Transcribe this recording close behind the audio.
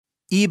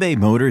eBay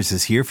Motors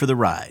is here for the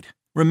ride.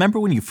 Remember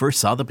when you first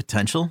saw the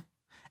potential?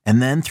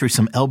 And then through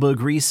some elbow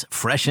grease,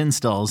 fresh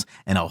installs,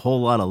 and a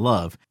whole lot of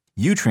love,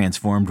 you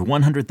transformed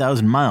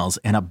 100,000 miles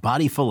and a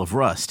body full of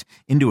rust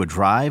into a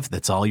drive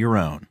that's all your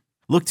own.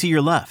 Look to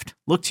your left.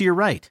 Look to your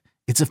right.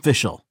 It's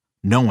official.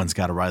 No one's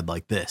got a ride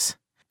like this.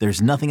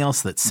 There's nothing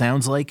else that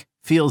sounds like,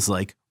 feels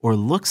like, or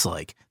looks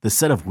like the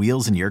set of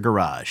wheels in your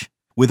garage.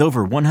 With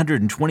over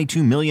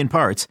 122 million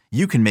parts,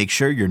 you can make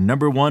sure your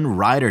number one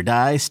ride or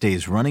die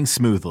stays running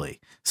smoothly.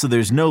 So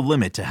there's no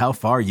limit to how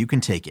far you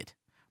can take it.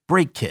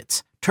 Brake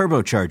kits,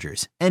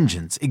 turbochargers,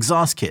 engines,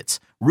 exhaust kits,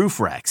 roof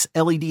racks,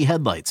 LED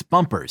headlights,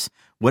 bumpers,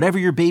 whatever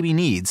your baby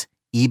needs,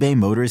 eBay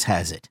Motors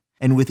has it.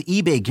 And with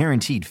eBay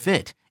Guaranteed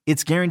Fit,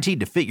 it's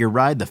guaranteed to fit your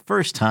ride the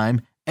first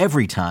time,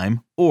 every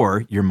time,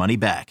 or your money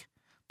back.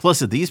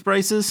 Plus at these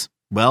prices,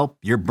 well,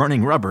 you're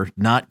burning rubber,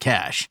 not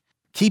cash.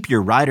 Keep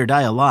your ride or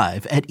die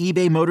alive at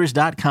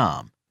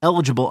ebaymotors.com.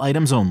 Eligible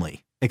items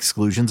only.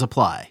 Exclusions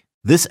apply.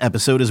 This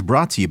episode is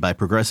brought to you by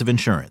Progressive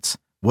Insurance.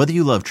 Whether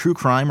you love true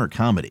crime or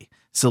comedy,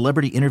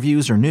 celebrity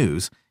interviews or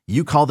news,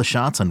 you call the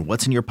shots on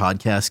what's in your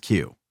podcast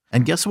queue.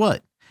 And guess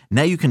what?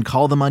 Now you can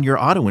call them on your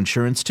auto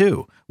insurance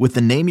too with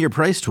the Name Your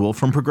Price tool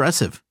from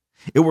Progressive.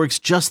 It works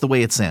just the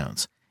way it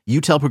sounds.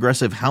 You tell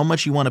Progressive how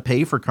much you want to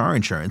pay for car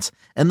insurance,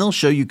 and they'll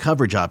show you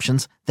coverage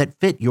options that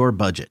fit your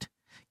budget.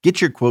 Get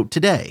your quote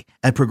today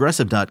at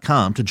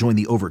Progressive.com to join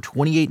the over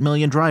 28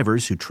 million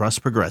drivers who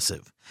trust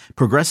Progressive.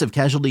 Progressive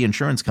Casualty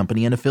Insurance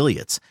Company and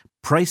Affiliates.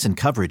 Price and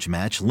coverage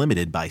match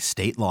limited by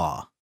state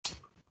law.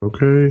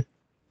 Okay,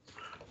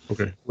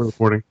 we're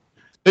recording.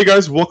 Hey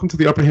guys, welcome to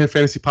the Upper Hand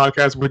Fantasy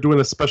Podcast. We're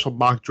doing a special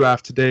mock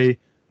draft today,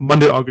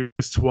 Monday,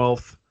 August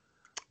 12th,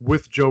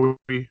 with Joey,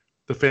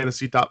 the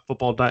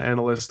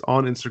fantasy.football.analyst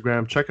on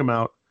Instagram. Check him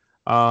out.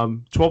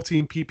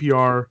 12-team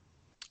PPR.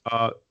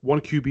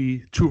 1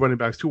 QB, 2 running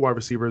backs, 2 wide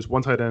receivers,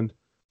 1 tight end,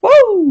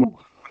 Woo! 1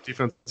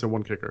 defense, and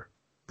 1 kicker.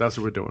 That's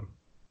what we're doing.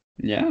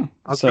 Yeah.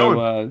 How's it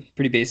going?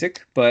 Pretty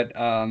basic, but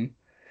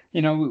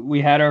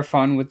we had our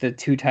fun with the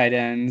 2 tight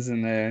ends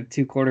and the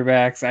 2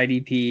 quarterbacks,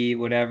 IDP,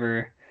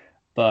 whatever.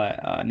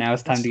 But now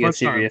it's time to get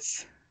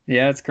serious.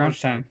 Yeah, it's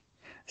crunch time.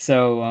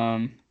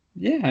 So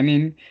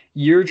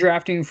you're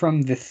drafting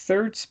from the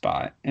 3rd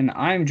spot, and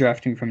I'm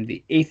drafting from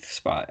the 8th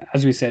spot.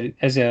 As you said,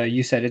 it's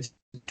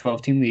a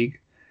 12-team league.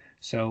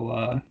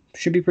 So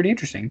should be pretty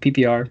interesting.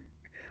 PPR.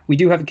 We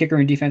do have a kicker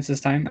in defense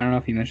this time. I don't know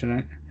if you mentioned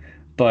that.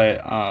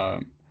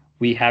 But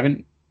we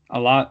haven't a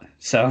lot.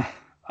 So,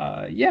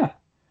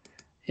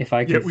 if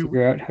I could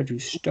figure out how to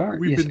start.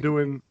 We've been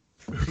doing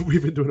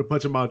a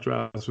bunch of mock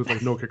drafts with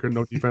like no kicker,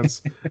 no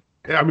defense.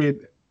 I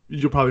mean,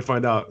 you'll probably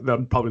find out that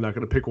I'm probably not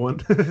going to pick one.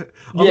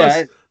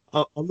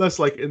 Unless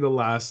like in the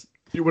last,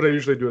 what I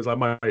usually do is I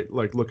might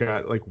like look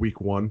at like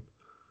week 1,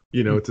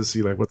 to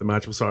see like what the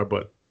matchups are,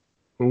 but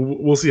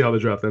we'll see how the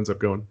draft ends up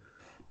going.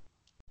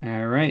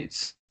 All right.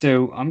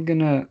 So I'm going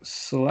to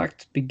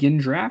select begin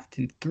draft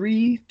in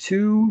 3,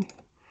 2.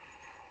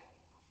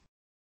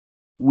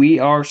 We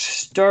are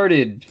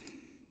started.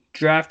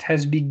 Draft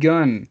has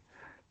begun.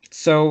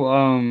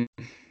 So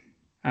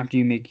after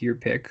you make your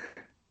pick.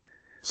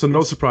 So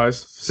no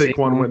surprise.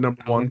 Saquon went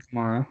number 1.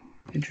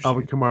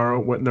 Alvin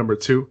Kamara went number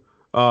 2.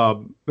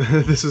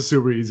 This is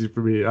super easy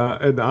for me.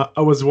 And I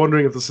was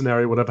wondering if the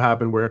scenario would have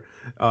happened where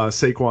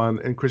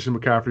Saquon and Christian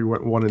McCaffrey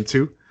went 1 and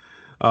 2.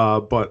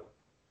 But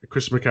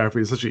Christian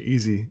McCaffrey is such an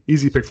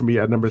easy pick for me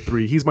at number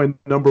 3. He's my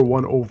number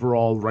 1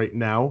 overall right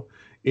now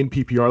in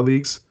PPR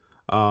leagues.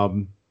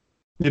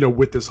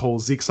 With this whole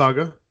Zeke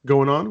saga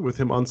going on with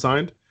him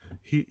unsigned,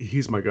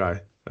 he's my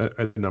guy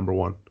at number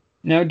 1.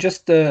 Now,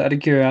 just out of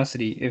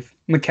curiosity, if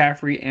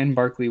McCaffrey and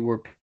Barkley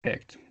were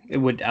picked,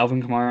 would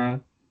Alvin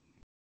Kamara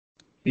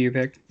be your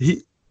pick?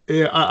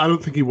 I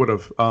don't think he would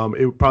have.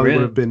 It probably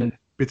would have been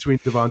between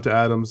Devonta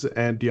Adams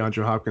and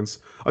DeAndre Hopkins.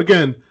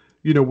 Again,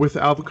 with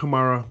Alvin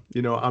Kamara,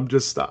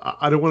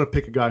 I don't want to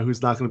pick a guy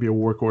who's not going to be a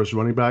workhorse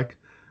running back,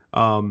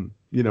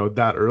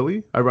 that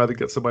early. I'd rather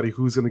get somebody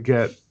who's going to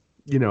get,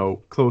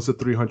 close to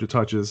 300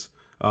 touches,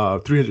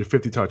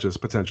 350 touches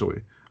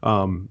potentially,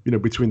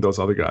 between those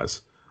other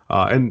guys.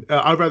 And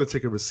I'd rather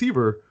take a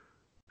receiver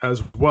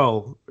as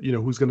well,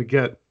 who's going to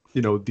get,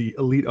 the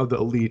elite of the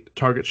elite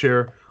target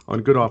share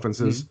on good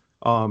offenses,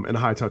 and a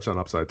high touchdown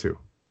upside too.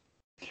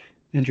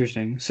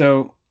 Interesting.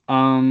 So,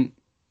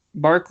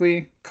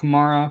 Barkley,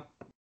 Kamara,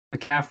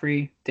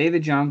 McCaffrey,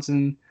 David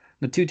Johnson,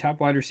 the 2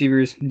 top wide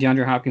receivers,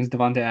 DeAndre Hopkins,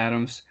 Devonta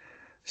Adams.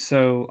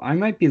 So I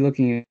might be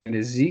looking at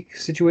a Zeke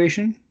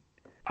situation.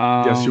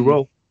 Yes, you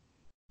will.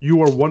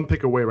 You are 1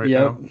 pick away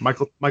now.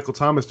 Michael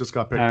Thomas just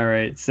got picked. All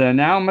right. So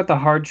now I'm at the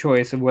hard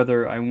choice of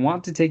whether I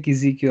want to take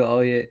Ezekiel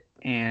Elliott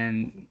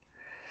and.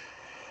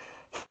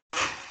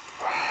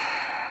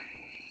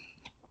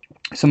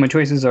 So my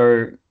choices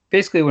are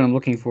basically what I'm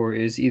looking for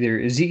is either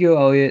Ezekiel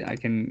Elliott. I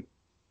can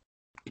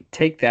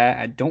take that.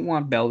 I don't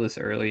want Bell this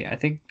early. I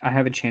think I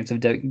have a chance of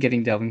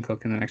getting Delvin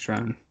Cook in the next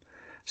round.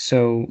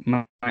 So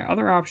my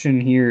other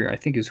option here, I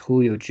think, is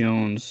Julio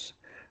Jones.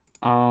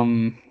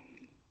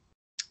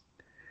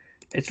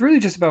 It's really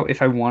just about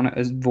if I want to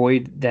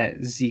avoid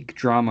that Zeke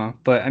drama.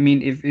 But I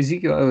mean, if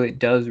Ezekiel Elliott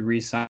does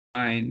resign,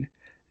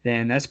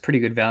 then that's pretty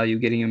good value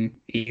getting him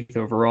 8th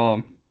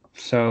overall.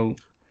 So,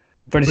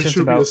 but it's just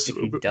about if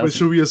he doesn't. But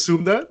should we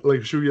assume that?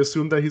 Like, should we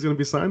assume that he's going to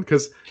be signed?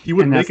 Because he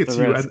would make it to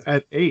you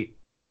at 8.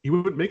 He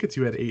would make it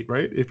to you at 8,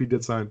 right? If he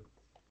did sign.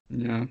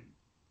 Yeah.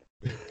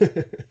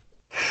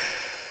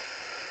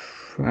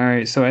 All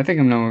right, so I think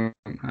I know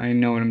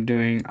what I'm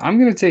doing. I'm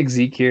going to take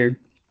Zeke here.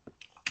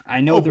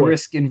 I know the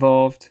risk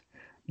involved.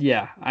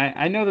 Yeah,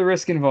 I know the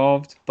risk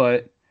involved,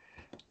 but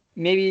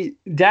maybe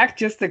Dak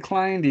just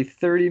declined a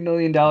 $30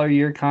 million a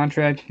year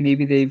contract.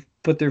 Maybe they've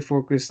put their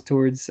focus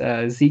towards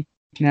Zeke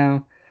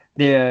now.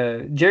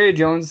 Jerry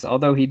Jones,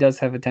 although he does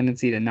have a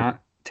tendency to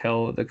not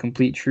tell the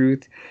complete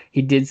truth,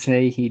 he did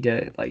say he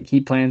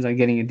plans on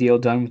getting a deal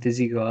done with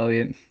Ezekiel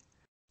Elliott.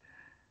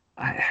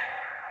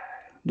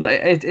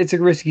 It's a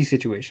risky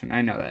situation.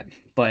 I know that,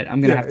 but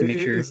I'm gonna have to make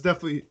sure. It's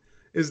definitely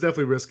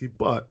risky,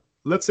 but.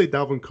 Let's say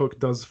Dalvin Cook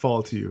does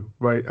fall to you,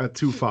 right, at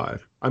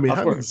 2-5. I mean,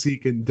 having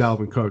Zeke and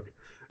Dalvin Cook,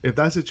 if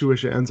that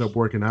situation ends up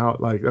working out,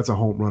 like that's a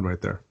home run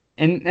right there.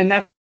 And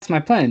that's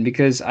my plan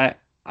because I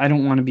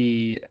don't want to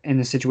be in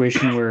a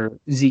situation where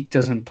Zeke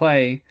doesn't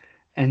play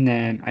and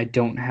then I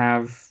don't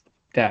have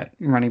that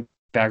running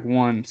back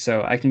one,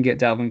 so I can get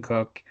Dalvin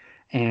Cook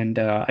and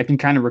I can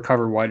kind of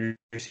recover wide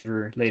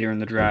receiver later in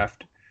the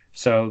draft.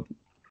 So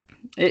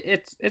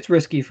it's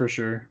risky for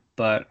sure,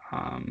 but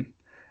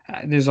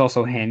there's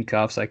also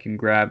handcuffs I can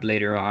grab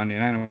later on,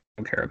 and I don't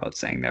care about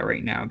saying that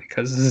right now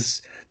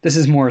because this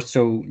is more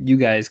so you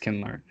guys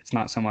can learn. It's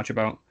not so much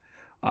about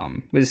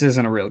this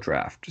isn't a real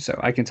draft, so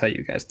I can tell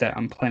you guys that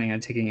I'm planning on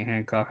taking a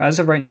handcuff. As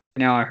of right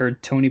now, I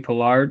heard Tony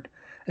Pollard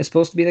is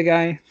supposed to be the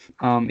guy.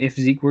 If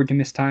Zeke were to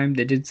miss time,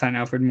 they did sign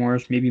Alfred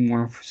Morris, maybe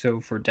more so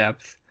for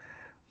depth.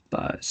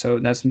 But so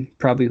that's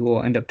probably who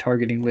I'll end up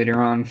targeting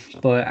later on.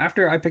 But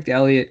after I picked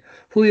Elliott,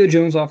 Julio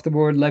Jones off the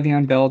board,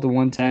 Le'Veon Bell to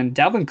 110,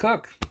 Dalvin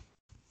Cook.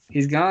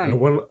 He's gone.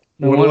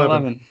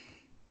 111.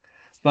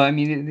 But I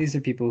mean, these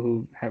are people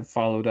who have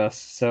followed us,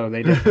 so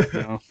they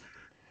definitely know.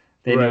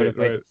 They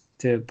know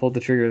to pull the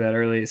trigger that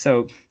early.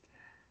 So,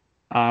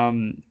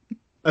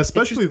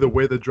 especially the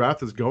way the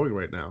draft is going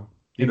right now.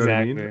 You know what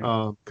I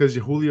mean? Because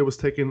Julio was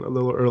taken a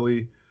little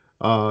early.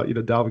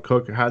 Dalvin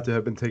Cook had to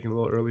have been taken a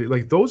little early.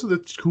 Like those are the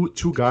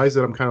two guys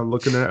that I'm kind of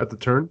looking at the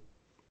turn.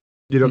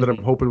 That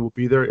I'm hoping will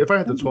be there. If I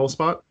had the 12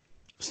 spot,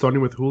 starting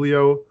with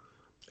Julio.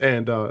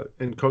 And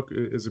Cook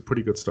is a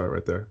pretty good start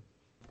right there.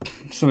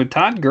 So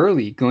Todd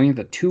Gurley going at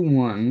the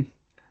 2-1,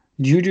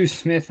 Juju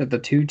Smith at the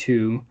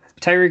 2-2,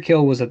 Tyreek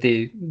Hill was at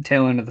the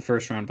tail end of the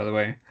first round, by the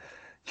way.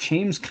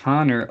 James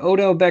Conner,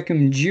 Odell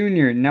Beckham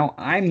Jr. Now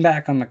I'm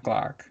back on the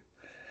clock.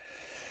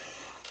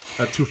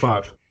 At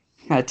 2-5.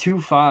 At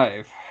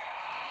 2-5.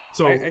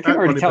 So I can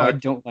already tell I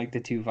don't like the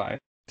 2-5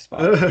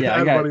 spot.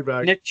 Yeah, I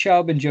got Nick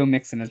Chubb and Joe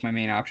Mixon as my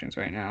main options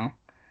right now.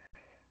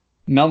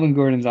 Melvin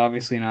Gordon's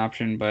obviously an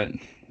option, but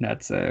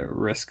that's a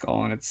risk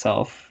all in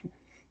itself.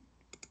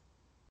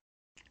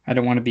 I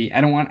don't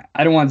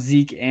want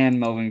Zeke and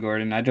Melvin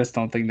Gordon. I just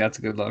don't think that's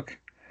a good look.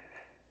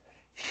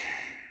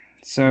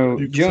 So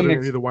you Joe Mixon,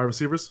 any of the wide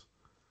receivers?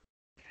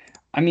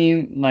 I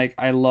mean, like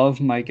I love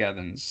Mike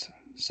Evans,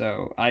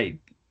 so I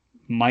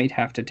might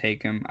have to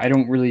take him. I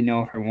don't really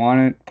know if I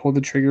want to pull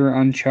the trigger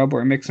on Chubb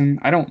or Mixon.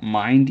 I don't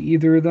mind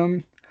either of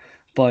them,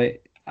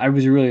 but I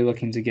was really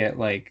looking to get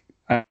like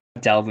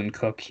Dalvin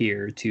Cook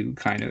here to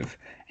kind of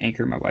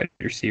anchor my wide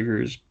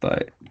receivers,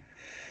 but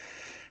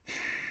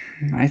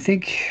I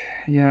think,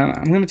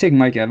 I'm going to take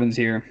Mike Evans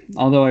here.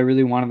 Although I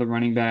really wanted the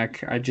running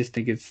back, I just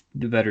think it's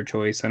the better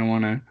choice. I don't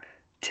want to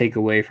take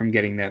away from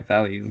getting that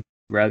value.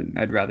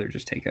 I'd rather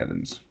just take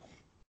Evans.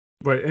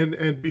 Right,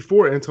 and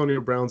before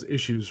Antonio Brown's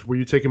issues, were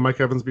you taking Mike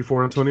Evans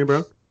before Antonio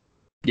Brown?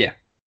 Yeah.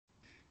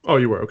 Oh,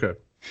 you were? Okay.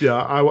 Yeah,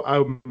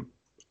 I'm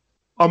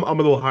a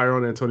little higher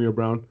on Antonio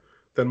Brown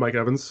than Mike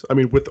Evans. I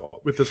mean, with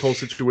this whole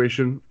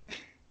situation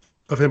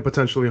of him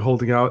potentially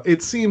holding out,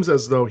 it seems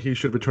as though he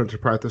should return to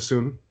practice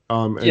soon.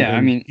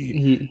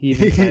 He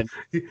even said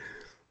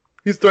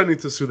he's threatening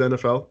to sue the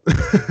NFL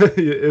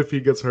if he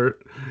gets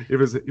hurt,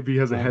 if he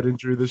has a head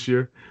injury this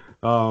year.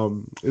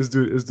 This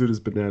dude is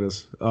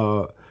bananas.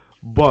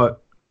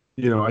 But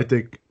I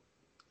think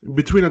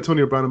between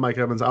Antonio Brown and Mike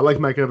Evans, I like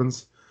Mike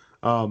Evans,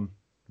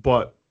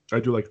 but I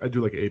do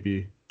like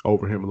AB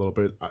over him a little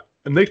bit.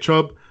 And Nick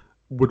Chubb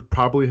would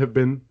probably have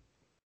been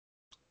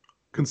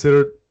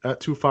considered at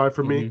 2-5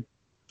 for me,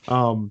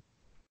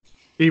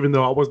 even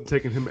though I wasn't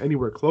taking him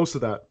anywhere close to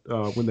that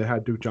when they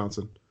had Duke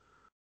Johnson.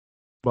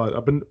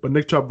 But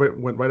Nick Chubb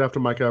went right after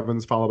Mike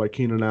Evans, followed by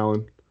Keenan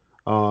Allen.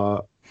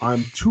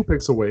 I'm 2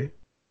 picks away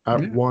at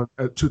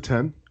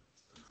 210.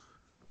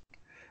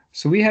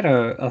 So we had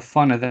a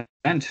fun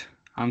event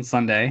on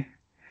Sunday,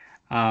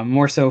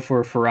 more so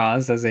for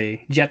Faraz as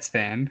a Jets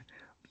fan.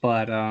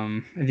 But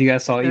if you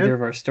guys saw either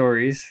of our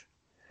stories,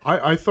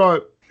 I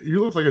thought you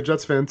looked like a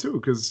Jets fan too,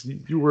 because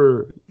you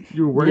were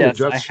wearing a Jets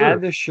shirt. Yes, I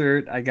had the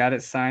shirt. I got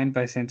it signed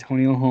by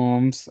Santonio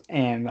Holmes,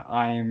 and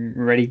I'm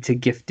ready to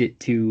gift it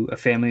to a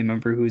family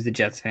member who's a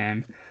Jets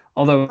fan.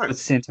 Although Nice.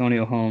 it's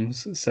Santonio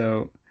Holmes,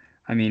 so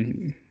I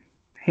mean,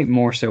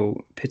 more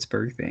so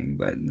Pittsburgh thing,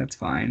 but that's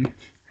fine.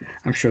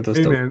 I'm sure they'll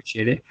Hey still man,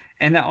 appreciate it.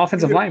 And that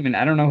offensive lineman,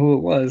 I don't know who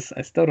it was.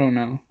 I still don't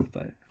know,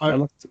 but I I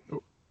looked.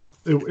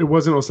 it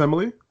wasn't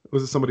Osemele.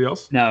 Was it somebody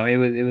else? No, it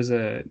was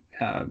a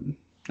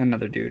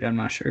another dude. I'm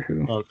not sure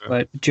who, Okay.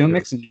 but Joe Okay.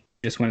 Mixon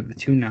just went at the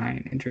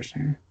 2.9.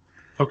 Interesting.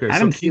 Okay. So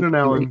Adam Keenan Thielen,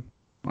 Allen,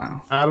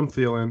 wow. Adam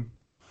Thielen,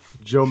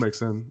 Joe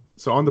Mixon.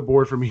 So on the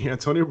board for me,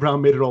 Antonio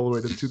Brown made it all the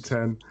way to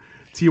 210.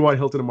 T.Y.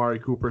 Hilton, Amari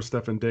Cooper,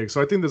 Stephen Diggs.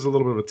 So I think there's a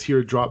little bit of a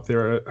tier drop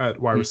there at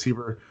wide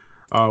receiver,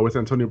 with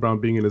Antonio Brown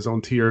being in his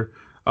own tier.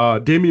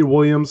 Damian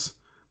Williams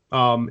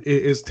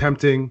is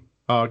tempting.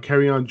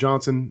 Kerryon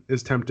Johnson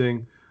is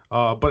tempting.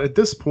 But at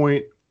this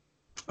point,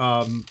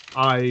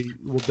 I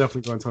will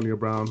definitely go Antonio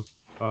Brown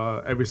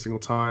every single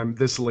time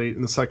this late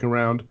in the second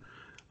round.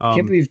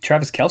 Can't believe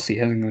Travis Kelce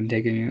hasn't been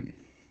taken yet.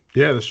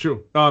 Yeah, that's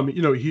true.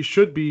 He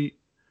should be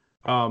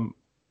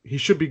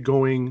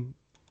going.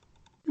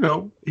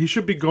 He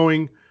should be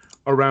going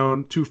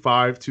around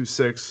 2.5,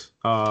 2.6,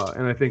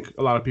 and I think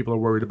a lot of people are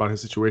worried about his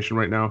situation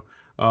right now.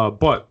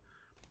 But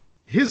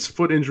his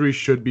foot injury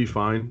should be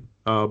fine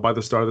by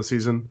the start of the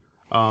season.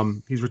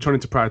 He's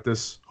returning to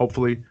practice,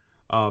 hopefully.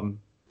 And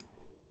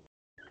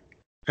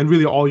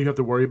really, all you have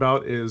to worry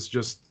about is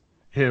just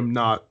him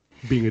not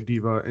being a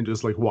diva and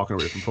just like walking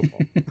away from football,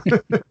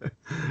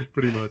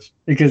 pretty much.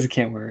 Because it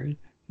can't work.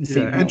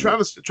 Yeah, and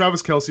Travis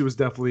Kelce was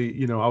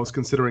definitely, I was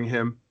considering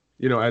him,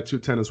 at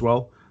 210 as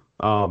well.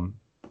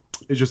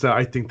 It's just that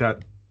I think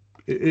that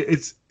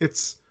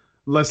it's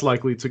less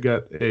likely to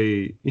get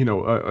a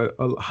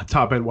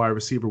top end wide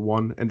receiver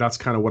one, and that's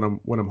kind of what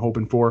I'm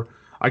hoping for.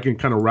 I can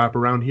kind of wrap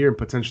around here and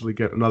potentially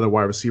get another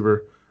wide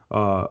receiver,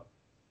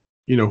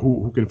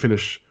 who can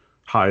finish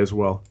high as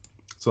well.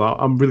 So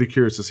I'm really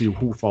curious to see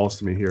who falls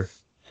to me here.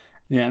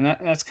 Yeah, and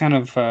that's kind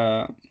of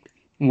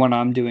what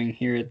I'm doing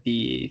here at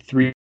the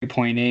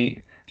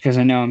 3.8, because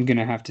I know I'm going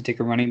to have to take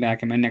a running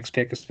back in my next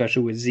pick,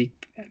 especially with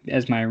Zeke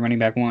as my running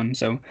back one.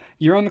 So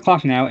you're on the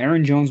clock now.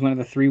 Aaron Jones went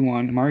to the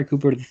 3-1, Amari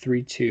Cooper to the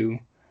 3-2.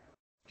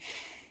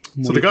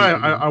 So the guy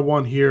I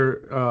want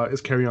here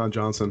is Kerryon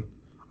Johnson.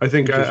 I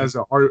think as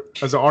a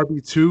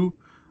RB2,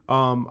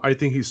 I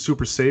think he's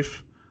super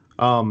safe,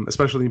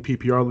 especially in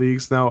PPR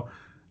leagues. Now,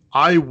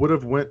 I would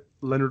have went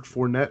Leonard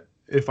Fournette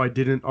if I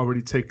didn't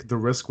already take the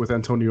risk with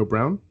Antonio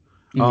Brown.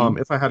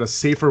 If I had a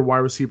safer wide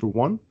receiver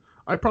one,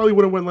 I probably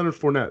would have went Leonard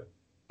Fournette,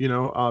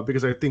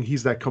 because I think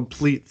he's that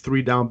complete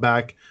 3-down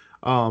back.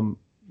 And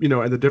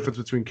the difference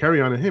between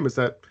Kerryon and him is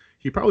that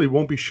he probably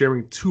won't be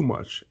sharing too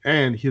much,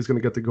 and he's going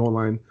to get the goal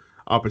line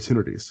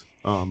opportunities,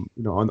 on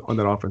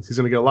that offense. He's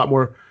going to get a lot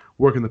more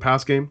work in the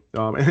pass game,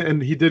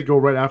 and he did go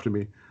right after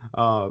me.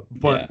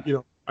 But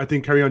I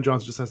think Kerryon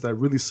Johnson just has that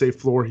really safe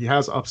floor. He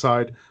has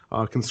upside,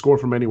 can score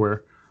from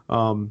anywhere,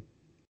 and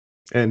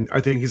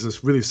I think he's a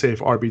really safe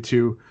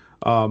RB2.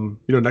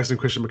 Next to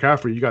Christian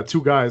McCaffrey, you got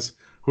two guys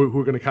who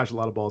are going to catch a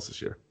lot of balls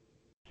this year.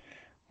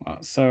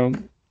 Well, so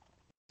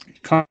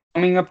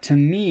coming up to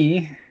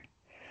me,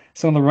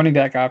 some of the running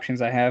back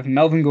options I have,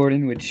 Melvin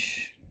Gordon,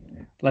 which,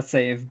 let's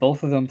say if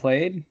both of them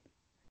played,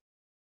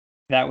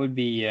 that would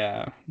be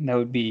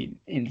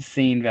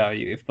insane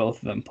value if both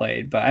of them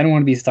played. But I don't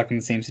want to be stuck in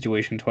the same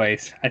situation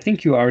twice. I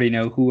think you already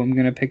know who I'm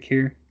going to pick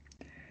here,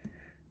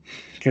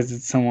 because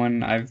it's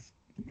someone I've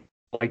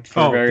liked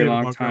for a very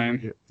long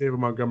time. David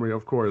Montgomery,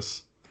 of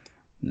course.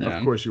 Yeah.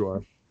 Of course you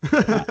are.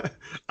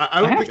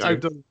 I don't think I've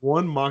done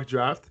one mock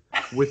draft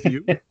with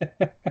you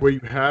where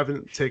you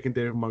haven't taken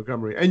David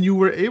Montgomery, and you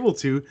were able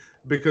to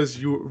because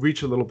you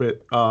reach a little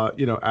bit,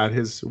 at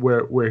his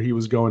where he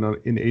was going on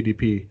in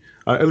ADP,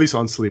 at least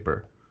on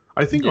Sleeper.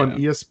 I think on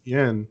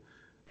ESPN. On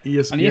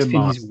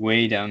ESPN, he's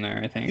way down there.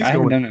 I think I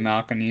haven't done a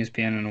mock on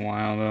ESPN in a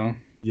while though.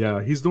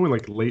 Yeah, he's doing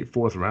like late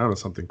fourth round or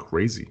something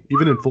crazy,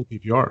 even in full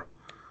PPR.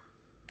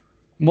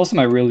 Most of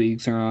my real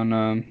leagues are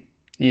on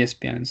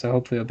ESPN, so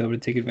hopefully I'll be able to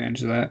take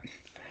advantage of that.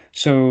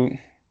 So,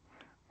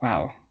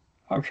 wow.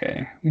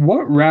 Okay.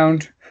 What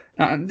round?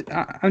 I'm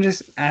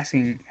just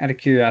asking out of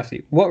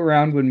curiosity. What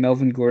round would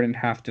Melvin Gordon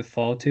have to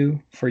fall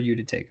to for you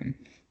to take him?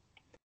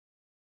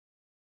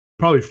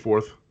 Probably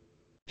fourth.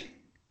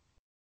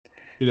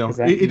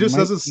 It just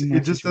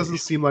doesn't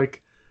seem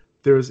like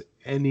there's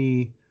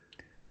any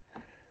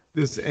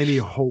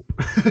hope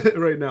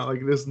right now. Like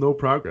there's no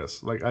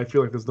progress. Like I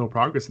feel like there's no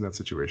progress in that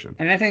situation.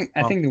 And I think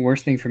the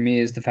worst thing for me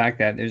is the fact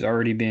that there's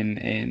already been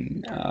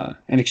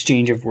an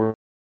exchange of words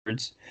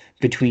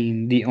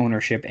between the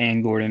ownership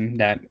and Gordon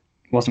that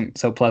wasn't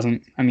so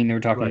pleasant. I mean, they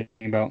were talking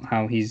about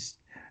how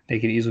they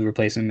could easily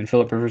replace him, and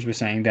Philip Rivers was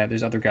saying that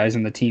there's other guys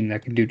on the team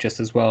that can do just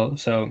as well.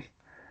 So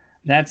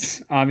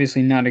that's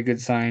obviously not a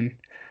good sign.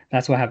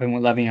 That's what happened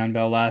with Le'Veon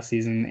Bell last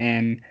season,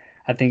 and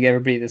I think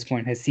everybody at this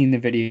point has seen the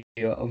video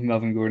of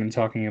Melvin Gordon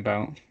talking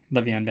about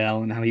Le'Veon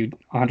Bell and how he would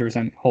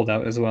 100% hold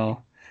out as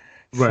well.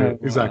 Right,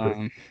 so,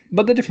 exactly.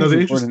 But the difference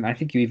with Gordon, I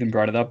think you even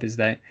brought it up, is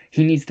that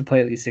he needs to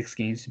play at least 6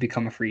 games to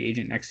become a free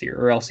agent next year,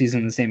 or else he's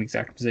in the same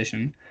exact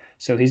position.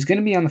 So he's going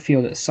to be on the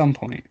field at some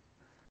point.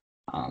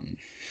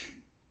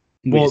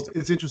 Well,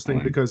 it's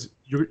interesting because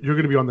you're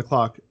going to be on the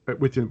clock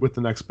with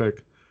the next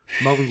pick.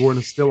 Melvin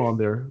Gordon is still on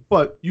there,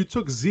 but you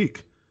took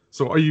Zeke.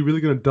 So are you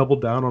really going to double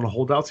down on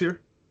holdouts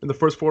here in the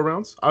first 4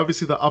 rounds?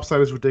 Obviously, the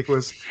upside is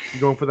ridiculous.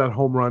 You're going for that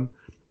home run.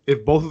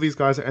 If both of these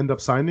guys end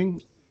up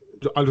signing,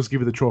 I'll just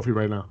give you the trophy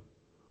right now.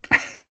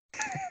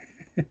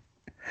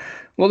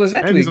 Well, there's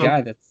actually a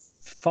guy that's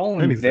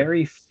fallen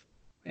very...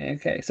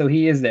 Okay, so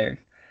he is there.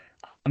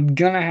 I'm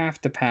going to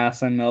have to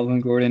pass on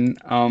Melvin Gordon.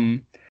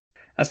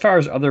 As far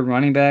as other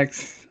running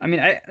backs, I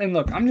mean,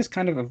 look, I'm just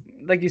kind of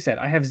like you said,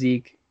 I have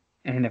Zeke,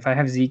 and if I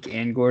have Zeke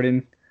and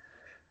Gordon,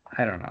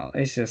 I don't know.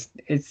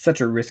 It's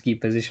such a risky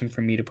position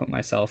for me to put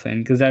myself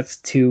in because that's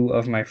 2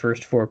 of my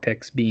first 4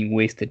 picks being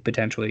wasted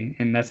potentially,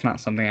 and that's not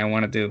something I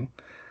want to do.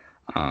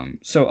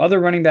 So other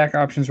running back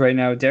options right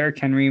now: Derrick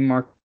Henry,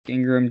 Mark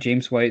Ingram,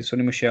 James White,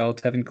 Sony Michel,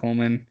 Tevin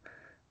Coleman.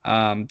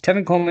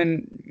 Tevin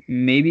Coleman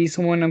may be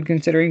someone I'm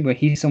considering, but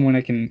he's someone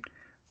I can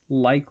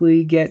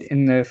likely get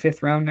in the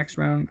 5th round next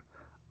round.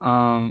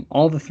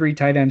 All the 3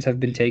 tight ends have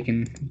been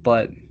taken,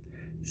 but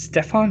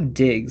Stephon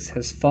Diggs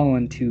has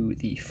fallen to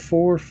the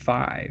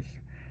 4-5,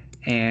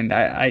 and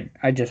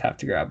I just have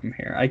to grab him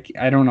here.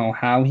 I don't know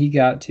how he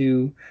got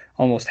to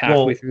almost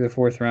halfway through the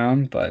 4th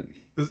round, but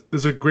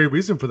there's a great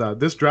reason for that.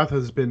 This draft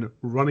has been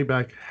running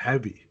back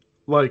heavy.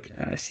 Like,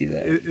 I see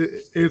that.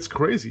 It's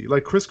crazy.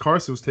 Like, Chris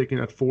Carson was taken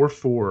at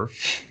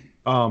 4-4.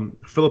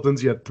 Philip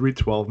Lindsay at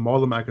 312,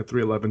 Marlon Mack at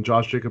 311,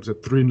 Josh Jacobs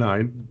at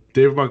 39,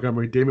 David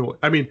Montgomery, Damian.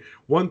 I mean,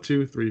 1,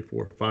 2, 3,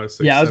 4, 5,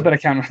 6. Yeah, I was about to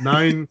count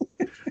 9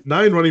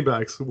 running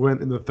backs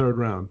went in the 3rd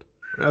round.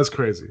 That's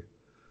crazy,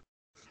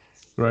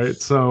 right?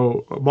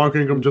 So Mark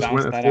Ingram just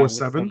went at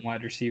 4-7.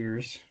 Wide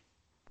receivers.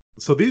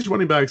 So these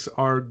running backs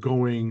are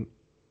going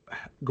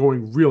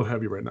real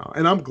heavy right now,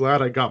 and I'm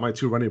glad I got my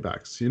 2 running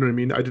backs. You know what I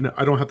mean?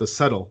 I don't have to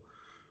settle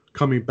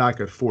coming back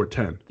at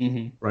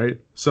 410, right?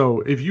 So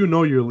if you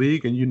know your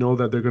league and you know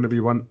that they're going to be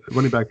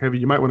running back heavy,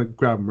 you might want to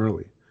grab them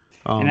early.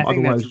 And I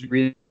think that's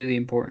really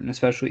important,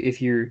 especially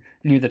if you're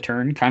near the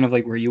turn, kind of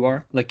like where you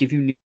are. Like if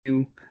you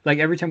knew, like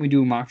every time we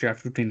do a mock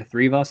draft between the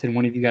 3 of us and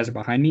one of you guys are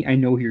behind me, I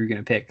know who you're going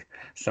to pick.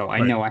 So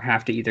I know I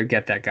have to either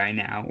get that guy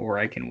now or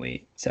I can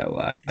wait.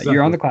 So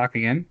You're on the clock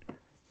again.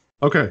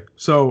 Okay,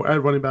 so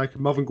at running back,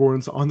 Melvin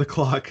Gordon's on the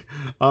clock.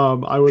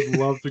 I would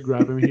love to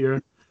grab him here,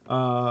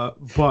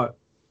 but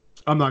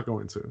I'm not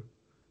going to,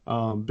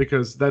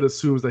 because that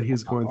assumes that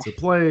he's going to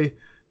play,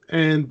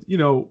 and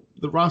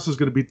the roster is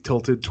going to be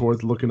tilted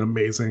towards looking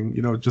amazing.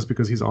 Just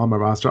because he's on my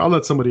roster, I'll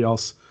let somebody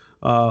else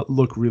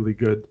look really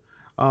good.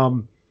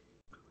 Tevin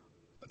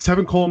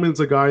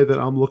Coleman's a guy that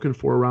I'm looking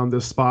for around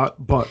this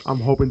spot, but I'm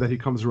hoping that he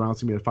comes around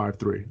to me at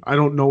 5'3". I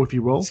don't know if he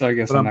will, so I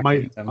guess but I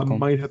might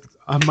have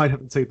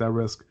to take that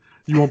risk.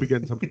 You won't be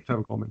getting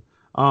Tevin Coleman.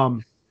 How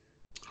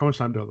much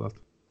time do I have left?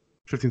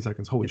 15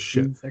 seconds. Holy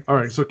shit. All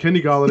right, so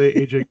Kenny Golladay,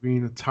 AJ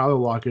Green, Tyler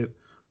Lockett,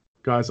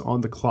 guys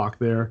on the clock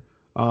there.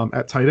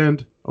 At tight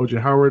end,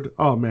 OJ Howard.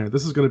 Oh, man,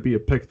 this is going to be a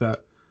pick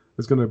that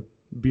is going to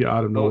be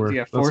out of nowhere.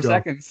 Yeah, 4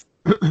 seconds.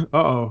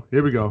 Uh-oh,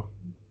 here we go.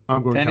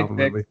 I'm going Panic Calvin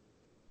pick. Ridley.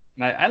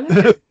 I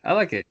like it. I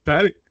like it.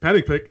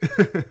 Panic pick.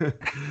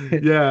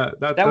 Yeah,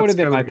 that would have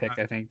been my pick,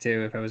 I think,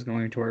 too, if I was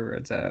going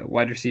towards a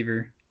wide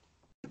receiver.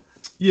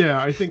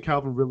 Yeah, I think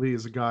Calvin Ridley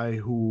is a guy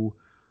who's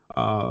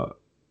going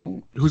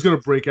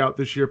to break out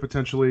this year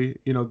potentially.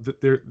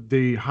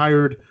 They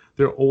hired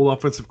their old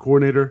offensive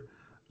coordinator,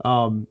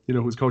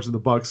 who's coaching the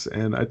Bucs,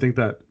 and I think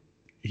that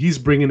he's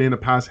bringing in a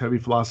pass-heavy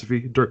philosophy,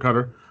 Dirk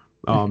Cutter,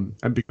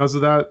 and because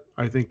of that,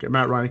 I think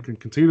Matt Ryan can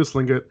continue to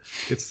sling it.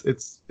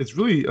 It's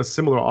really a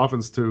similar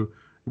offense to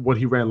what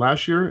he ran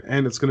last year,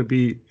 and it's going to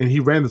be, and he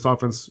ran this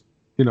offense,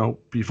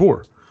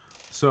 before.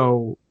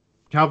 So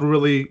Calvin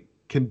Ridley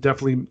can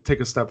definitely take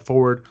a step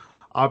forward.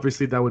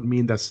 Obviously, that would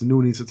mean that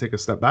Sanu needs to take a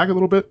step back a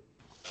little bit,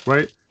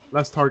 right?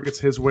 Less targets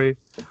his way.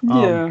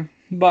 Yeah,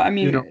 but I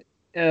mean,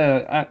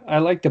 I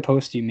like the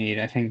post you made.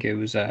 I think it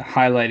was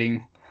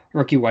highlighting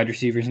rookie wide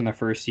receivers in the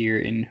first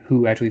year and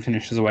who actually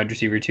finished as a wide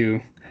receiver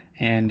too,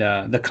 and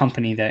the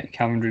company that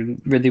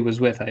Calvin Ridley was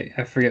with.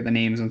 I forget the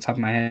names on the top of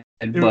my head.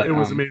 But it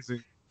was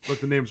amazing, but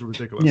the names were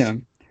ridiculous. Yeah,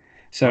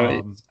 so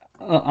it's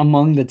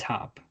among the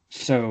top.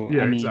 So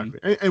yeah, I mean,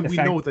 exactly, and we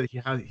know that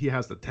he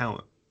has the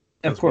talent.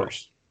 Of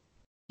course.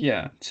 Well.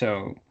 Yeah.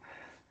 So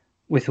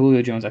with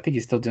Julio Jones, I think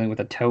he's still dealing with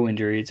a toe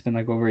injury. It's been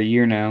like over a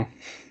year now.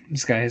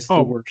 This guy has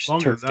the worst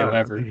turf toe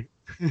ever.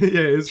 Yeah,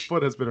 his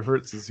foot has been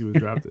hurt since he was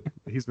drafted.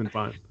 He's been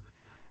fine.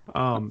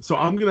 So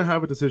I'm gonna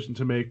have a decision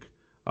to make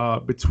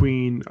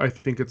between, I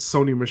think it's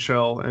Sony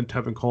Michel and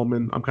Tevin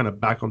Coleman. I'm kind of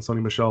back on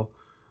Sony Michel.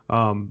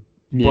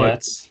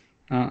 But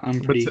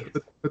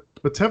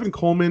Tevin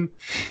Coleman,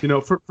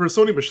 for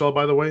Sony Michel,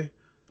 by the way,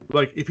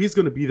 like if he's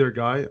going to be their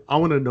guy, I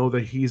want to know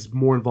that he's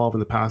more involved in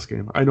the pass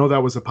game. I know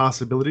that was a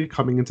possibility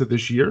coming into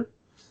this year.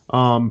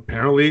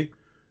 Apparently,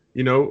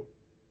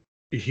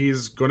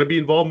 he's going to be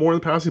involved more in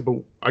the passing, but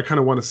I kind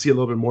of want to see a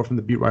little bit more from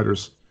the beat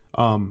writers,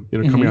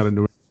 coming out of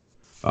New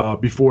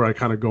England before I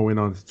kind of go in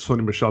on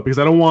Sony Michel, because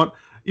I don't want,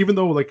 even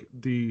though like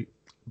the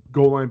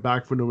goal line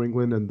back for New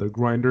England and the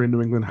grinder in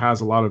New England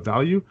has a lot of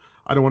value,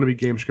 I don't want to be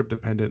game script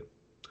dependent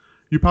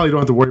you probably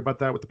don't have to worry about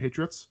that with the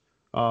Patriots.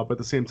 But at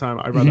the same time,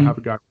 I'd rather have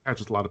a guy who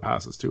catches a lot of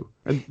passes too,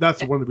 and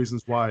that's one of the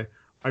reasons why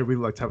I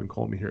really like Tevin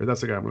Coleman here.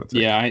 That's the guy I'm going to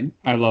take. Yeah,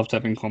 I love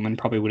Tevin Coleman.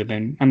 Probably would have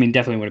been. I mean,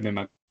 definitely would have been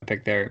my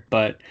pick there.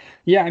 But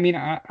yeah, I mean,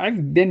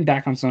 I've been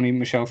back on Sony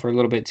Michel for a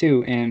little bit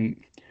too, and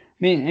I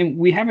mean, and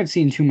we haven't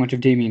seen too much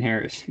of Damien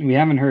Harris. We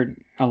haven't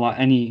heard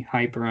any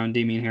hype around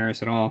Damien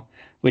Harris at all,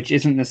 which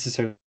isn't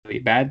necessarily a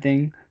bad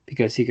thing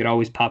because he could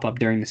always pop up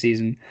during the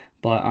season.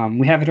 But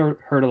we haven't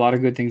heard a lot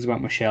of good things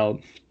about Michel.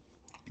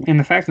 And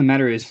the fact of the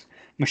matter is,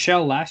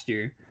 Michel last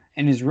year,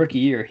 in his rookie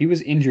year, he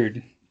was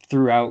injured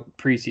throughout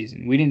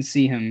preseason. We didn't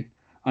see him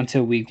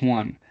until week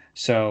 1.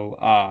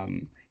 So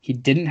he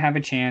didn't have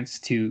a chance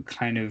to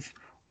kind of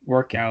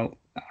work out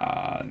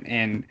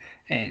and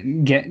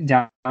get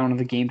down to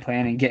the game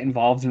plan and get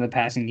involved in the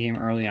passing game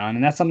early on.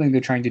 And that's something they're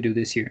trying to do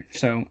this year.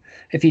 So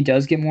if he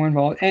does get more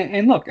involved,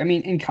 and look, I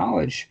mean, in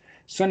college,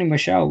 Sony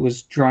Michel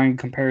was drawing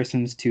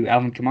comparisons to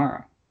Alvin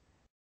Kamara.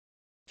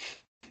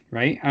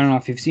 Right? I don't know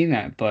if you've seen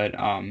that, but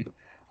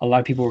a lot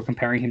of people were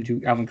comparing him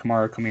to Alvin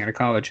Kamara coming out of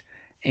college.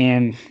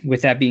 And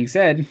with that being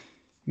said,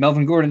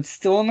 Melvin Gordon's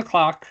still on the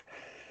clock.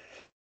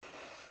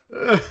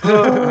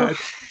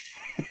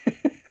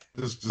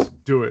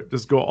 Just do it.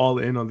 Just go all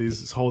in on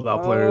these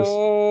holdout players.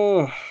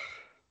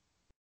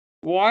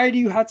 Why do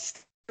you have to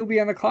still be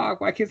on the clock?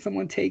 Why can't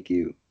someone take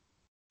you?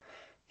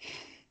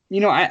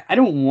 You know, I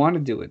don't want to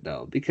do it,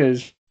 though,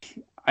 because,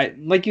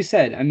 like you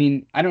said, I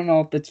mean, I don't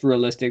know if it's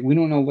realistic. We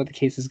don't know what the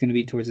case is going to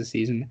be towards the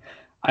season.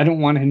 I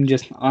don't want him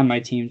just on my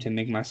team to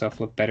make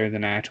myself look better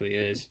than I actually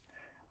is.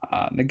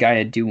 The guy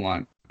I do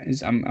want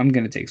is I'm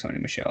going to take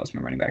Sony Michel as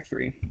my running back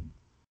 3.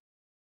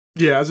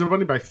 Yeah, as a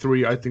running back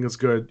 3, I think it's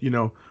good. You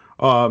know,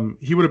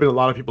 he would have been a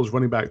lot of people's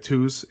running back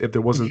 2s if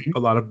there wasn't a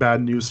lot of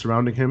bad news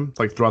surrounding him,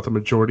 like throughout the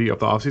majority of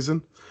the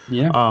offseason.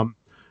 Yeah.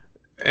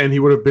 And he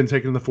would have been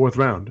taken in the 4th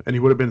round, and he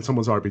would have been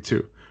someone's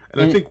RB2.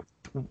 And I think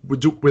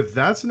with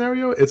that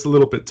scenario, it's a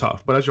little bit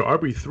tough. But as your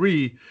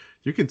RB3,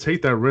 you can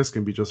take that risk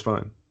and be just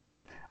fine.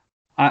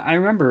 I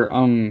remember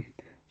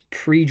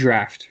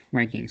pre-draft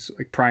rankings,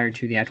 like prior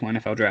to the actual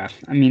NFL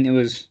draft. I mean, it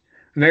was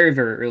very,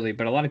 very early,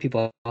 but a lot of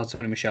people thought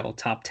Sony Michel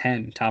top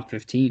 10, top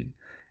 15.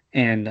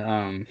 And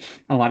a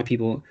lot of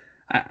people,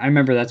 I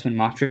remember that's when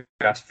mock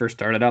drafts first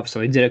started up, so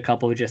they did a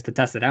couple just to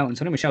test it out, and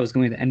Sony Michel was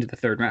going to the end of the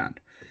 3rd round.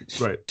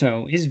 Right.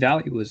 So his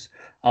value was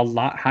a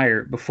lot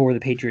higher before the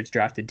Patriots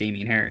drafted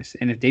Damien Harris.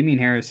 And if Damien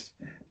Harris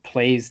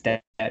plays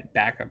that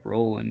backup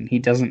role and he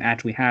doesn't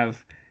actually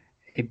have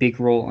a big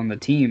role on the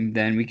team,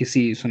 then we could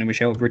see Sony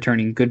Michel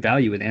returning good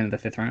value at the end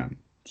of the 5th round.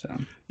 So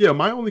yeah,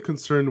 my only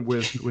concern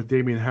with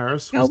Damien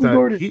Harris was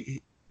that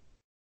he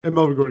and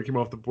Melvin Gordon came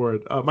off the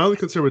board. My only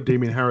concern with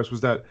Damien Harris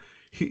was that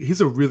he's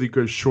a really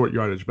good short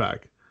yardage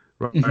back,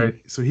 right?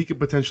 Mm-hmm. So he could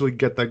potentially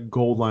get that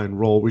goal line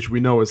role, which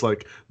we know is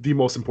like the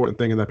most important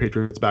thing in that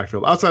Patriots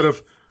backfield, outside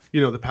of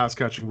the pass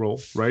catching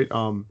role, right?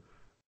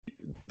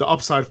 The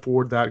upside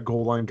for that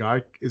goal line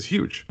guy is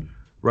huge,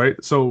 right?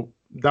 So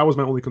that was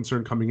my only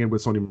concern coming in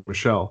with Sony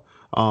Michel.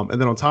 And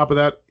then on top of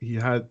that, he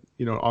had,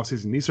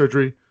 off-season knee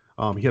surgery.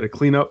 He had a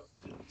cleanup.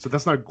 So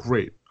that's not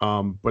great.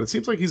 But it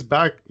seems like he's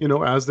back,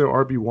 as their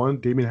RB1.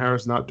 Damien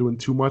Harris not doing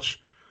too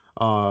much,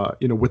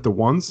 with the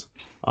ones,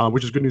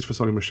 which is good news for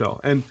Sony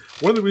Michel. And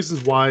one of the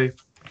reasons why,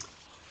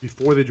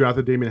 before they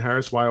drafted Damien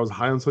Harris, why I was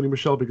high on Sony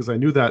Michel, because I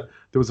knew that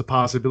there was a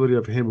possibility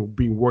of him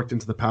being worked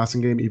into the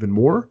passing game even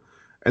more.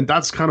 And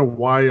that's kind of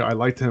why I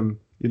liked him,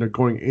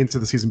 going into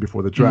the season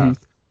before the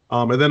draft.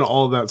 And then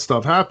all of that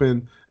stuff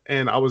happened,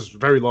 and I was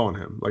very low on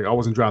him. Like, I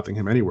wasn't drafting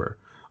him anywhere.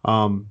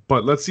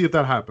 But let's see if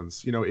that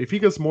happens. If he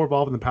gets more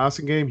involved in the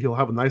passing game, he'll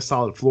have a nice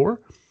solid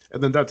floor.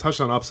 And then that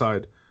touchdown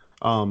upside,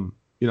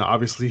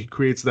 obviously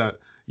creates that,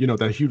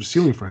 that huge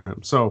ceiling for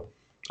him. So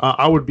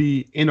I would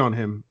be in on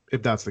him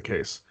if that's the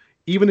case.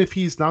 Even if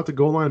he's not the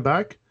goal line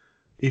back,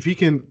 if he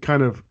can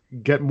kind of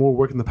get more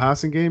work in the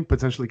passing game,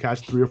 potentially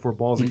catch 3 or 4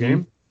 balls a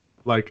game,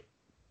 like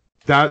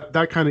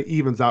that kind of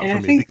evens out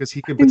for me, because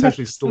he can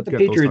potentially still get those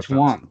touchdowns. What the Patriots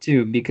want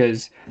too,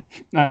 because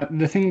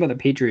the thing about the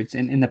Patriots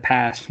in the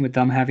past, with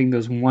them having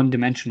those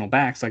one-dimensional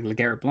backs like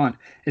LeGarrette Blount,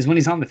 is when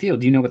he's on the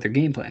field, you know what their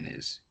game plan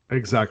is.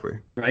 Exactly.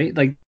 Right?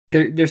 Like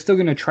they're still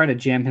going to try to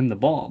jam him the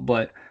ball,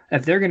 but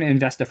if they're going to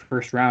invest a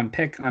first-round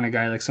pick on a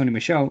guy like Sony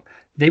Michel,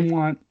 they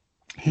want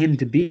him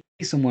to be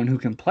someone who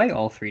can play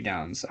all 3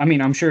 downs. I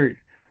mean, I'm sure,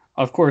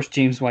 of course,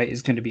 James White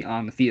is going to be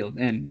on the field,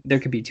 and there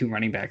could be 2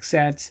 running back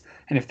sets.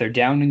 And if they're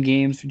down in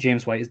games,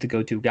 James White is the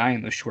go-to guy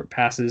in those short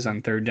passes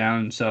on 3rd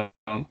down. So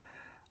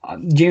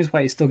James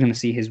White is still going to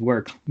see his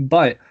work.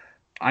 But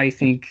I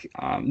think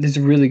there's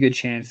a really good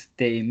chance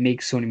they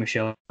make Sony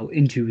Michel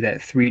into that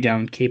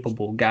 3-down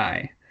capable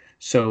guy.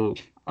 So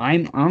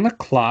I'm on the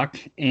clock,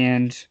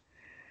 and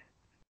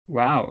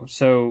wow.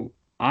 So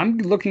I'm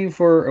looking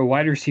for a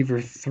wide receiver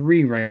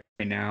 3 right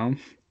now.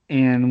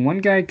 And one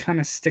guy kind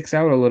of sticks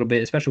out a little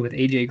bit, especially with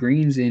AJ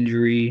Green's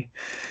injury.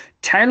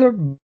 Tyler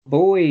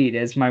Boyd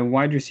as my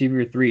wide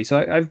receiver 3. So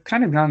I've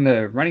kind of gone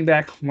the running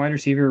back, wide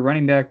receiver,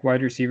 running back,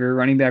 wide receiver,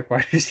 running back,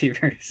 wide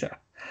receiver. So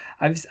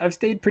I've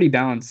stayed pretty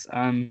balanced.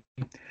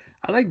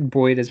 I like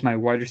Boyd as my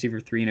wide receiver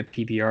 3 in a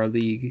PPR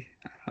league.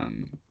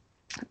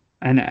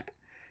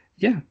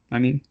 Yeah, I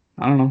mean,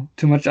 I don't know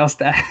too much else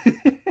to add.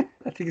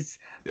 I think it's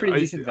pretty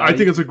decent value. I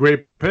think it's a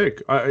great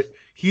pick.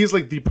 He's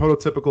like the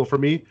prototypical, for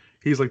me,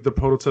 he's like the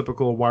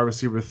prototypical wide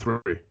receiver 3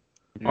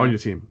 on your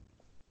team.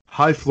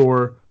 High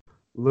floor,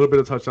 a little bit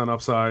of touchdown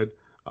upside,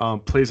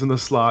 plays in the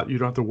slot. You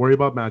don't have to worry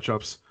about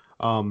matchups.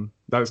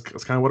 That's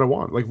kind of what I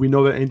want. Like, we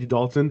know that Andy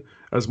Dalton,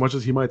 as much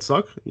as he might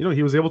suck,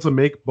 he was able to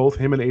make both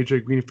him and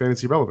AJ Green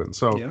fantasy relevant.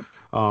 So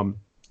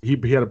he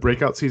had a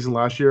breakout season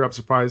last year. I'm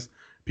surprised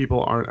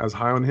people aren't as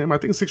high on him. I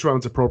think 6th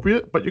round is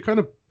appropriate, but you're kind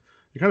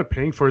of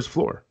paying for his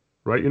floor,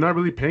 right? You're not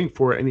really paying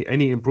for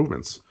any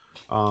improvements.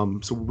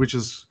 So which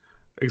is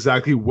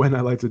exactly when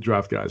I like to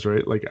draft guys,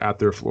 right? Like at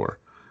their floor.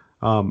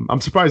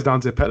 I'm surprised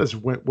Dante Pettis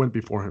went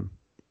before him.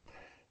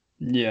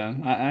 Yeah,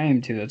 I am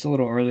too. That's a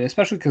little early,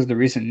 especially because the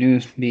recent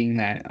news being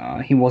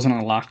that he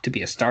wasn't a lock to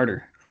be a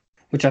starter,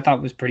 which I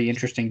thought was pretty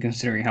interesting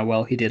considering how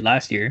well he did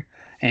last year,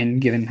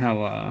 and given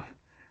how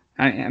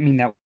I mean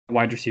that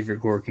wide receiver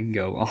core can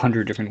go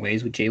 100 different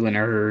ways with Jalen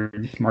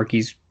Hurd,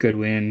 Marquise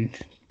Goodwin,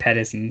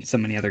 Pettis, and so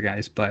many other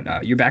guys.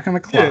 But you're back on the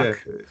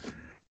clock. Yeah,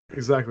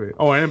 exactly.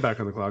 Oh, I am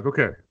back on the clock.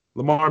 Okay.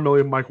 Lamar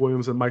Miller, Mike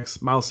Williams, and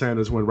Miles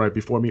Sanders went right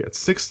before me at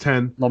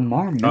 6'10".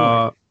 Lamar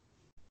Miller.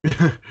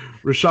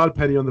 Rashad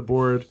Penny on the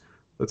board,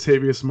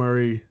 Latavius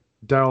Murray,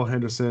 Darrell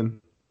Henderson,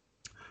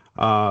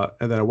 and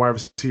then a wide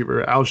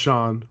receiver,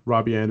 Alshon,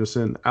 Robbie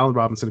Anderson, Allen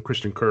Robinson,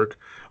 Christian Kirk.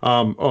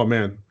 Oh,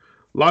 man.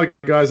 A lot of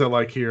guys I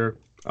like here.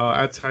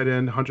 At tight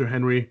end, Hunter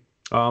Henry.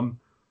 I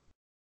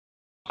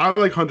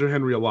like Hunter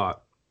Henry a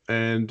lot.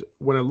 And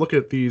when I look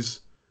at the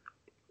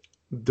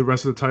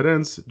rest of the tight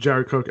ends,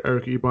 Jared Cook,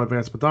 Eric Ebron,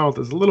 Vance McDonald,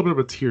 there's a little bit of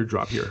a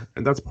teardrop here.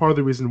 And that's part of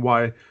the reason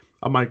why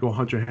I might go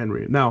Hunter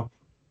Henry. Now,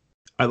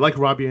 I like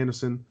Robbie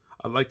Anderson.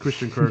 I like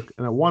Christian Kirk,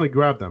 and I want to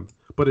grab them.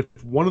 But if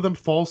one of them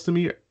falls to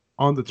me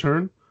on the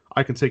turn,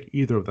 I can take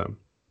either of them.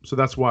 So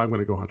that's why I'm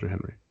going to go Hunter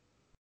Henry.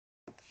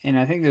 And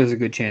I think there's a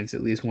good chance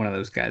at least one of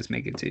those guys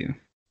make it to you.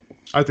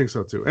 I think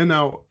so too. And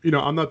now,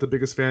 I'm not the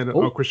biggest fan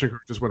of Christian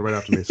Kirk, just went right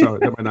after me, so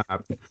that might not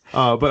happen.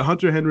 But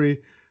Hunter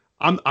Henry,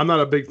 I'm not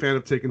a big fan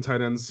of taking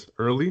tight ends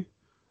early.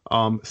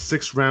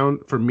 6th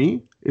round for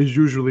me is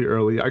usually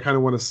early. I kind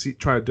of want to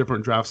try a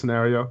different draft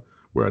scenario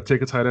where I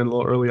take a tight end a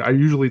little early. I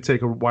usually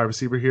take a wide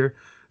receiver here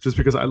just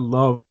because I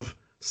love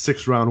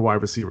 6th round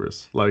wide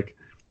receivers. Like,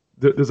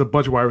 there's a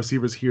bunch of wide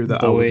receivers here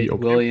that I would be okay.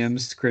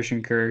 Williams,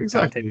 Christian Kirk,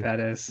 exactly. Dante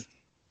Pettis.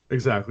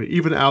 Exactly.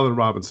 Even Allen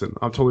Robinson.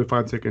 I'm totally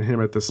fine taking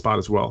him at this spot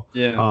as well.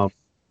 Yeah.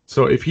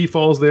 So if he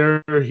falls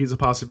there, he's a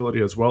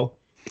possibility as well.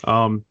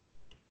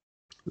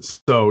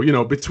 So,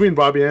 between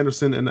Robbie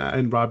Anderson and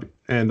Allen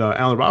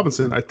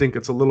Robinson, I think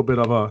it's a little bit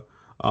of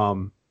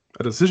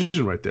a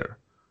decision right there.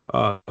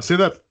 Say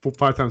that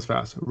 5 times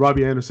fast.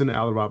 Robbie Anderson,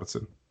 Allen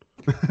Robinson.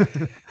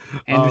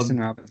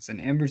 Robinson.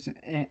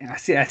 I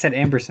said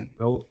Amberson.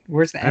 Well,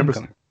 where's the M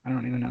coming? I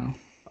don't even know.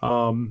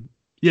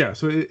 Yeah,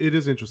 so it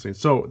is interesting.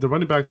 So the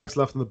running backs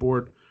left on the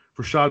board,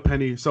 Rashad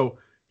Penny. So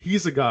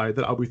he's a guy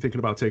that I'll be thinking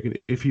about taking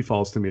if he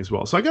falls to me as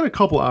well. So I got a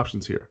couple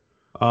options here.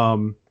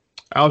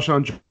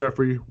 Alshon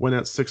Jeffrey went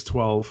at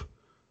 6'12".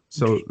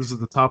 So this is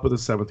the top of the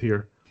 7th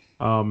here.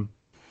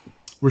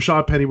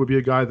 Rashad Penny would be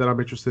a guy that I'm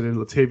interested in.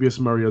 Latavius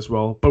Murray as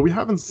well. But we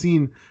haven't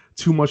seen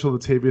too much of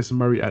Latavius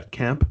Murray at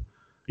camp.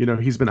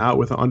 He's been out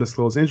with an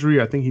undisclosed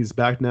injury. I think he's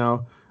back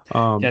now.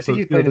 I think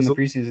he played in the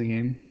preseason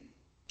game.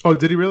 Oh,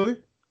 did he really?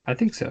 I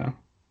think so.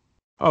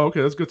 Oh,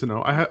 okay. That's good to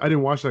know. I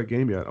didn't watch that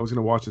game yet. I was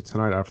going to watch it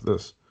tonight after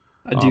this.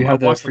 Do you have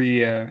the free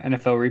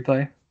NFL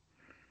replay?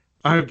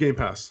 I have Game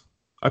Pass.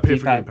 I pay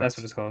for Game Pass. That's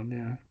what it's called,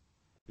 yeah.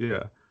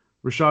 Yeah.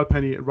 Rashad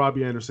Penny and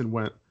Robbie Anderson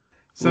went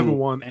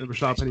 7-1, and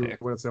Rashad Penny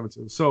went at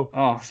 7-2. So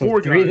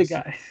 4 guys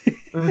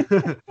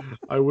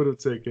I would have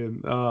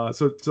taken.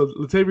 So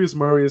Latavius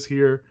Murray is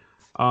here.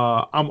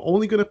 I'm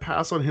only going to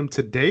pass on him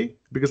today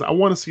because I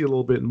want to see a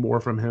little bit more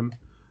from him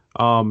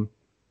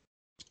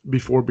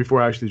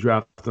before I actually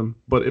draft him.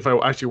 But if I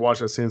actually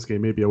watched that Saints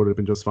game, maybe I would have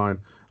been just fine.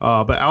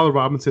 But Allen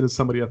Robinson is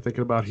somebody I'm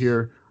thinking about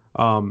here.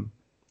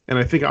 And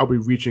I think I'll be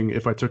reaching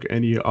if I took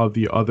any of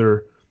the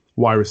other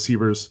wide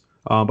receivers.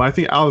 But I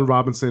think Allen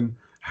Robinson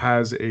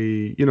has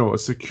a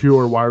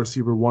secure wide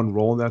receiver 1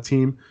 role in that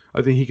team.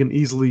 I think he can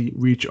easily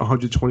reach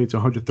 120 to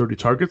 130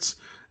 targets,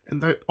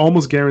 and that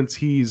almost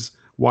guarantees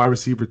wide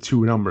receiver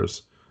 2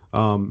 numbers.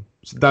 So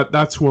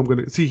that's who I'm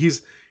going to see.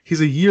 He's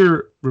a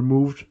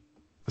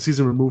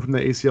season removed from the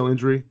ACL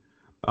injury,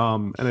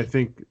 and I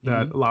think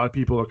that a lot of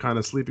people are kind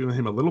of sleeping on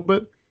him a little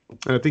bit.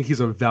 And I think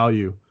he's a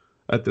value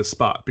at this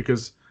spot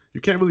because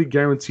you can't really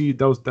guarantee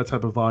that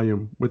type of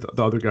volume with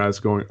the other guys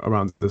going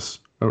around this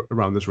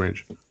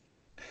range.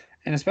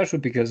 And especially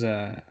because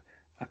I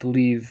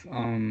believe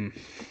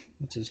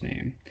what's his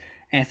name,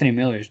 Anthony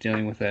Miller is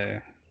dealing with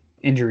a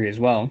injury as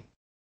well.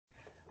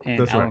 And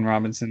that's Allen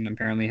Robinson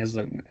apparently has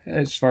looked,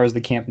 as far as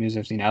the camp news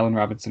I've seen, Allen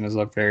Robinson has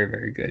looked very,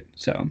 very good.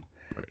 So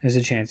there's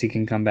a chance he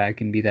can come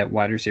back and be that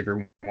wide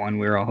receiver 1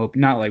 we were all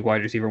hoping, not like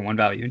wide receiver 1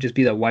 value, just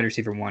be that wide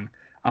receiver 1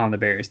 on the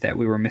Bears that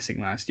we were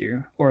missing last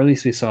year, or at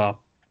least we saw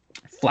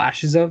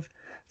flashes of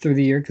through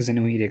the year, because I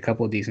know he did a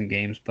couple of decent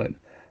games, but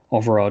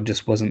overall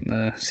just wasn't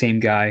the same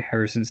guy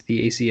ever since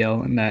the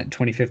ACL in that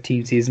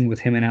 2015 season with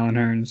him and Allen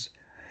Hurns.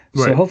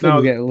 So Right. hopefully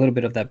we'll get a little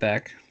bit of that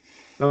back.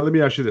 Now let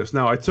me ask you this.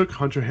 Now I took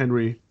Hunter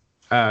Henry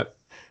at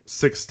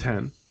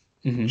 6'10".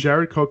 Mm-hmm.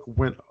 Jared Cook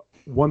went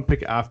one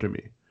pick after me.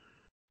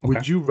 Okay.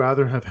 Would you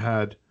rather have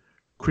had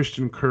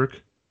Christian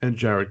Kirk and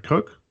Jared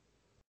Cook,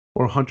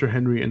 or Hunter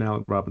Henry and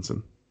Allen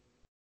Robinson?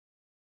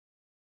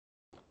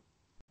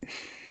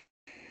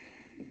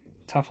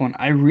 Tough one.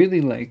 I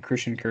really like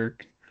Christian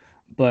Kirk,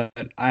 but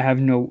I have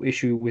no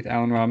issue with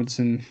Allen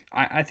Robinson.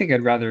 I think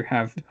I'd rather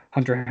have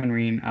Hunter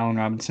Henry and Allen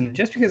Robinson,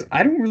 just because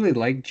I don't really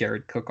like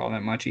Jared Cook all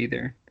that much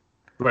either.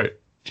 Right.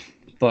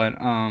 But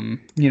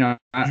you know,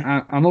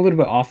 I'm a little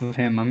bit off of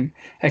him. I'm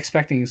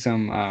expecting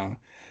some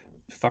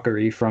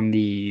fuckery from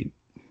the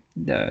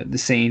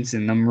Saints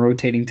and them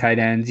rotating tight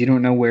ends. You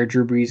don't know where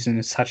Drew Brees and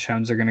his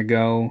touchdowns are gonna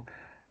go.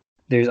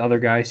 There's other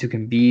guys who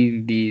can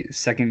be the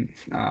second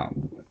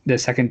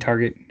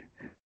target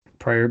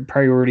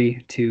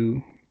priority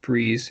to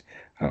Brees.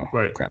 Oh,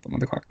 right. Crap, I'm on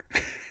the clock.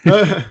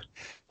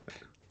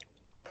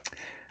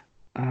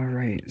 All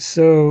right,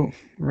 so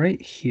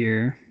right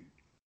here,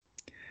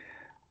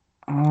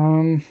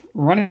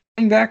 running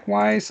back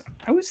wise,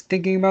 I was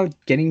thinking about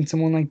getting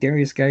someone like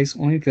Darius Geis,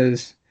 only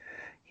because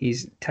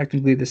he's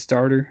technically the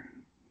starter,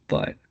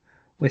 but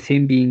with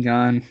him being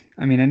gone,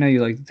 I mean, I know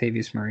you like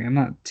Latavius Murray. I'm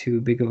not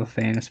too big of a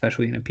fan,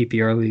 especially in a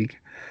PPR league.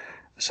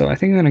 So I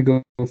think I'm going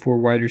to go for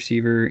wide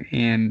receiver,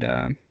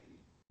 and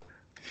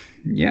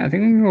yeah, I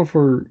think I'm going to go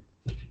for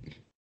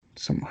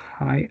some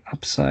high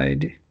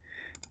upside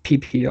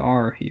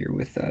PPR here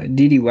with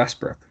Dede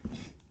Westbrook.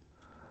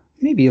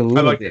 Maybe a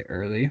little bit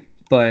early,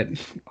 but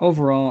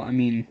overall, I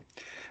mean,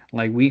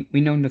 like we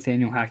know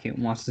Nathaniel Hackett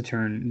wants to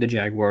turn the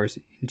Jaguars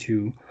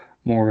into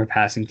more of a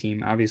passing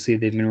team. Obviously,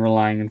 they've been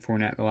relying on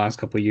Fournette the last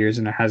couple of years,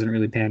 and it hasn't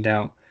really panned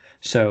out.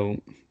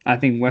 So I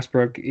think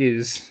Westbrook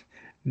is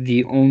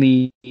the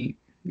only, I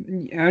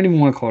don't even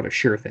want to call it a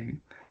sure thing,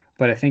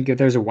 but I think if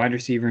there's a wide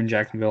receiver in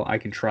Jacksonville I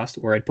can trust,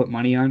 or I'd put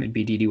money on, it'd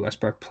be Dede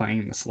Westbrook playing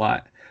in the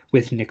slot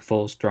with Nick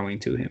Foles throwing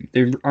to him.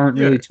 There aren't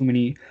really too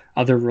many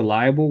other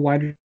reliable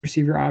wide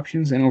receiver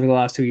options, and over the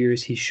last 2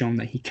 years, he's shown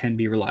that he can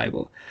be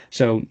reliable.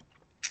 So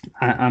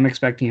I'm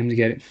expecting him to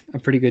get a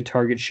pretty good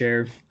target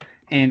share.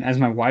 And as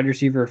my wide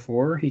receiver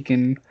 4, he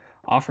can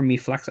offer me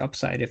flex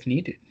upside if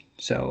needed.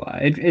 So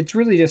it's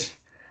really just,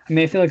 I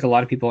mean, I feel like a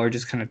lot of people are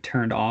just kind of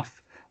turned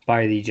off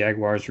by the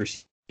Jaguars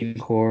receiving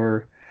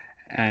core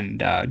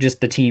and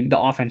just the team, the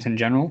offense in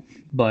general.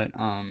 But,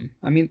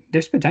 I mean,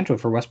 there's potential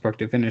for Westbrook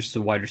to finish as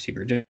a wide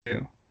receiver too.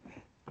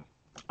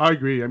 I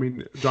agree. I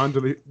mean, John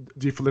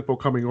DeFilippo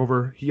coming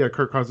over, he had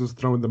Kirk Cousins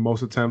throwing the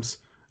most attempts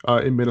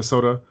in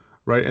Minnesota,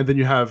 right? And then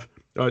you have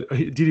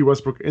Dede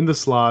Westbrook in the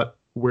slot,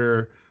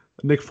 where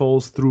Nick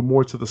Foles threw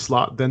more to the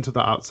slot than to the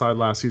outside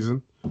last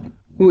season.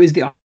 Who is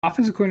the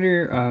offensive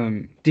coordinator?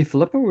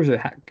 DeFilippo or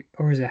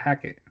is it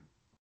Hackett?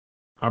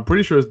 I'm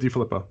pretty sure it's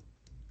DeFilippo.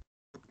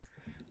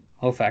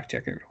 I'll fact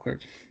check it real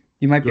quick.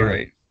 You might be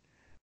right.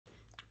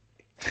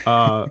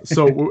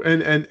 So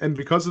and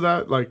because of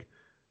that, like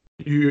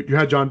you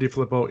had John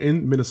DeFilippo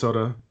in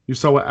Minnesota. You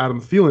saw what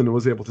Adam Thielen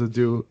was able to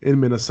do in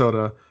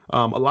Minnesota.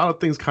 A lot of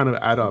things kind of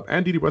add up.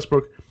 And Dede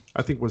Westbrook,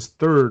 I think, was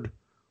third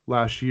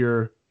last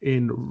year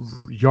in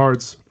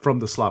yards from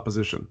the slot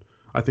position.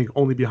 I think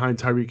only behind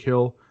Tyreek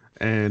Hill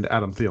and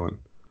Adam Thielen.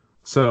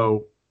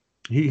 So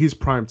he's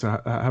primed to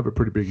have a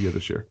pretty big year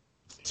this year,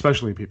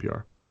 especially in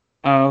PPR.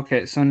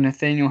 Okay, so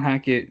Nathaniel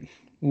Hackett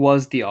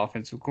was the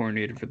offensive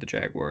coordinator for the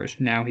Jaguars.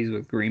 Now he's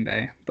with Green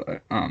Bay,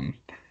 but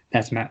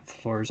that's Matt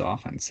LaFleur's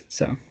offense.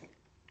 So,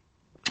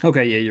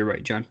 okay, yeah, you're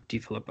right, John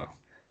DeFilippo.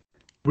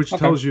 Which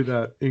tells you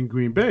that in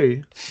Green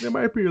Bay, they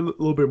might be a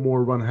little bit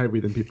more run heavy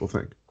than people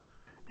think.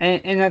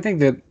 And I think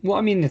that, well,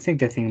 I mean, I think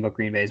the thing about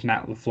Green Bay is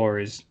Matt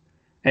LaFleur is,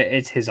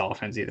 it's his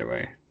offense either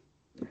way.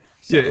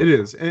 So, yeah, it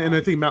is. And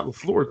I think Matt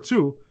LaFleur,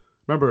 too.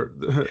 Remember,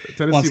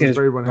 Tennessee was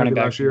very run heavy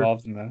last year.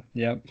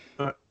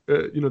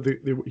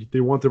 They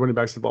want their running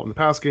backs involved in the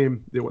pass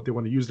game. They want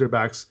to use their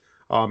backs.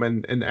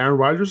 And Aaron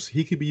Rodgers,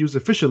 he could be used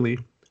efficiently.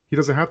 He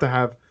doesn't have to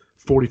have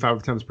 45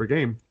 attempts per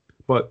game,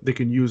 but they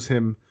can use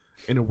him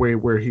in a way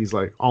where he's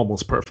like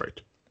almost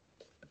perfect.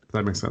 Does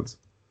that make sense?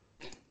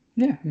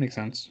 Yeah, it makes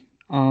sense.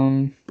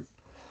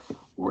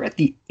 We're at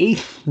the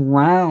 8th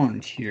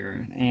round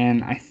here,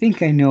 and I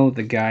think I know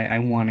the guy I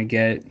want to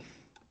get.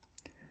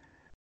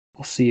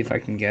 We'll see if I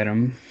can get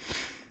him.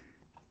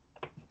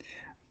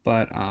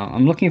 But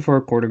I'm looking for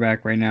a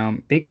quarterback right now.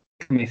 Baker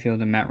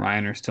Mayfield and Matt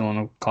Ryan are still on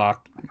the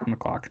clock,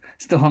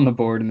 still on the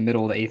board in the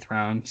middle of the 8th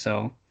round.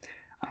 So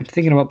I'm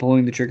thinking about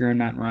pulling the trigger on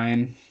Matt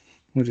Ryan.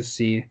 We'll just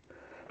see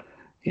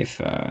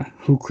if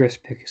who Chris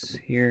picks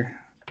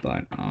here.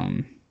 But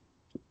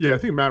yeah, I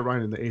think Matt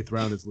Ryan in the 8th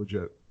round is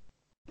legit.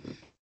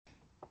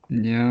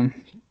 Yeah,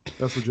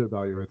 that's legit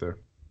value right there.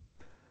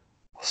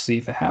 We'll see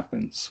if it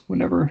happens.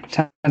 Whenever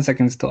 10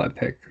 seconds till I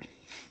pick.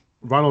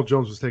 Ronald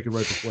Jones was taken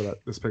right before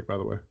this pick, by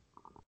the way.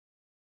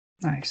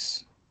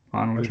 Nice.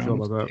 Ronald Jones.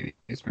 Feel about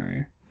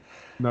that?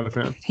 Not a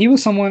fan. He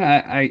was someone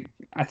I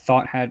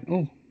thought had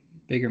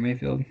Baker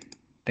Mayfield.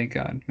 Thank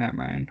God, Matt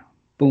Ryan.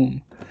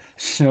 Boom.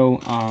 So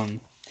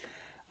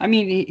I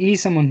mean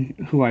he's someone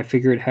who I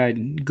figured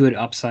had good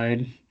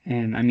upside,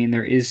 and I mean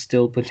there is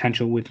still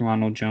potential with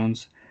Ronald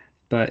Jones,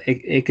 but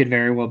it could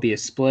very well be a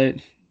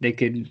split. They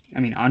could. I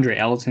mean Andre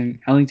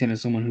Ellington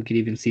is someone who could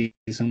even see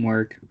some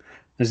work.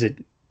 There's a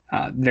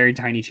very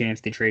tiny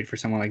chance they trade for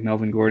someone like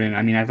Melvin Gordon.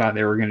 I mean I thought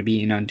they were going to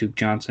be in on Duke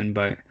Johnson,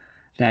 but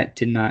that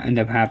did not end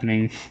up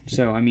happening.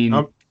 So I mean,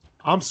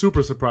 I'm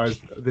super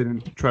surprised they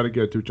didn't try to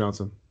get Duke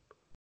Johnson.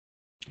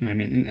 I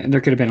mean, there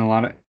could have been a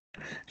lot of.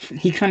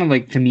 He kind of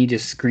like to me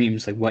just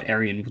screams like what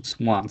Arian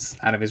wants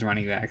out of his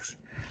running backs.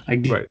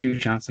 Like Duke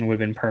Johnson would have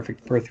been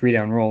perfect for a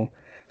 3-down role.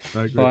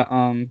 I agree. But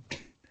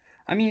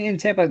I mean in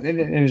Tampa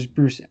there's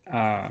Bruce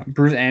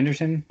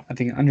Anderson, I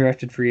think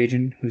undrafted free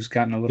agent who's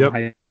gotten a little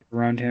hype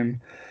around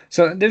him.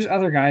 So there's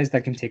other guys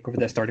that can take over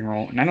that starting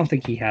role, and I don't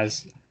think he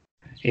has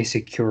a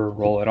secure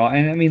role at all.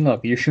 And I mean,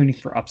 look, you're shooting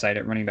for upside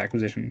at running back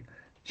position,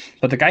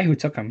 but the guy who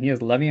took him, he has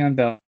Le'Veon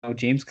Bell,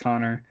 James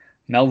Conner,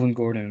 Melvin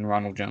Gordon, and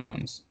Ronald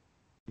Jones.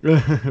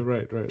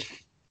 Right.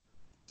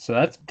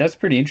 So that's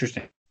pretty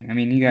interesting. I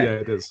mean, you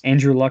got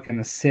Andrew Luck in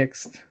the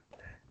 6th,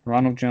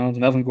 Ronald Jones,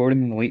 Melvin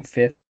Gordon in the late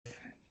 5th,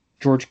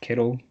 George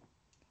Kittle.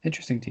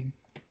 Interesting team.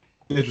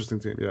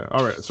 Yeah.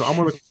 All right. So I'm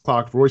on the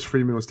clock. Royce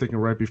Freeman was taken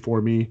right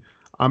before me.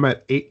 I'm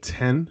at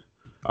 8-10.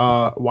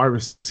 Wide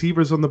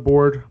receivers on the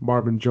board: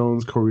 Marvin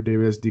Jones, Corey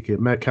Davis, DK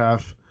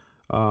Metcalf.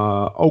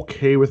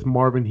 Okay with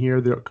Marvin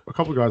here. There are a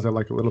couple of guys I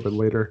like a little bit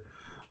later.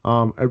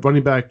 At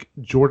running back,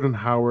 Jordan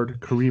Howard,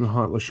 Kareem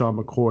Hunt, LaShawn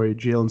McCoy,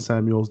 Jalen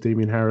Samuels,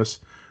 Damian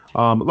Harris.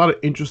 A lot of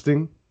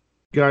interesting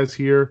guys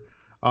here.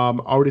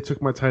 Already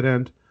took my tight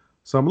end.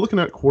 So I'm looking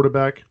at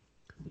quarterback.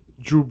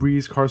 Drew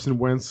Brees, Carson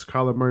Wentz,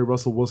 Kyler Murray,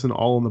 Russell Wilson,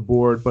 all on the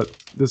board. But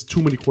there's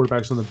too many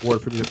quarterbacks on the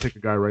board for me to pick a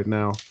guy right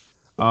now.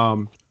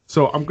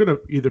 So I'm going to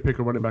either pick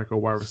a running back or a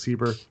wide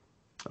receiver.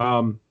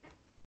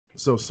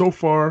 So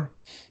far,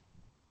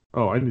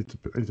 I need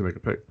to make a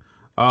pick.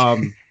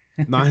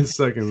 9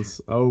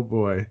 seconds. Oh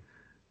boy.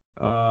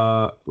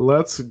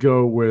 Let's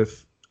go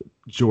with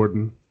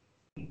Jordan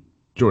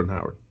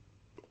Howard.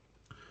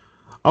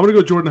 I'm going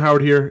to go Jordan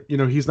Howard here. You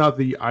know, he's not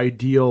the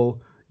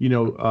ideal,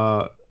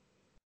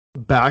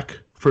 back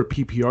for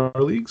PPR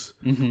leagues,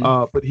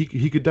 but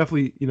he could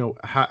definitely,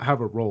 have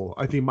a role.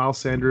 I think Miles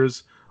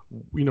Sanders,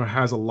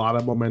 has a lot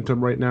of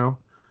momentum right now.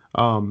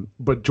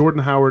 But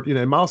Jordan Howard,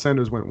 and Miles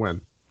Sanders went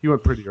when? He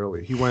went pretty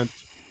early. He went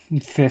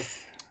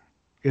 5th.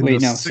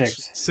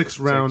 Sixth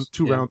round,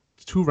 two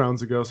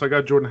rounds ago. So I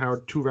got Jordan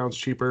Howard 2 rounds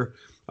cheaper.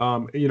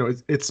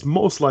 It's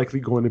most likely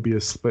going to be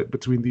a split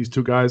between these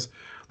two guys.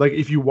 Like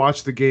if you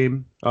watch the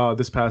game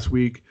this past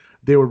week,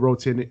 they were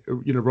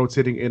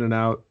rotating in and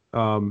out.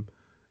 And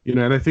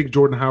I think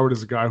Jordan Howard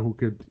is a guy who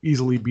could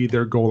easily be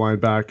their goal line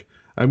back.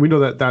 And we know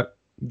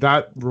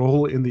that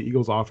role in the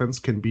Eagles offense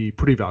can be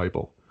pretty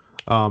valuable.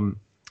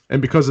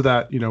 And because of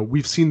that,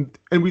 we've seen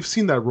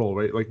that role,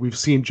 right? Like we've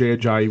seen Jay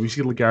Ajayi, we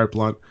see LeGarrette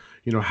Blount,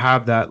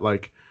 have that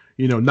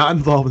not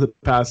involved in the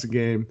passing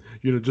game,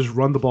 just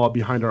run the ball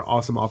behind our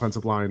awesome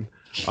offensive line.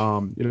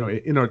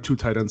 In our 2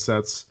 tight end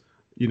sets,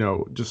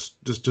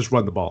 just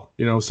run the ball.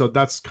 So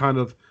that's kind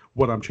of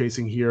what I'm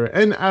chasing here.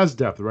 And as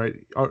depth, right?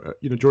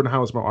 Jordan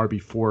Howard's my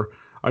RB4.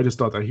 I just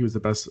thought that he was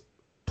the best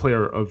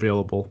player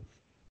available.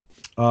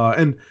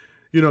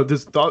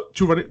 There's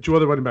two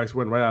other running backs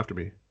went right after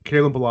me: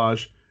 Kalen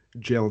Ballage,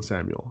 Jalen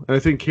Samuel. And I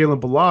think Kalen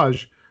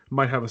Ballage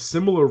might have a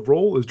similar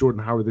role as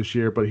Jordan Howard this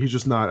year, but he's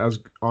just not as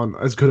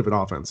good of an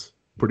offense,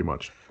 pretty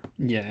much.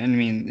 Yeah, and I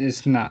mean,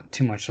 it's not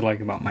too much to like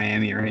about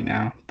Miami right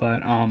now,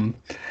 but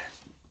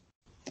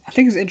I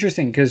think it's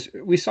interesting because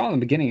we saw in the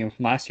beginning of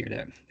last year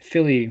that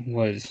Philly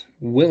was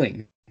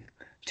willing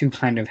to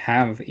kind of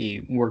have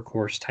a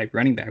workhorse type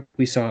running back.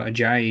 We saw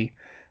Ajayi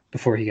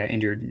before he got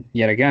injured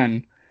yet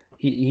again.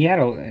 He had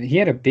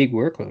a big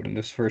workload in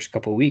those first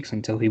couple of weeks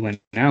until he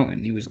went out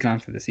and he was gone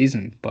for the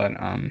season. But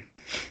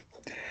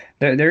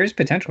there is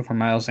potential for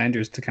Miles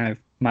Sanders to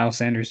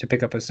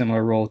pick up a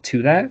similar role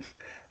to that.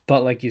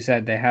 But like you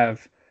said, they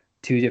have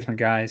 2 different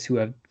guys who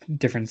have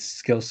different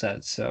skill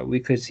sets. So we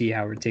could see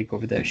Howard take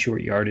over that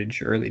short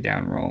yardage, early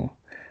down role.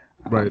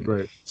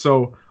 Right.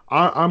 So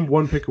I'm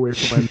 1 pick away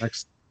from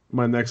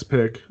my next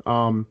pick.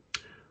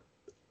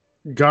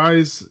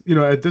 Guys,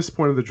 at this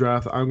point of the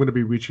draft, I'm going to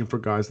be reaching for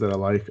guys that I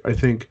like. I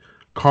think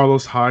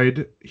Carlos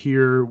Hyde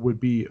here would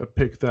be a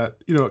pick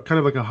that, kind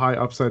of like a high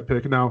upside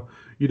pick. Now,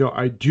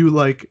 I do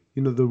like,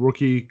 the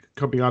rookie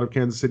coming out of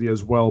Kansas City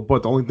as well.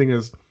 But the only thing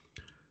is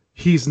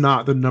he's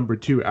not the number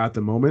 2 at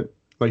the moment.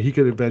 Like he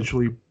could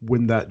eventually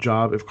win that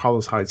job if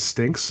Carlos Hyde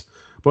stinks.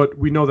 But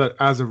we know that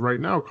as of right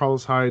now,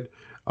 Carlos Hyde,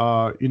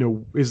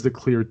 is the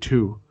clear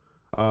 2.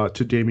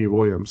 To Damian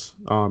Williams.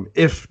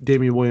 If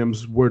Damian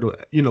Williams were to,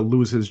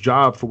 lose his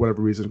job for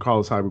whatever reason,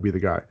 Carlos Hyde would be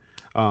the guy.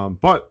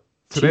 But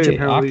today,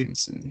 apparently,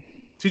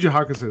 TJ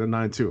Hawkinson at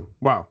 9-2.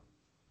 Wow.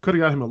 Could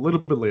have got him a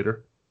little bit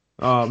later.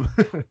 But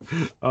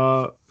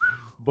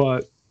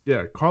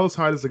yeah, Carlos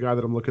Hyde is the guy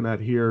that I'm looking at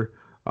here.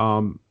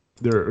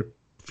 There are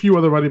few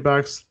other running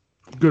backs,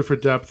 good for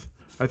depth.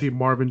 I think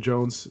Marvin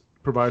Jones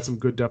provides some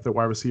good depth at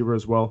wide receiver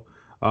as well.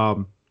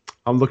 I'm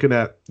looking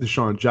at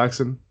Deshaun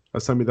Jackson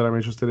as somebody that I'm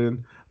interested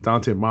in.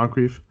 Dante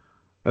Moncrief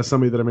as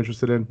somebody that I'm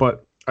interested in.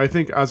 But I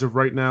think as of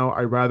right now,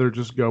 I'd rather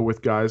just go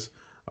with guys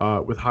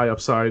with high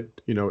upside,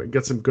 and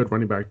get some good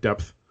running back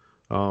depth.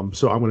 So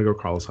I'm going to go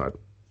Carlos Hyde.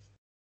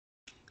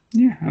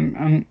 Yeah,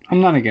 I'm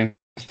not against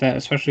that,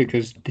 especially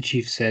because the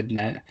Chiefs said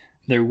that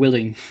they're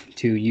willing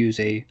to use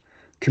a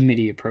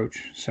committee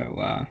approach.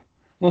 So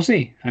we'll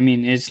see. I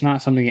mean, it's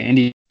not something that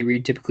Andy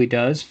Reid typically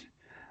does,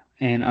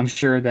 and I'm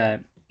sure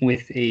that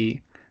with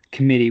a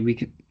committee, we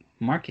can.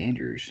 Mark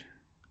Andrews.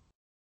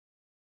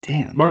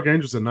 Damn. Mark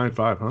Andrews at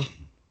 9.5,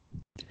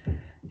 huh?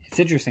 It's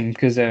interesting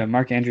because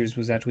Mark Andrews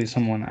was actually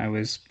someone I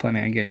was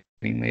planning on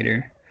getting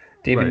later.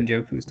 David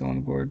Njoku is still on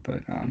the board,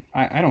 but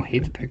I don't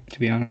hate the pick, to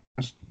be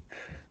honest.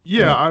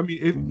 Yeah, I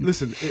mean,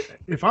 listen,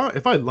 if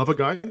I love a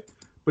guy,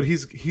 but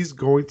he's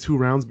going 2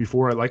 rounds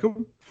before I like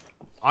him,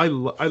 I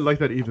like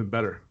that even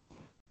better.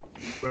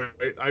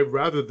 Right? I'd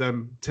rather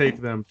them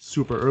take them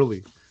super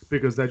early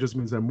because that just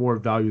means that more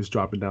value is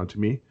dropping down to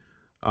me,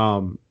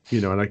 and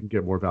I can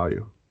get more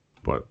value.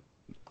 But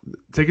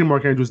taking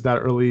Mark Andrews that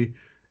early,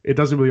 it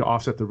doesn't really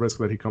offset the risk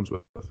that he comes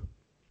with.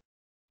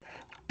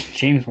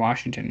 James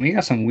Washington. We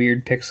got some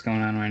weird picks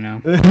going on right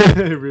now.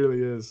 It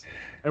really is.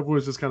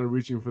 Everyone's just kind of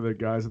reaching for their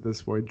guys at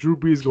this point. Drew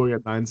Brees going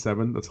at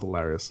 9.7. That's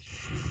hilarious.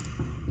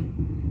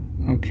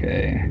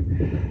 Okay.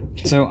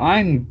 So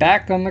I'm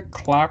back on the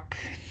clock.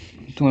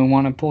 Do I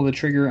want to pull the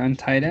trigger on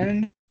tight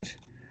end?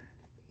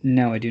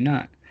 No, I do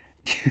not.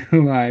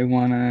 Do I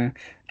want to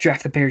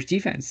draft the Bears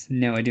defense?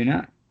 No, I do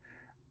not.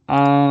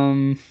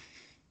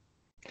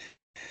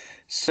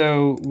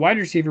 So wide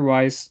receiver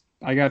wise,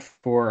 I got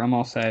 4. I'm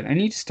all set. I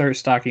need to start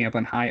stocking up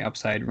on high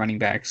upside running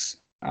backs,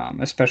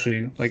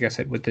 especially, like I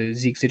said, with the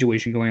Zeke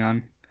situation going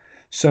on.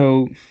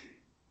 So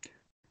a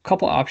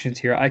couple options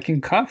here. I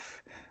can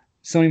cuff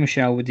Sony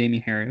Michel with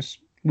Damien Harris,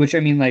 which, I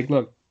mean, like,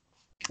 look,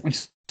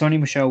 if Sony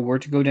Michel were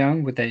to go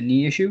down with that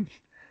knee issue,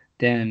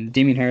 then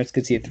Damien Harris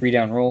could see a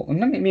 3-down roll. Well,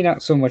 maybe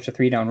not so much a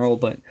 3-down roll,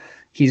 but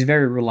he's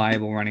very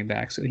reliable running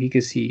back, so he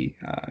could see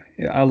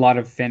a lot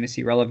of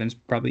fantasy relevance,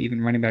 probably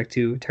even running back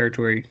 2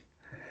 territory.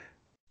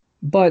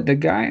 But the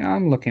guy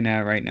I'm looking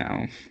at right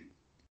now,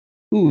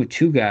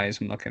 2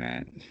 guys I'm looking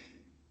at.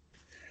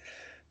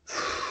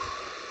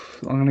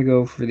 I'm going to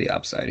go for the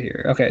upside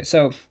here. Okay,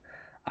 so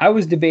I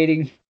was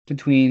debating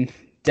between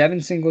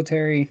Devin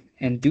Singletary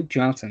and Duke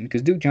Johnson,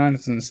 because Duke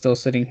Johnson is still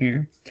sitting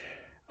here.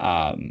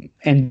 And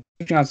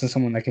Duke Johnson is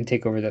someone that can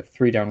take over that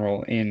 3-down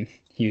role in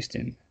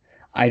Houston.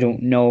 I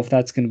don't know if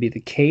that's going to be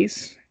the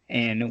case,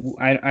 and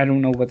I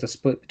don't know what the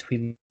split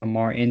between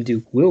Lamar and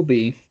Duke will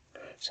be.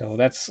 So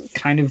that's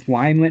kind of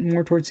why I went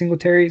more towards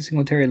Singletary.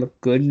 Singletary looked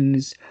good in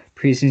his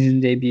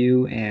preseason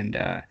debut,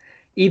 and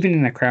even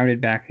in a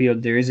crowded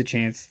backfield, there is a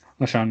chance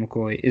LaShawn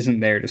McCoy isn't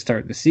there to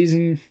start the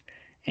season.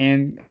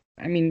 And,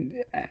 I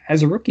mean,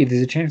 as a rookie,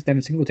 there's a chance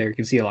Devin Singletary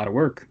can see a lot of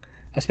work,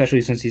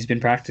 especially since he's been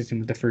practicing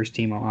with the first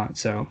team a lot.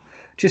 So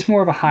just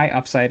more of a high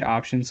upside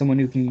option, someone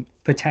who can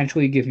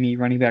potentially give me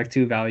running back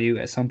 2 value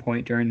at some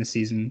point during the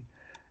season.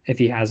 If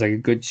he has like a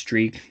good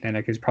streak, then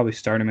I could probably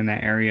start him in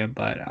that area.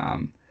 But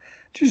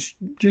just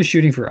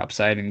shooting for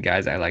upside and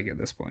guys I like at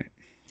this point.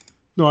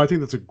 No, I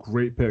think that's a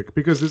great pick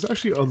because there's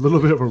actually a little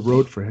bit of a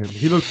road for him.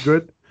 He looked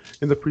good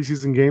in the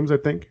preseason games, I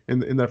think,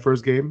 in that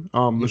first game.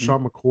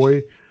 LaShawn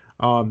McCoy,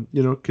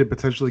 could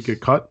potentially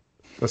get cut.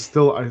 I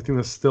think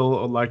that's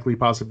still a likely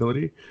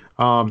possibility.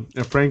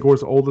 And Frank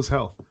Gore's old as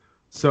hell.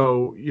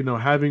 So,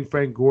 having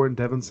Frank Gore and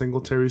Devin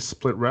Singletary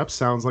split reps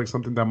sounds like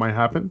something that might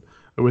happen,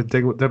 with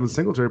Devin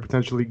Singletary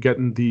potentially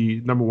getting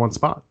the number 1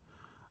 spot.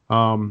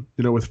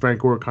 With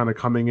Frank Gore kind of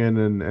coming in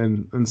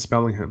and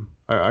spelling him.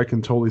 I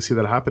can totally see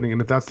that happening.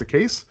 And if that's the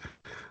case,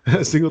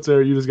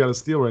 Singletary, you just got a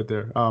steal right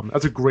there.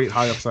 That's a great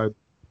high upside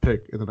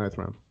pick in the 9th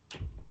round.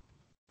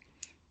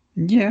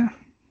 Yeah,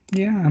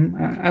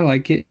 I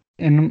like it.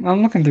 And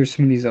I'm looking through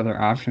some of these other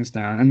options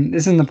now. And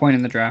this isn't the point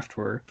in the draft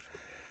where,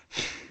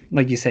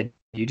 like you said,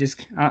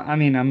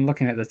 I'm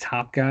looking at the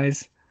top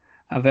guys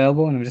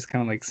available, and I'm just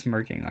kind of like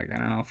smirking. Like, I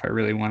don't know if I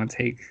really want to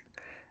take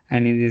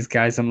any of these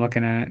guys I'm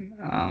looking at.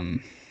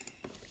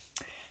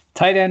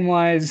 Tight end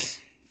wise,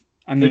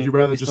 would you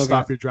rather just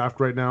stop your draft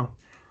right now?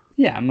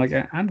 Yeah,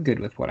 I'm good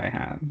with what I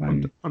have.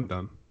 I'm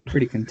done.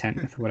 Pretty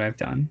content with what I've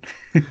done.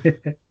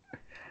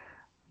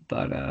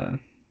 But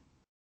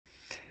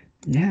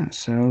yeah.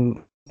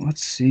 So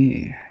let's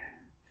see.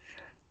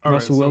 All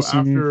Russell right,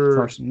 Wilson,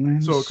 Carson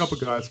Wentz. So a couple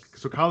guys.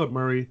 So Kyler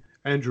Murray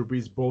and Drew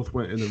Brees both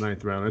went in the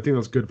 9th round. I think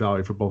that's good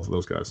value for both of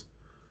those guys.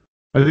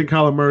 I think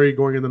Kyler Murray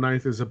going in the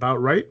 9th is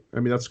about right. I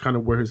mean, that's kind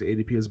of where his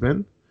ADP has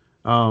been.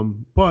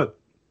 But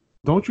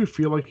don't you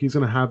feel like he's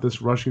going to have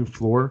this rushing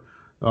floor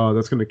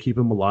that's going to keep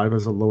him alive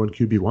as a low-end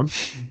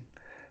QB1?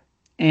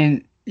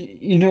 And,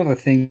 the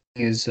thing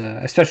is,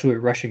 especially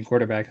with rushing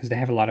quarterbacks, is they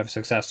have a lot of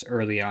success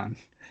early on.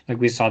 Like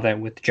we saw that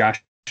with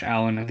Josh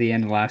Allen at the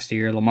end of last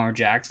year, Lamar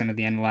Jackson at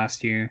the end of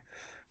last year.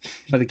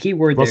 But the key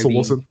word Russell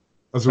Wilson.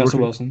 Russell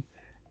Wilson.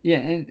 Yeah,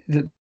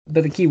 and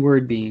the key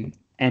word being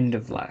end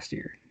of last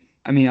year.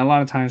 I mean, a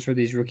lot of times for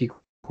these rookie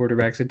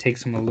quarterbacks, it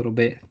takes them a little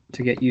bit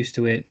to get used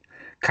to it.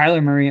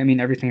 Kyler Murray, I mean,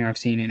 everything I've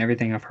seen and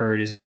everything I've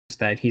heard is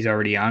that he's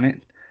already on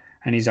it,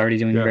 and he's already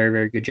doing a very,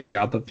 very good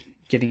job of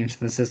getting into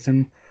the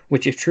system,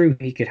 which if true,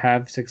 he could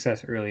have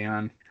success early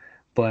on.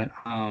 But,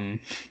 I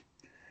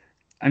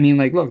mean,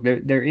 like, look,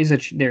 there is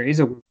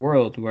a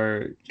world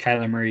where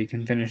Kyler Murray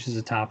can finish as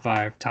a top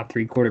 5, top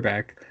 3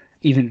 quarterback,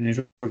 even in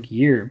his rookie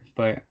year.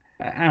 But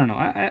I don't know.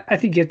 I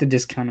think you have to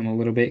discount him a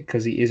little bit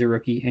because he is a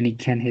rookie and he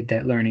can hit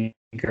that learning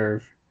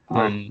curve.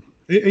 Right.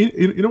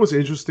 You know what's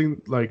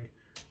interesting? Like,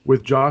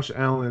 with Josh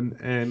Allen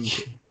and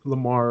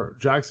Lamar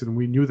Jackson,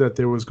 we knew that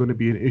there was going to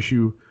be an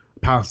issue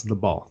passing the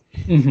ball,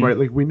 right?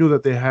 Like, we knew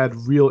that they had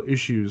real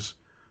issues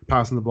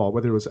passing the ball,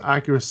 whether it was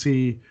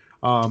accuracy,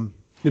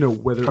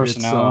 whether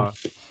personnel.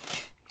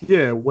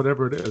 It's,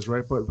 whatever it is,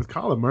 right? But with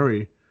Kyler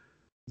Murray,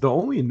 the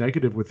only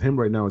negative with him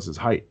right now is his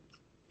height.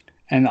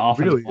 And the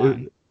offensive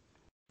line.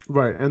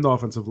 Right, and the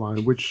offensive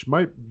line, which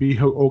might be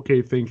an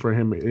okay thing for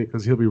him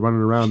because he'll be running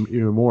around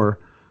even more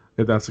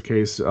if that's the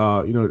case.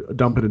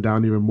 Dumping it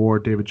down even more,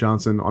 David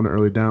Johnson on the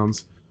early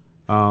downs.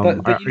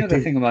 But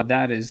the thing about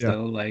that is,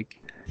 though, like,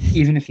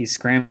 even if he's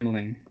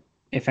scrambling,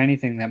 if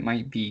anything, that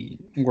might be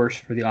worse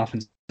for the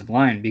offensive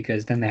line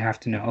because then they have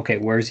to know, okay,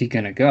 where's he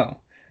going to go?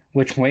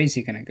 Which way is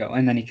he going to go?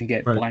 And then he can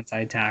get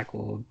blindside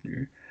tackled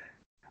or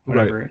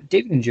whatever. Right.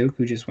 David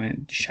Njoku just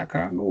went.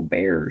 Chicago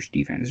Bears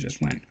defense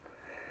just went.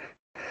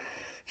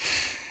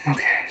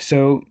 Okay,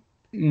 so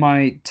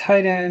my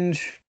tight end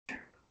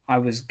I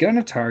was going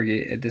to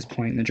target at this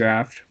point in the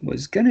draft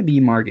was going to be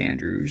Mark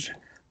Andrews,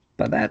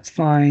 but that's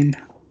fine.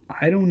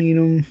 I don't need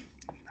him.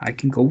 I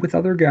can go with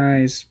other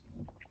guys.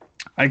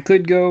 I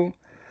could go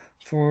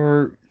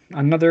for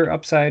another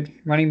upside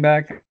running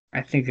back.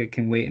 I think I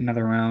can wait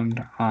another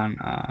round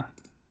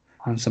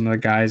on some of the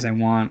guys I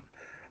want.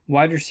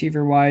 Wide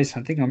receiver wise,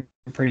 I think I'm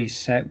pretty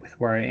set with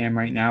where I am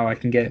right now. I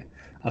can get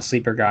a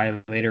sleeper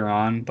guy later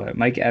on, but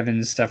Mike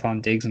Evans,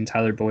 Stephon Diggs, and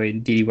Tyler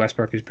Boyd, D.D.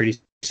 Westbrook is pretty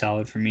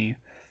solid for me.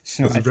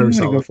 So I think I'm going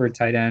to go for a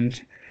tight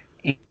end,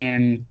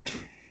 and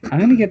I'm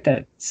going to get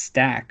that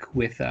stack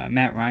with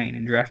Matt Ryan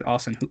and draft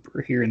Austin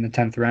Hooper here in the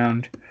 10th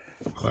round.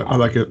 I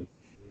like it.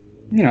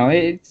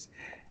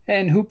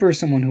 And Hooper is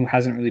someone who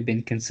hasn't really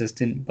been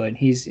consistent, but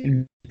he's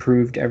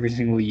improved every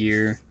single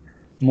year.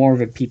 More of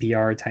a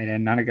PPR tight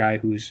end, not a guy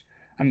who's,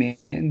 they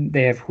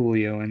have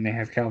Julio and they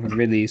have Calvin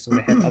Ridley, so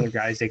they have other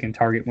guys they can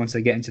target once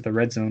they get into the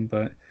red zone.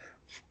 But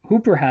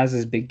Hooper has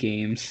his big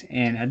games,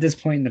 and at this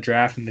point in the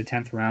draft, in the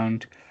 10th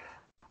round,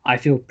 I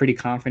feel pretty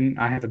confident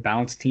I have a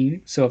balanced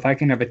team. So if I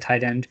can have a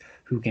tight end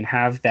who can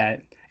have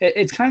that,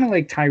 it's kind of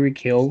like Tyreek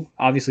Hill,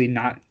 obviously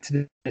not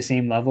to the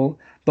same level,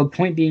 but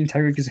point being,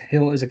 Tyreek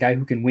Hill is a guy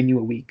who can win you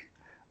a week.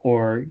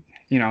 Or,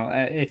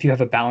 if you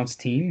have a balanced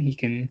team, he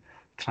can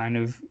kind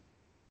of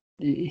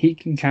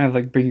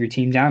like bring your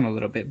team down a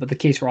little bit. But the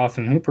case for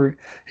Austin Hooper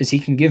is he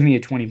can give me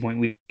a 20-point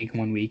week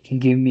 1 week, can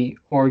give me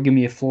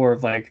a floor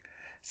of like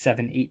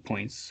 7-8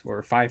 points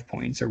or 5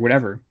 points or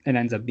whatever it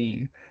ends up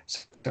being.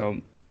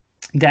 So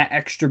that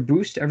extra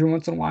boost every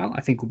once in a while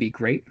I think will be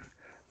great.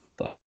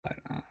 But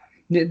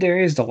there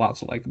is a lot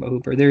to like about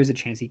Hooper. There is a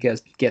chance he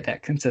does get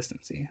that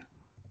consistency.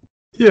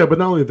 Yeah, but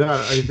not only that,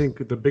 I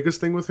think the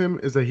biggest thing with him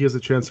is that he has a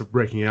chance of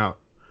breaking out.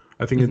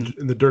 I think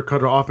in the Dirk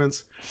Cutter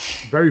offense,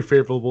 very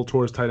favorable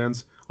towards tight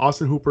ends.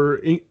 Austin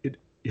Hooper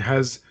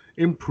has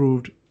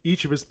improved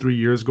each of his 3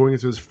 years. Going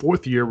into his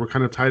 4th year, where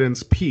kind of tight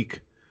ends peak,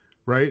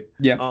 right?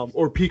 Yeah.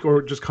 Or peak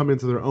or just come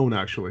into their own,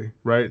 actually,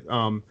 right?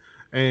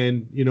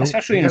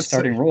 Especially in a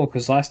starting role,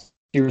 because last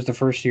year was the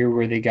first year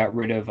where they got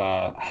rid of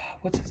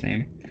what's his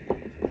name?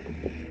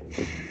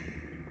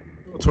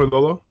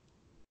 Toilolo?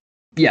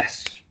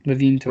 Yes,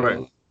 Levine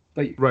Toilolo.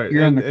 Right. But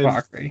you're on the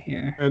clock right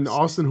here. And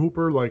Austin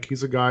Hooper, like,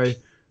 he's a guy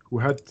who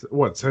had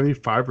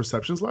 75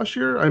 receptions last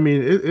year. I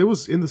mean, it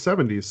was in the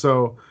 70s.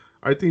 So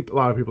I think a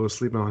lot of people are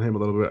sleeping on him a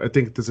little bit. I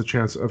think there's a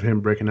chance of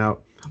him breaking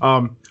out.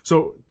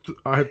 So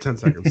I have 10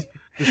 seconds.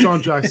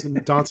 Deshaun Jackson,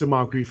 Dante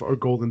Moncrief, or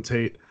Golden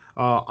Tate.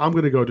 I'm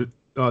going to go to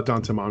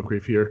Dante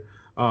Moncrief here.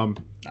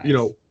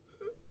 Nice.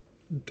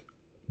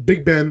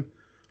 Big Ben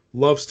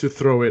loves to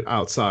throw it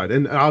outside,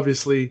 and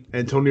obviously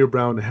Antonio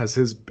Brown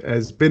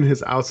has been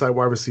his outside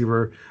wide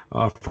receiver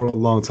for a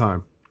long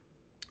time.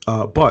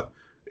 But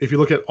if you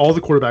look at all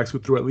the quarterbacks who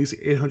threw at least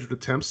 800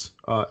 attempts,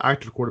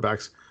 active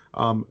quarterbacks,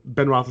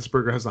 Ben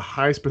Roethlisberger has the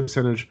highest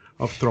percentage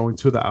of throwing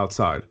to the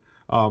outside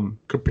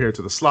compared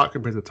to the slot,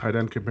 compared to the tight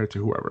end, compared to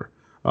whoever,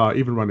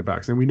 even running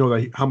backs. And we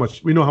know how much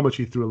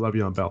he threw to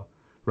Le'Veon Bell,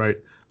 right?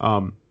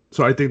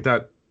 So I think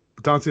that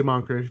Dante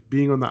Moncrief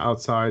being on the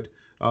outside,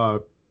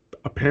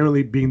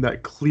 apparently being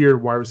that clear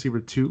wide receiver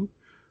 2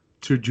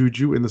 to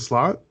Juju in the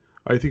slot,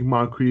 I think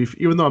Moncrief,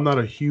 even though I'm not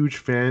a huge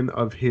fan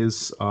of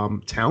his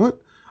talent,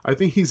 I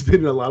think he's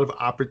been in a lot of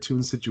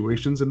opportune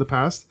situations in the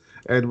past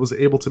and was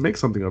able to make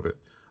something of it.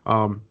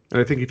 And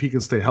I think if he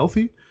can stay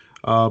healthy,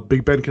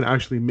 Big Ben can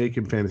actually make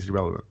him fantasy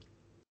relevant.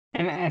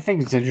 And I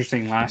think it's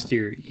interesting last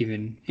year,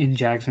 even in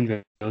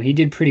Jacksonville, he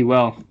did pretty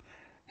well.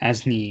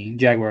 as the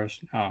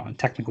Jaguars'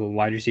 technical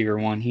wide receiver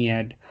one. He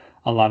had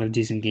a lot of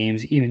decent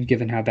games, even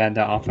given how bad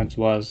that offense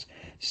was.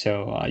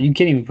 So you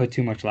can't even put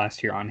too much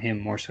last year on him,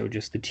 more so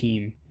just the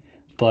team.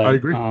 But I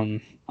agree.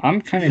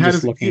 I'm kind of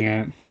just looking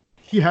at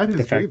he had his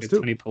the fact games that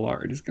too. Tony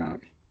Pollard is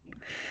gone.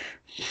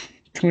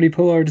 Tony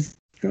Pollard is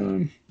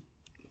gone.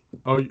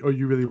 Oh,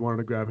 you really wanted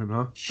to grab him,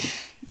 huh?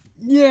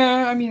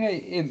 Yeah, I mean,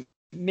 it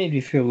made me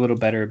feel a little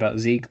better about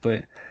Zeke,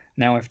 but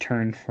now I've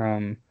turned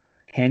from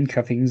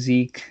handcuffing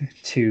Zeke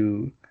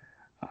to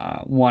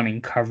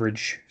wanting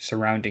coverage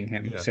surrounding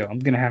him. Yeah. So I'm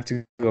going to have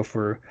to go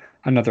for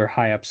another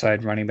high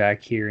upside running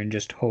back here and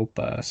just hope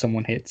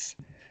someone hits.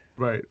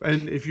 Right.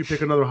 And if you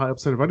pick another high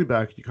upside running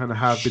back, you kind of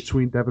have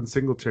between Devin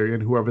Singletary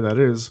and whoever that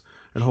is,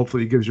 and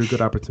hopefully it gives you a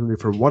good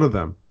opportunity for one of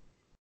them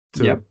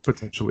to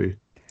potentially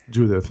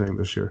do their thing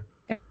this year.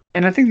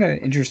 And I think the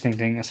interesting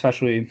thing,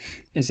 especially,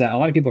 is that a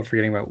lot of people are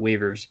forgetting about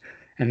waivers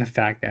and the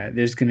fact that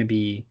there's going to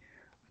be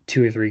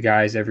 2 or 3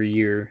 guys every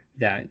year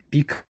that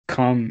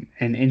become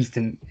an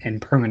instant and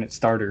permanent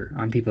starter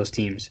on people's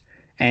teams.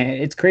 And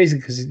it's crazy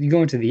because you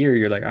go into the year,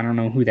 you're like, I don't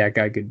know who that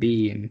guy could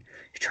be. And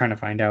you're trying to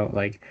find out,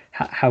 like,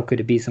 how could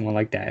it be someone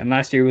like that? And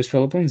last year it was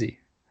Phillip Lindsay,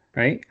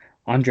 right?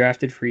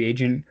 Undrafted free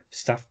agent,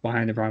 stuff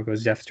behind the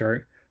Broncos' depth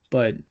chart.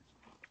 But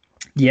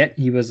yet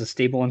he was a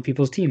staple on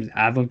people's teams.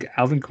 Alvin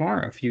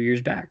Kamara a few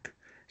years back,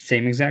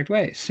 same exact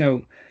way.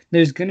 So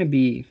there's going to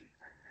be,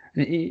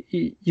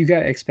 you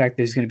got to expect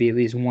there's going to be at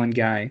least one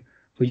guy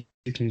who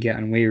you can get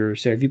on waivers.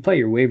 So if you play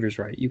your waivers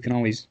right, you can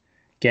always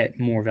get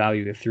more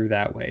value through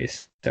that way.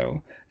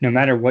 So no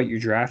matter what your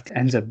draft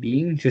ends up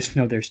being, just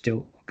know there's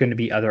still going to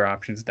be other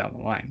options down the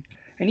line.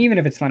 And even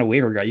if it's not a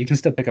waiver guy, you can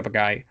still pick up a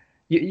guy.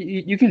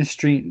 You can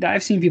stream.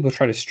 I've seen people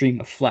try to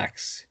stream a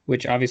flex,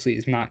 which obviously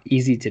is not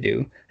easy to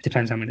do. It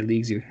depends how many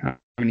leagues how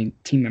many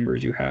team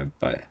members you have,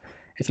 but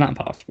it's not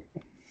impossible.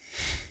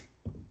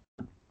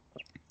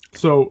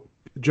 So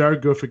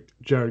Jared Goff, and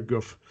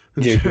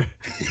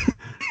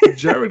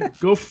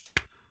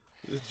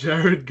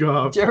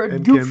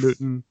Cam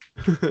Newton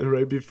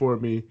right before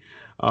me.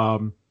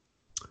 I'm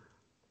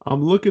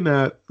looking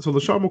at, so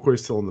LeSean McCoy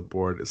is still on the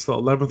board. It's the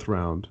 11th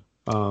round.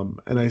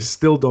 And I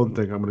still don't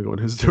think I'm going to go in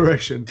his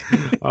direction.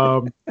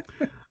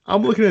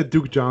 I'm looking at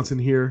Duke Johnson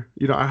here.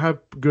 You know, I have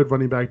good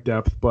running back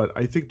depth, but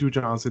I think Duke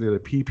Johnson in a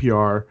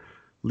PPR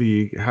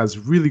league has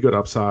really good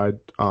upside.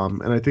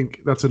 And I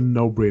think that's a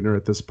no-brainer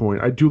at this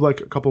point. I do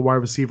like a couple wide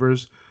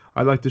receivers.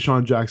 I like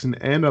Deshaun Jackson,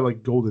 and I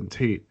like Golden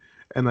Tate.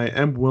 And I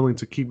am willing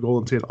to keep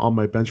Golden Tate on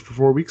my bench for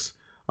 4 weeks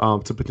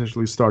to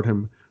potentially start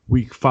him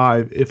week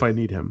 5 if I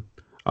need him,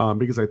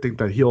 because I think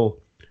that he'll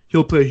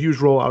play a huge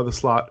role out of the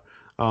slot.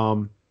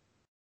 And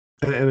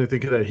I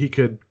think that he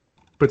could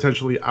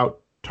potentially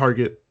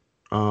out-target,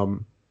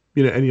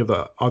 any of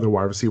the other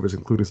wide receivers,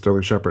 including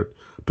Sterling Shepard,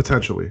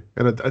 potentially.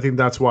 And I think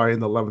that's why in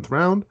the 11th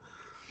round,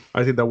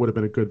 I think that would have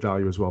been a good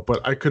value as well.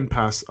 But I couldn't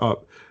pass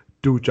up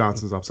Duke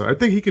Johnson's upside. I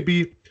think he could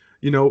be,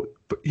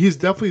 he's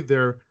definitely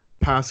their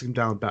passing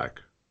down back,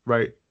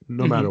 right?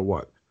 No matter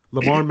what.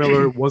 Lamar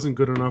Miller wasn't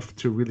good enough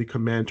to really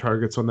command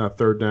targets on that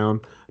third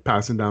down,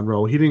 passing down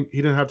role. He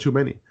didn't have too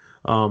many.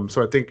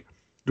 So I think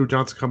Duke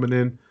Johnson coming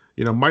in,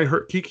 might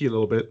hurt Kiki a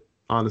little bit,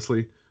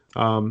 honestly.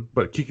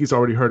 But Kiki's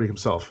already hurting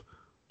himself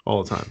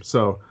all the time.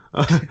 So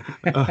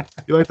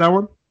you like that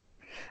one?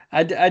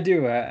 I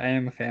do. I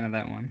am a fan of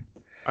that one.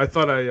 I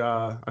thought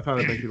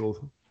I'd make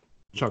you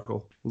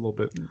chuckle a little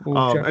bit.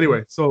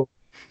 Anyway, so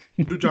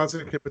Duke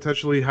Johnson can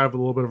potentially have a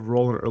little bit of a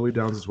role in early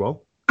downs as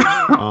well.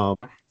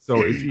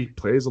 So if he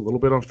plays a little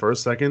bit on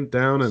first, second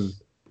down and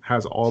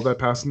has all that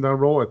passing down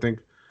role, I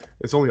think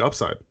it's only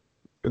upside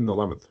in the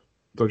 11th.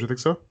 Don't you think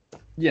so?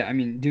 Yeah, I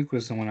mean, Duke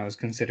was the one I was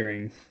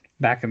considering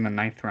back in the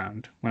 9th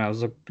round when I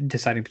was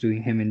deciding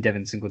between him and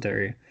Devin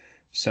Singletary.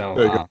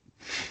 So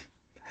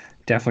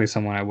definitely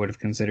someone I would have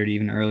considered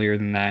even earlier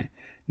than that.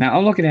 Now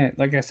I'm looking at,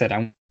 like I said,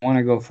 I want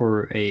to go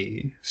for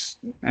and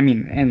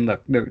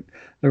look,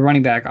 the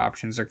running back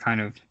options are kind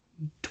of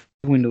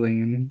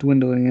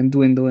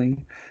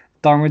dwindling.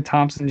 Darwin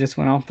Thompson just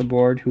went off the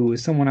board, who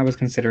was someone I was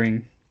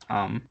considering,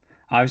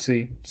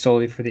 obviously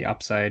solely for the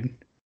upside.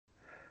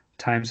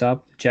 Time's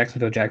up.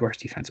 Jacksonville Jaguars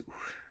defense.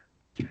 Oof.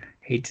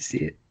 Hate to see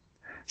it.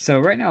 So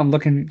right now I'm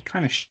looking,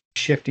 kind of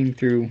shifting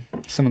through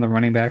some of the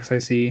running backs I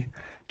see.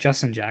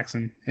 Justin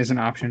Jackson is an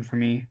option for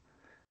me.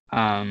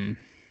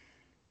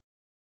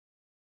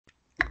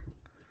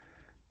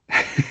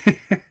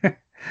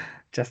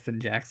 Justin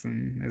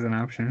Jackson is an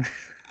option.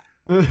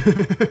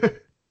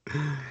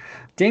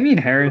 Damian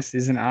Harris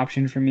is an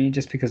option for me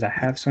just because I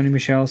have Sony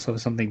Michel, so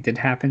if something did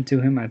happen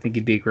to him, I think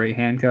he'd be a great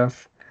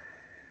handcuff.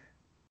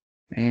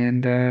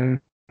 And I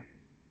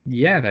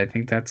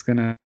think that's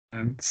gonna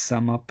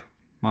sum up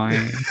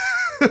my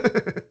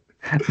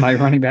my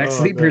running back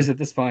sleepers at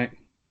this point.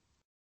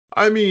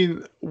 I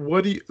mean,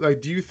 what do you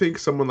like? Do you think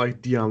someone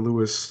like Dion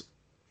Lewis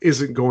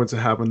isn't going to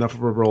have enough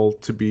of a role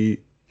to be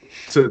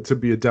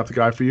a depth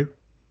guy for you?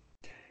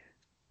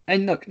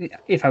 And look,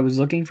 if I was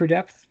looking for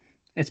depth,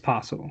 it's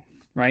possible,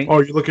 right?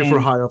 Oh, you're looking for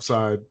high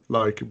upside,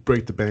 like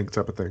break the bank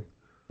type of thing.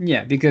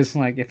 Yeah, because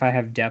like if I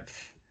have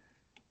depth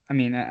I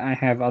mean, I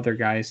have other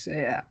guys.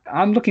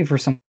 I'm looking for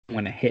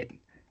someone to hit,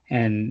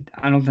 and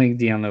I don't think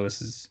Dion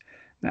Lewis is.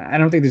 I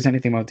don't think there's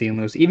anything about Dion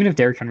Lewis. Even if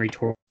Derrick Henry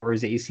tore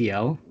his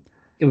ACL,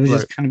 it would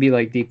just kind of be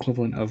like the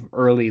equivalent of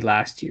early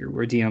last year,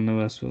 where Dion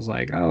Lewis was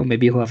like, oh,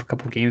 maybe he'll have a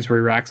couple games where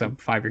he racks up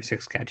 5 or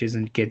 6 catches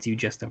and gets you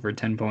just over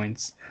 10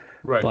 points.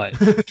 Right. But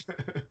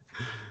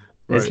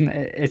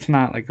it's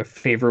not like a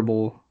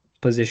favorable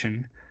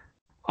position.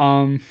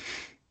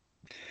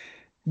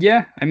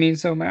 Yeah, I mean,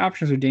 so my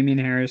options are Damian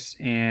Harris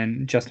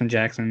and Justin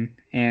Jackson.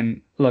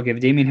 And look, if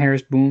Damian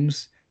Harris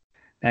booms,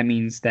 that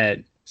means that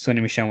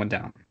Sony Michel went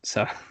down.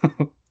 So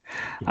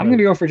I'm going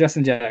to go for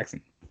Justin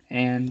Jackson.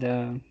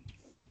 And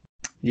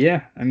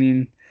yeah, I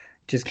mean,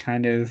 just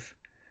kind of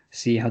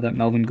see how that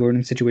Melvin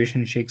Gordon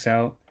situation shakes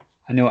out.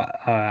 I know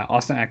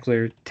Austin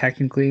Eckler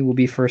technically will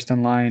be first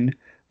in line,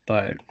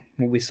 but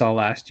what we saw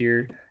last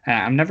year,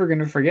 I'm never going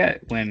to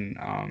forget when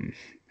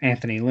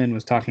Anthony Lynn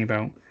was talking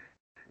about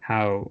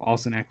how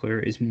Austin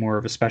Eckler is more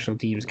of a special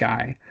teams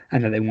guy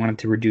and that they wanted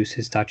to reduce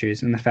his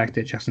touches, and the fact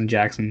that Justin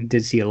Jackson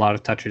did see a lot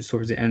of touches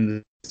towards the end of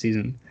the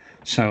season.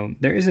 So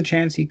there is a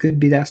chance he could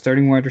be that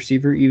starting wide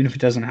receiver, even if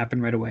it doesn't happen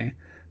right away.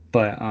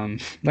 But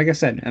like I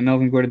said,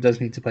 Melvin Gordon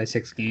does need to play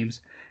 6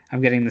 games.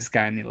 I'm getting this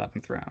guy in the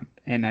 11th round,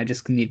 and I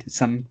just needed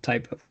some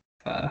type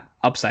of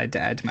upside to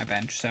add to my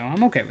bench, so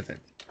I'm okay with it.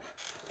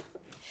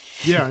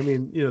 Yeah, I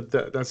mean,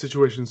 that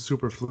situation is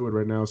super fluid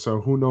right now,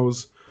 so who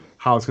knows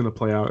how it's going to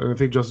play out. And I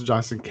think Justin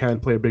Jackson can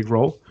play a big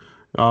role.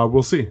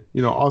 We'll see.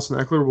 Austin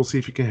Eckler, we'll see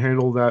if he can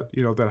handle that,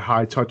 that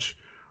high touch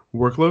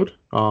workload.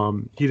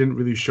 He didn't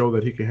really show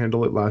that he could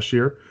handle it last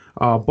year,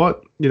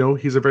 but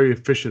he's a very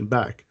efficient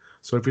back.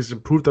 So if he's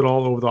improved at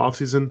all over the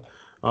offseason,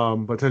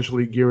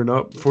 potentially gearing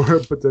up for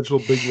a potential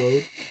big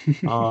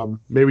load,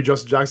 maybe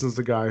Justin Jackson's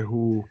the guy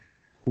who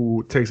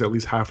takes at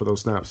least half of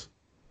those snaps.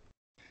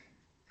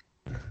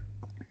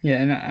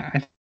 Yeah, and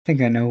I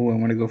think I know who I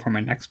want to go for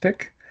my next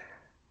pick,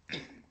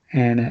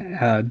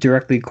 and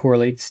directly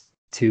correlates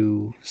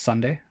to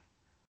Sunday.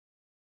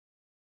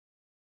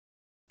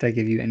 Did I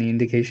give you any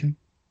indication?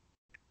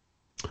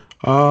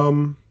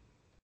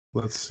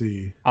 Let's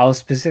see. I was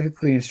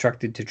specifically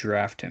instructed to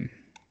draft him.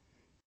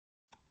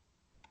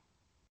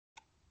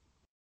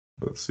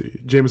 Let's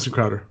see. Jamison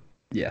Crowder.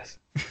 Yes.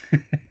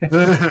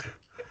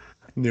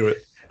 Knew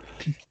it.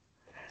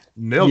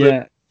 Nailed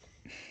it.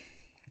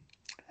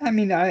 I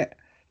mean,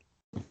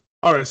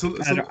 all right, so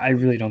I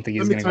really don't think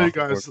he's going to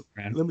go.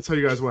 Let me tell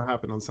you guys what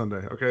happened on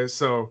Sunday. Okay,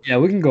 so yeah,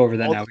 we can go over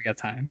that now. We got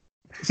time.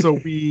 So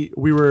we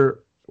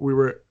were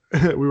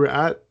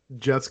at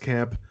Jets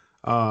camp.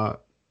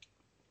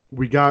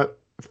 We got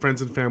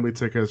friends and family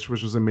tickets,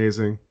 which was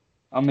amazing.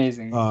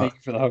 Amazing. Thank you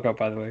for the hookup,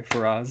 by the way,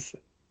 for Oz.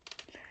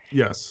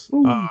 Yes,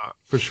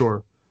 for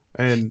sure.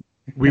 And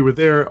we were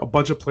there. A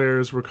bunch of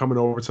players were coming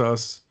over to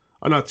us.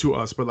 Not to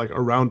us, but like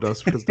around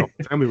us, because the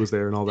family was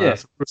there and all that. Yeah.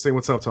 So we were saying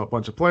what's up to a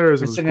bunch of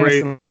players. It was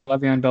great.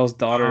 Le'Veon Bell's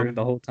daughter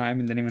the whole time,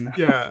 and didn't even know.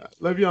 Yeah,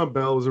 Le'Veon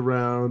Bell was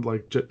around.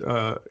 Like,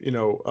 the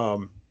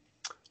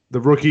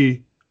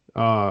rookie,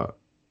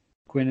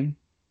 Quinnen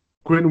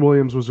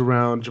Williams was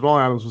around. Jamal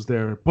Adams was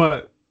there,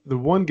 but the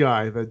one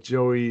guy that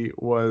Joey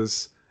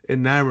was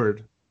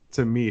enamored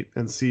to meet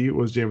and see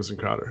was Jamison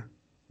Crowder.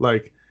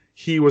 Like,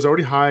 he was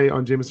already high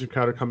on Jamison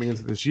Crowder coming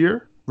into this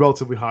year,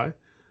 relatively high,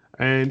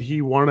 and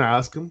he wanted to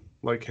ask him,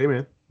 like, hey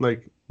man,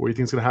 like, what do you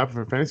think is gonna happen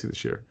for fantasy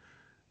this year?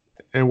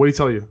 And what did he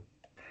tell you?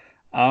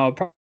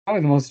 Probably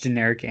the most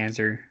generic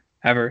answer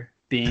ever,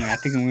 being, I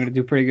think I'm gonna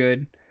do pretty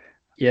good.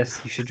 Yes,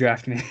 you should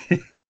draft me.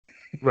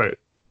 Right.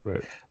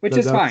 Which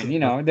is fine.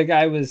 The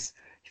guy he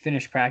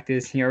finished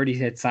practice. He already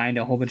had signed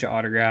a whole bunch of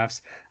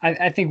autographs.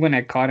 I think when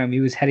I caught him,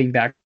 he was heading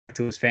back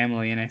to his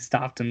family, and I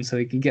stopped him so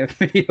he could get a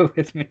video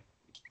with me.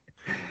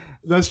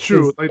 That's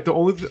true. Like, the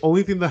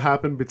only thing that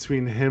happened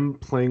between him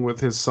playing with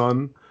his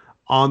son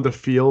on the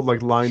field,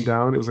 like lying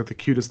down, it was like the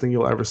cutest thing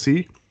you'll ever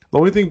see. The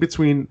only thing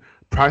between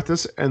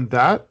practice and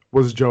that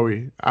was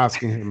Joey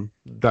asking him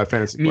that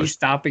fantasy question. Me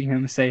stopping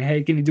him, say,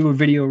 "Hey, can you do a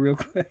video real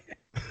quick?"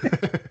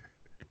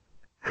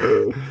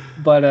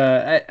 But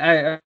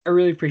I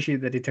really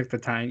appreciate that he took the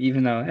time,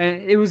 even though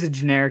it was a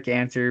generic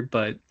answer.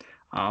 But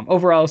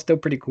overall, still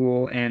pretty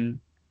cool. And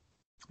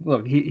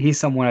look, he's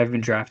someone I've been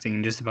drafting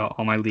in just about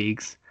all my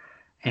leagues.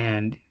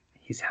 And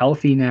he's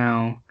healthy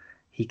now.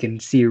 He can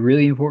see a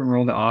really important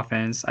role in the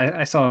offense.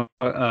 I saw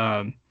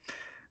a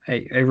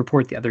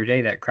report the other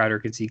day that Crowder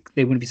could see.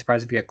 They wouldn't be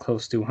surprised if he got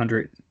close to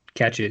 100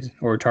 catches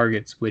or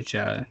targets, which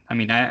I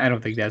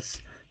don't think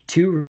that's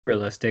too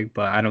realistic,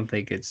 but I don't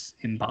think it's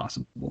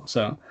impossible.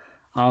 So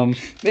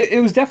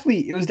it was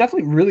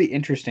definitely really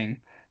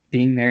interesting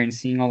being there and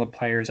seeing all the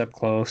players up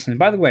close. And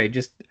by the way,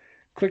 just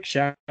quick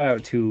shout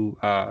out to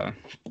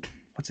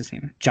what's his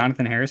name,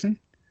 Jonathan Harrison.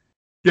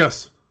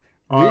 Yes.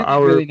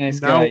 Really nice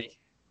guy.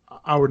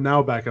 Our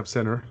now backup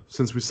center,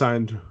 since we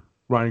signed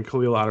Ryan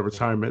Khalil out of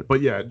retirement.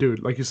 But yeah,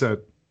 dude, like you said,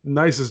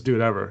 nicest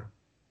dude ever.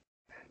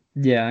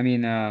 Yeah, I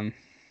mean,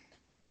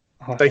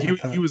 Oh, Like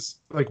he was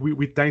like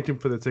we thanked him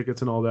for the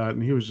tickets and all that,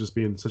 and he was just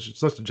being such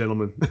a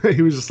gentleman.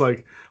 He was just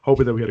like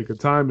hoping that we had a good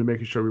time and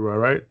making sure we were all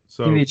right.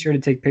 So he made sure to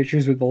take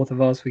pictures with both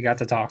of us. We got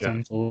to talk to yeah,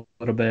 him a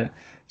little bit.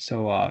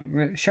 So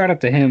shout out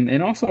to him,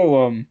 and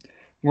also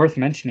worth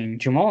mentioning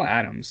Jamal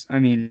Adams. I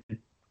mean,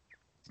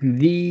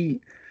 the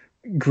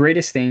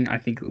greatest thing I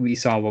think we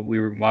saw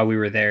while we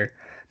were there.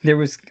 There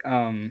was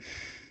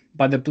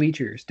by the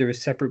bleachers. There was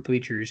separate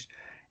bleachers,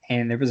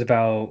 and there was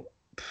about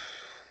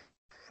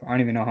I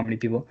don't even know how many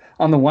people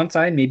on the one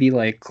side. Maybe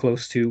like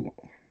close to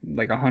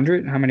like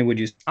 100. How many would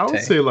you I would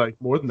say? say like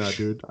more than that,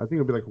 dude. I think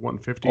it'd be like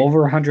 150.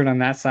 Over 100 on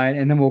that side,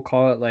 and then we'll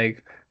call it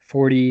like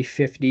 40,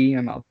 50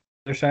 on the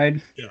other side.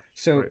 Yeah.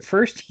 So right.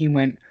 first he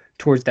went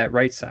towards that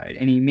right side,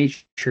 and he made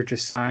sure to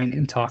sign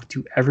and talk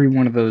to every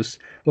one of those,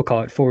 we'll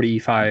call it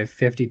 45,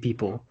 50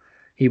 people.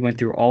 He went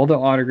through all the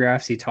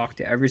autographs. He talked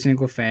to every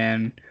single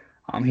fan.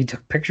 He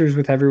took pictures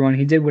with everyone.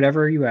 He did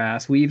whatever you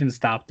asked. We even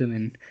stopped him,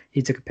 and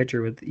he took a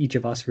picture with each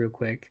of us real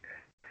quick.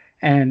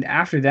 And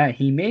after that,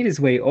 he made his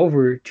way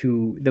over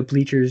to the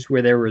bleachers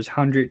where there was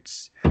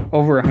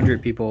over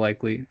 100 people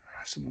likely.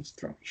 Someone's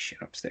throwing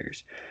shit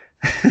upstairs.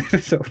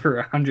 It's over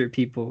 100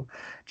 people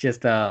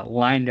just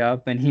lined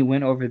up, and he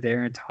went over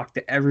there and talked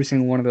to every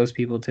single one of those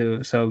people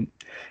too. So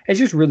it's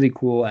just really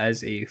cool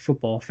as a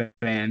football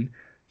fan,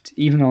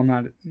 even though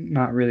I'm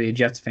not really a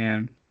Jets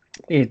fan.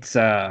 It's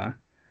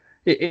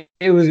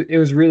it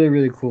was really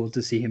really cool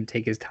to see him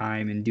take his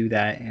time and do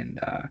that and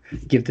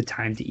give the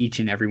time to each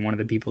and every one of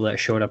the people that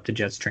showed up to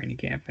Jets training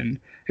camp, and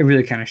it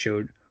really kind of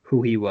showed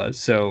who he was.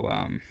 So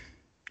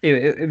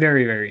it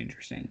very very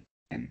interesting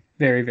and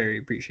very very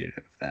appreciative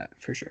of that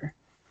for sure.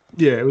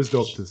 Yeah, it was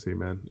dope to see,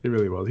 man. It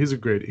really was.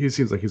 He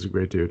seems like he's a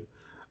great dude.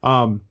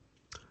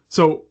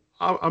 So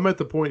I'm at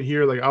the point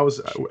here, like I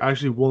was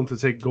actually willing to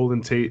take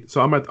Golden Tate.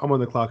 So I'm on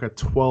the clock at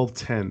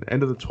 12:10,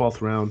 end of the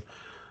 12th round.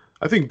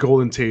 I think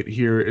Golden Tate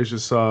here is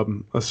just a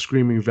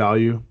screaming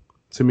value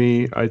to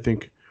me. I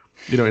think,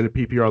 in a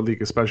PPR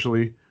league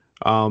especially,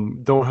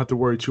 don't have to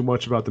worry too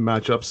much about the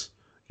matchups,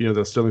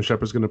 that Sterling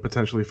Shepard's going to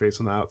potentially face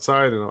on the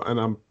outside. And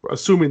I'm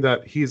assuming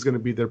that he's going to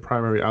be their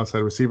primary outside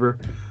receiver.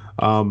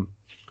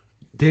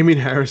 Damian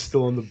Harris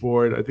still on the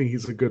board. I think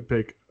he's a good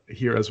pick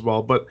here as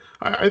well. But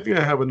I think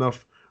I have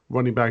enough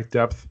running back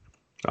depth.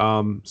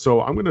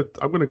 So I'm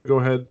gonna go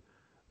ahead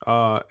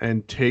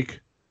and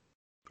take.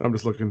 I'm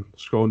just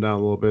scrolling down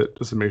a little bit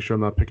just to make sure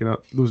I'm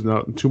not losing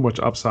out too much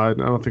upside.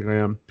 And I don't think I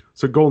am.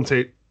 So Golden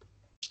Tate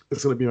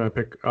is going to be my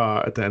pick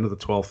at the end of the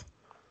 12th.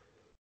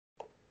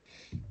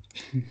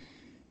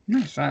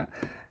 Nice.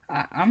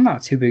 I'm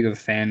not too big of a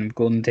fan of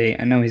Golden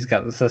Tate. I know he's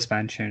got the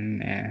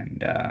suspension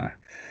and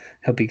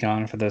he'll be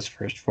gone for those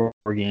first four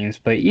games.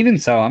 But even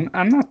so,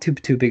 I'm not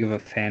too big of a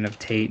fan of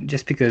Tate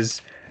just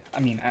because,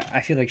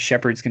 I feel like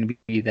Shepard's going to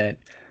be that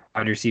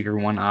wide receiver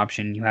one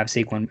option. You have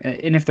Saquon,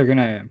 and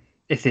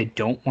if they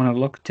don't want to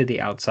look to the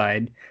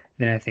outside,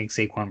 then I think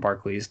Saquon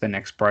Barkley is the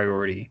next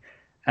priority,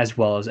 as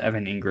well as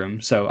Evan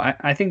Ingram. So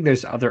I think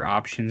there's other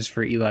options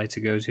for Eli to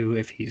go to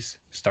if he's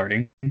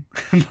starting.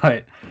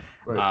 But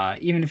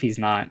right. Even if he's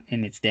not,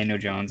 and it's Daniel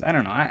Jones, I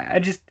don't know.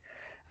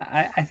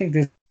 I think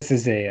this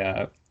is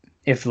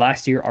if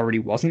last year already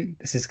wasn't,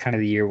 this is kind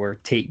of the year where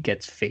Tate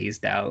gets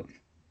phased out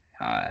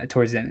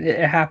towards the end.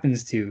 It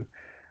happens to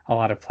a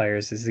lot of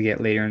players as they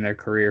get later in their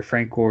career.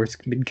 Frank Gore's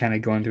been kind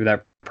of going through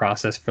that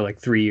process for like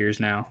 3 years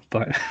now,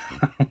 but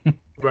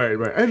right.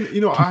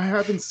 And I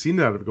haven't seen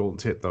that of Golden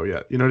Tate though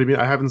yet. You know what I mean?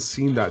 I haven't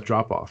seen that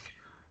drop off.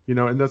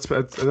 And that's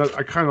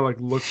I kind of like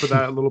look for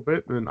that a little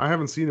bit, and I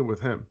haven't seen it with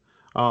him.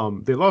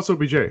 They lost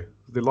OBJ.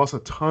 They lost a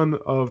ton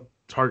of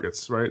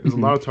targets. Right? There's a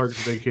lot of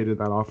targets vacated in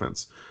that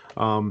offense.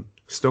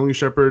 Sterling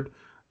Shepard,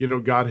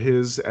 got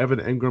his. Evan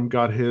Ingram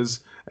got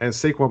his, and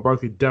Saquon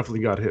Barkley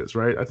definitely got his.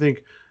 Right? I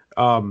think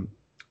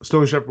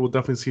Sterling Shepard will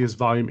definitely see his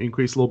volume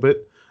increase a little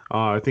bit.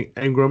 I think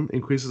Ingram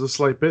increases a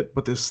slight bit,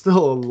 but there's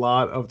still a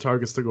lot of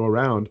targets to go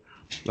around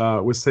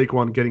with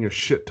Saquon getting a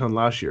shit ton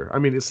last year.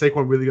 Is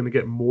Saquon really going to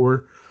get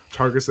more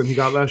targets than he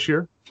got last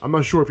year? I'm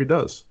not sure if he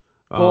does.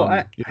 Well,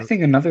 I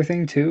think another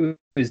thing, too,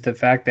 is the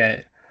fact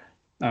that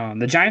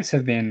the Giants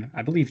have been,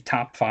 I believe,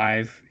 top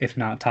 5, if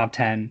not top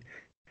 10,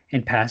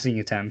 in passing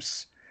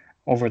attempts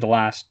over the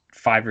last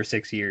 5 or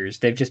 6 years.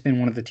 They've just been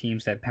one of the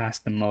teams that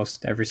passed the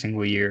most every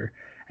single year.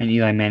 And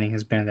Eli Manning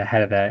has been at the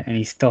head of that, and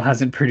he still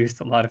hasn't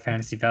produced a lot of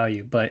fantasy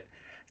value. But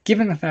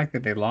given the fact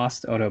that they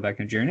lost Odell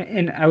Beckham Jr.,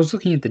 and I was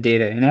looking at the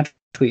data, and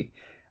actually,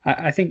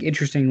 I think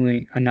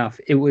interestingly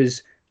enough, it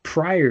was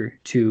prior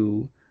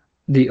to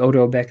the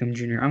Odell Beckham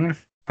Jr. I'm going to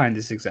find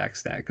this exact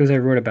stat because I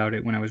wrote about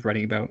it when I was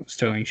writing about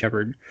Sterling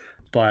Shepard.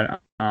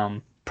 But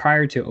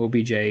prior to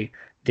OBJ,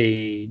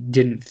 they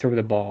didn't throw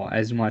the ball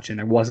as much, and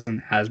there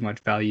wasn't as much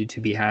value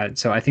to be had.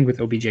 So I think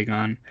with OBJ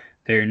gone,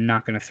 they're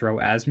not going to throw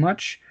as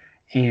much.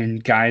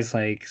 And guys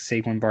like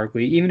Saquon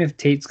Barkley, even if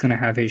Tate's going to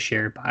have his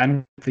share, but I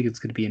don't think it's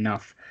going to be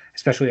enough,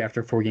 especially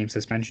after 4-game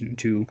suspension,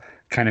 to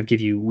kind of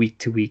give you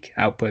week-to-week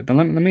output. But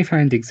let me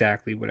find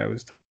exactly what I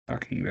was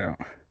talking about.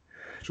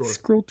 Sure.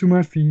 Scroll through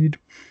my feed.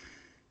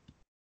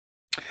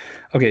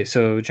 Okay,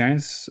 so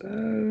Giants,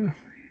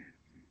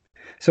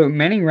 So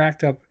Manning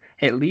racked up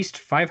at least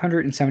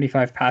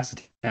 575 pass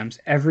attempts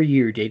every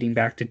year dating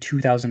back to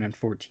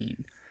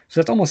 2014.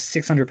 So that's almost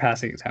 600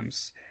 passing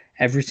attempts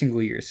every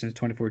single year since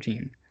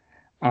 2014.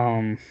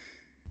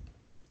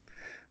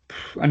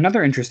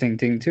 Another interesting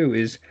thing too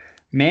is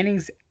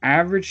Manning's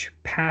average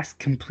pass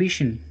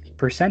completion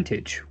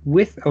percentage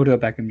with Odell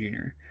Beckham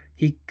Jr.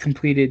 He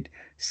completed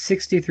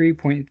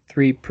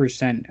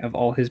 63.3% of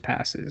all his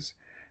passes.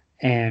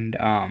 And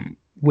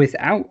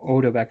without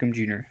Odell Beckham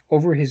Jr.,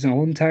 over his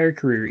whole entire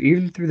career,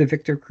 even through the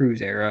Victor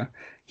Cruz era,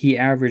 he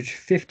averaged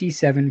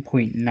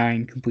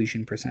 57.9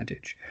 completion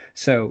percentage.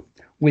 So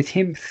with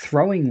him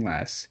throwing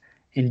less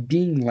and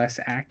being less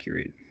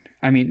accurate,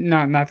 I mean,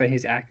 not that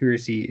his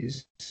accuracy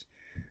is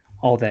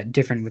all that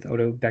different with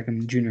Odell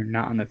Beckham Jr.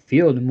 not on the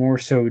field, more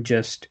so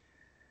just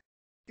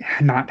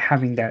not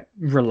having that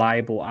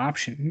reliable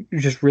option.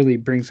 It just really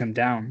brings him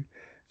down.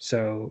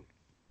 So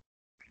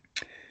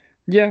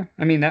yeah,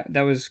 I mean that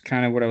was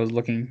kind of what I was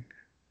looking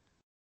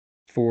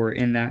for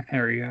in that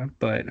area,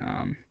 but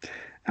I'm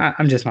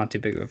just not too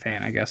big of a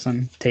fan, I guess,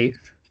 on Tate,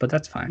 but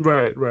that's fine.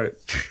 Right.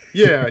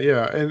 Yeah,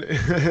 and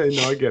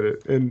no, I get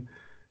it, and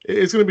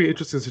it's going to be an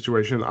interesting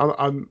situation.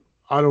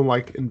 I don't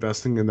like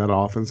investing in that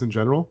offense in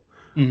general,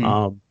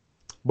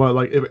 but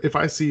like if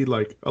I see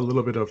like a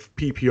little bit of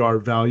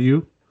PPR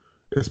value,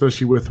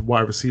 especially with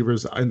wide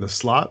receivers in the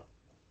slot.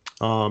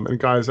 And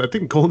guys, I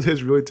think Golden Tate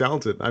is really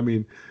talented. I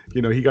mean,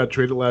 he got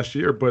traded last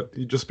year, but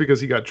just because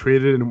he got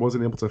traded and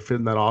wasn't able to fit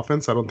in that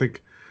offense, I don't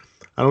think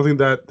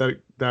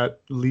that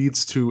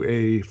leads to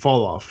a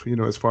fall off,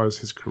 as far as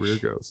his career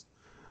goes.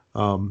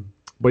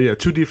 But yeah,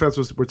 2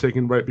 defenses were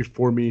taken right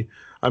before me.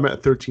 I'm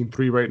at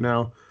 13-3 right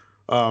now.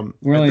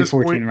 We're only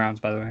 14 rounds,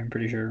 by the way. I'm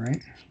pretty sure, right?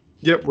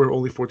 Yep, we're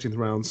only 14th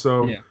round.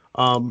 So, yeah.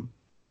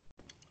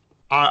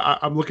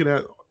 I'm looking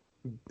at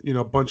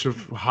a bunch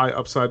of high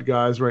upside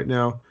guys right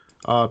now.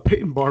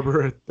 Peyton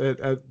Barber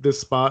at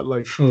this spot,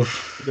 like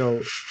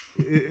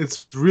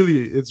it's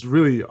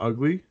really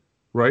ugly,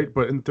 right?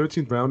 But in the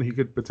 13th round, he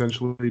could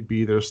potentially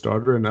be their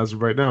starter, and as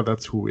of right now,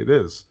 that's who it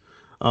is.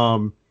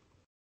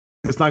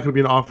 It's not going to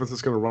be an offense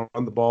that's going to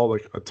run the ball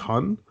like a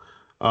ton,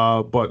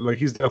 but like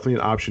he's definitely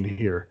an option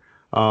here.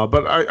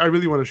 But I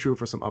really want to shoot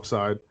for some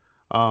upside.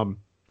 I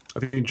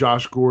think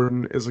Josh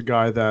Gordon is a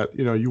guy that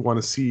you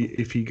want to see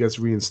if he gets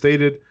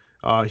reinstated.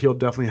 He'll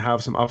definitely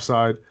have some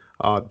upside.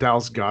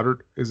 Dallas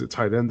Goedert is a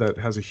tight end that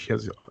has a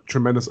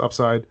tremendous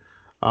upside.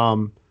 So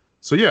I'm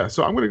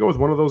going to go with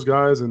one of those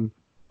guys, and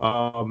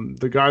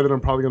the guy that I'm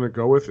probably going to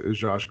go with is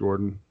Josh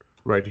Gordon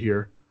right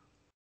here.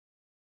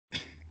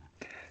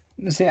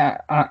 See,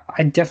 I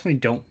definitely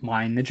don't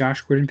mind the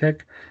Josh Gordon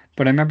pick,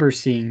 but I remember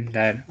seeing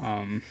that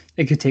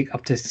it could take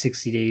up to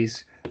 60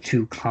 days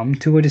to come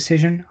to a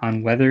decision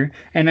on whether.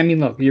 And I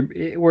mean, look,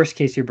 worst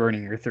case, you're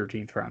burning your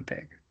 13th round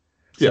pick.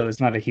 So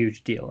It's not a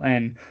huge deal.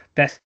 And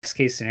best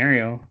case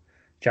scenario,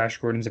 Josh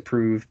Gordon's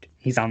approved,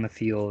 he's on the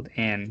field,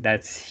 and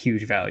that's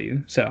huge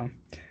value. So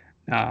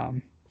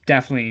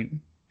definitely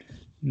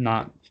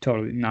not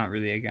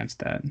really against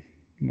that,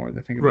 more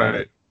to think about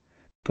it.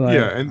 But,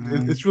 yeah,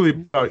 and it's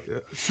really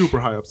super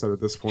high upside at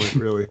this point,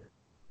 really.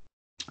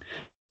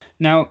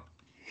 Now,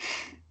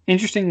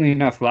 interestingly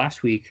enough,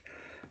 last week,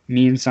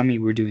 me and Sami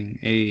were doing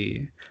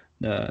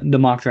the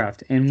mock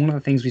draft, and one of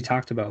the things we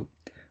talked about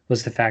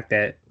was the fact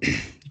that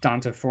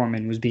D'Onta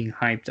Foreman was being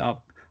hyped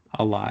up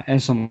a lot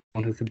as someone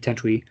who could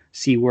potentially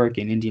see work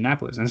in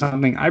Indianapolis. And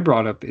something I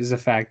brought up is the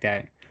fact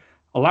that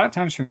a lot of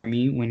times for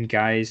me, when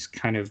guys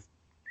kind of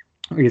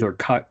are either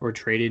cut or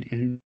traded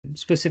in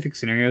specific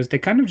scenarios, they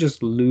kind of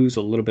just lose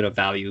a little bit of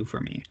value for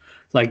me.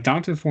 Like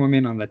D'Onta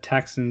Foreman on the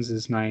Texans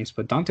is nice,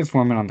 but D'Onta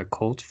Foreman on the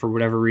Colts, for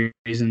whatever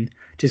reason,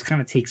 just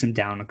kind of takes him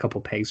down a couple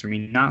pegs for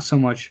me. Not so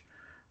much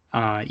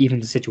even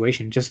the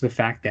situation, just the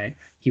fact that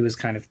he was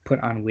kind of put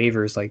on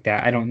waivers like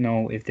that. I don't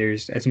know if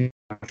there's as much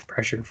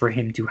pressure for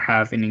him to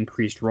have an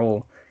increased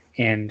role.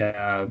 And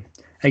I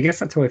guess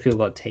that's how I feel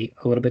about Tate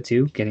a little bit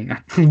too.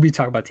 We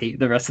talk about Tate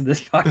the rest of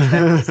this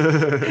podcast.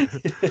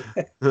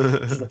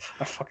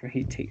 I fucking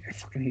hate Tate.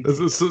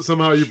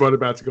 Somehow you brought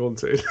it back to Golden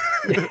Tate.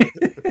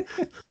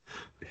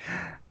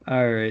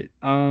 All right.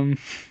 I'm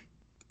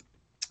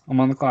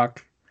on the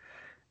clock.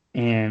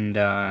 And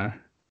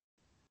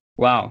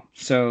wow.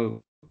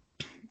 So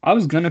I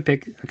was going to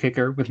pick a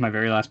kicker with my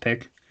very last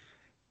pick.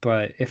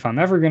 But if I'm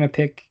ever going to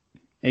pick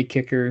a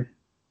kicker,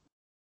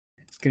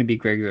 it's going to be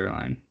Greg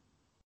Zuerlein.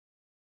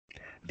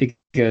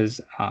 Because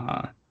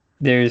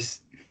there's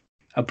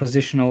a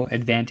positional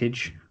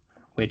advantage,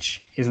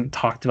 which isn't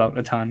talked about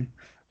a ton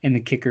in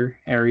the kicker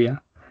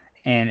area.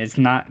 And it's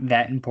not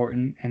that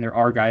important. And there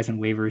are guys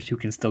in waivers who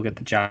can still get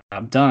the job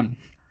done.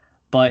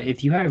 But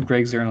if you have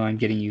Greg Zuerlein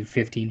getting you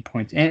 15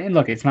 points, and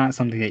look, it's not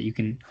something that you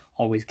can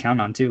always count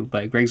on too,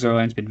 but Greg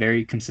Zuerlein's been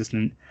very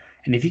consistent.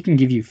 And if he can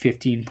give you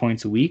 15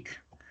 points a week,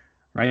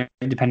 right,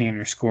 depending on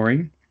your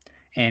scoring,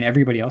 and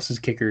everybody else's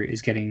kicker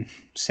is getting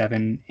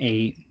 7,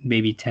 8,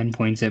 maybe 10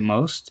 points at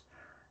most,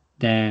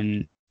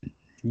 then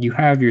you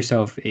have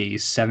yourself a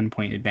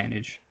 7-point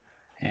advantage.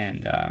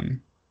 And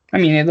I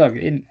mean, look,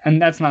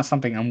 and that's not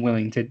something I'm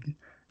willing to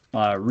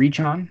reach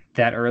on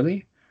that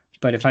early.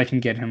 But if I can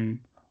get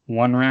him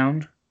one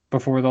round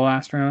before the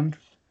last round,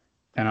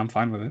 then I'm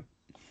fine with it.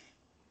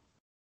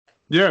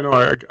 Yeah, no,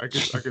 I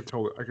could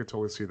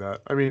totally see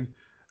that. I mean,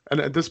 and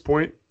at this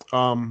point,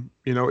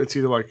 it's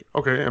either like,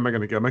 okay, am I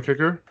going to get my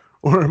kicker,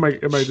 or am I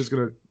just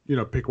going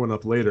to pick one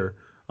up later?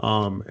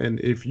 And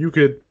if you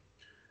could,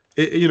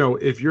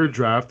 if your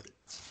draft,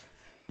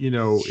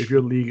 if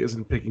your league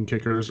isn't picking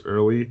kickers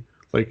early,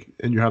 like,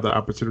 and you have the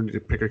opportunity to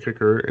pick a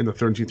kicker in the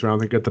 13th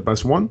round and get the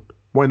best one,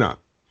 why not?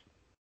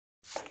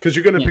 Because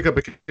you're going to pick up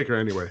a kicker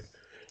anyway.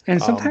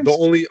 And sometimes the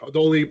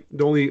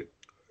only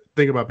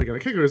thing about picking a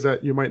kicker is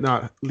that you might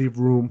not leave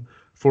room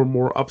for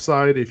more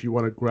upside if you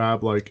want to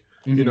grab like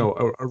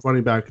a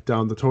running back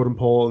down the totem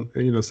pole,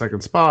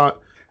 second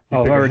spot.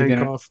 I've already been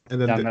down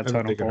that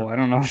totem pole. I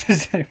don't know if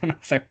there's anyone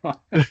else I want.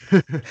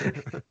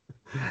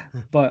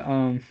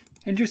 But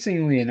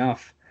interestingly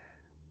enough,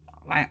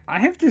 I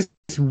have this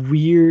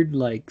weird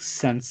like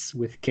sense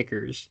with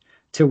kickers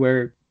to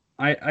where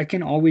I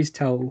can always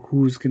tell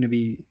who's going to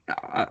be.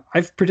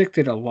 I've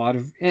predicted a lot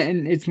of,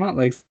 and it's not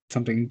like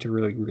something to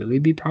really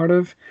be proud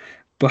of,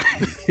 but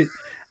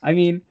I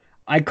mean,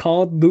 I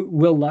called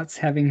Will Lutz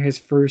having his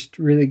first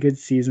really good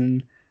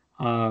season.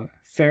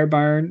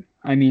 Fairbairn,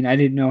 I mean, I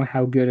didn't know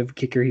how good of a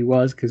kicker he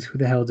was because who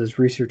the hell does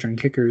research on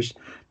kickers?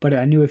 But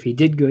I knew if he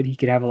did good, he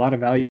could have a lot of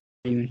value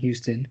in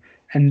Houston.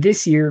 And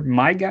this year,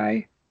 my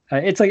guy,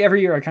 it's like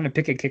every year I kind of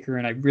pick a kicker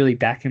and I really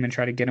back him and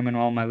try to get him in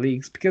all my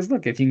leagues. Because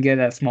look, if you can get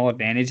that small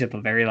advantage at the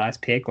very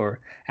last pick or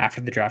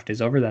after the draft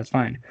is over, that's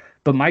fine.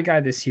 But my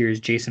guy this year is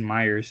Jason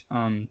Myers.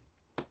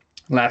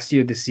 Last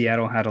year, the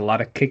Seattle had a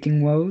lot of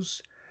kicking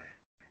woes.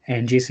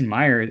 And Jason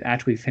Myers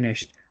actually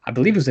finished, I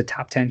believe it was a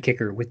top 10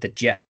 kicker with the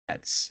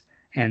Jets.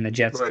 And the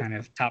Jets kind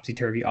of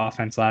topsy-turvy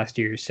offense last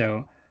year.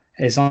 So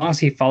as long as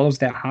he follows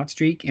that hot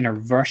streak in a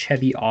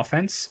rush-heavy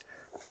offense,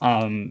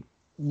 I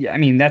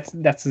mean, that's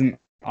an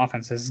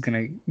offense that's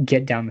going to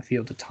get down the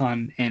field a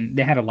ton. And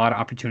they had a lot of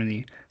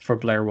opportunity for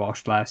Blair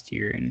Walsh last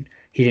year, and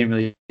he didn't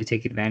really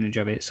take advantage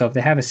of it. So if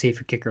they have a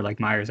safer kicker like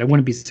Myers, I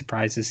wouldn't be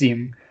surprised to see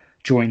him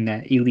join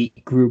that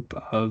elite group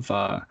of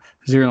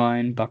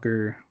Zierlein,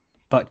 Bucker,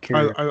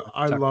 Butker.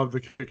 I love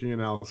the kicking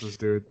analysis,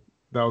 dude.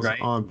 That was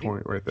on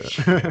point right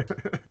there.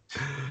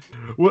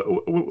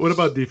 What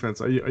about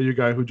defense? Are you a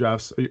guy who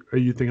drafts? Are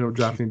you thinking of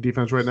drafting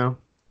defense right now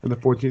in the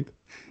 14th?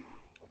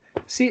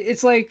 See,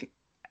 it's like,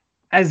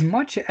 as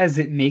much as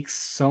it makes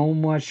so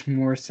much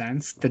more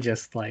sense to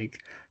just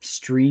like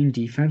stream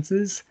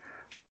defenses,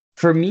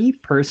 for me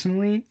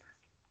personally,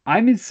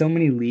 I'm in so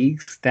many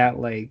leagues that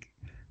like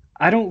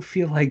I don't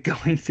feel like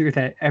going through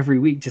that every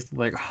week. Just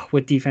like,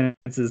 what defense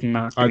is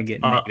not going to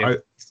get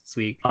negative this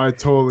week? I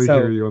totally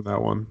hear you on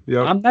that one.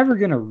 Yeah, I'm never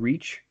going to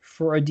reach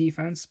for a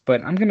defense,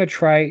 but I'm going to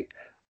try.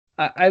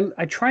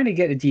 I try to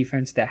get a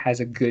defense that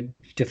has a good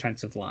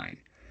defensive line.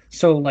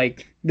 So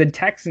like the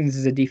Texans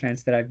is a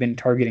defense that I've been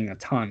targeting a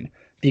ton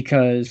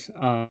because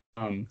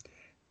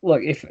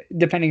look, if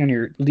depending on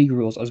your league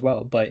rules as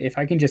well, but if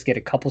I can just get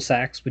a couple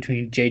sacks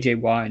between J.J.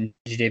 Watt and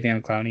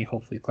Jadeveon Clowney,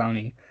 hopefully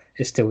Clowney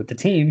is still with the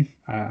team,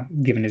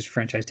 given his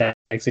franchise tag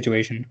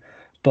situation.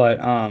 But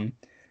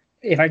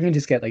if I can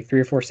just get like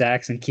 3 or 4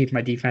 sacks and keep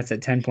my defense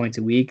at 10 points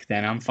a week,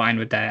 then I'm fine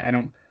with that. I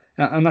don't,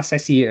 unless I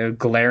see a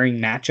glaring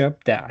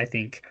matchup that I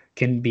think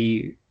can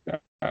be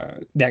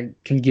that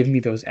can give me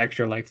those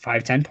extra like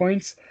 5-10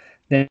 points,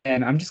 then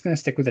I'm just going to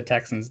stick with the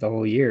Texans the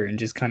whole year and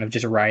just kind of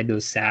just ride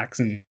those sacks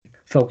and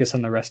focus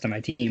on the rest of my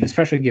team,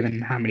 especially given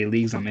how many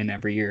leagues I'm in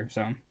every year.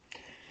 So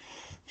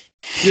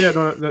yeah,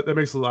 no, that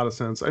makes a lot of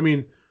sense. I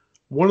mean,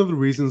 one of the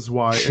reasons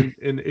why,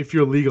 and if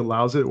your league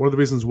allows it, one of the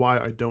reasons why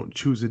I don't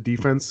choose a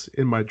defense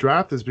in my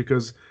draft is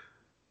because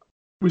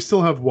we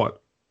still have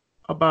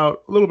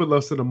about a little bit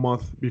less than a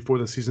month before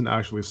the season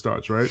actually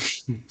starts, right?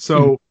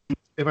 So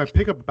if I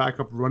pick up a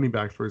backup running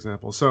back, for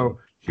example, so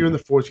here in the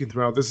 14th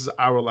round, this is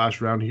our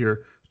last round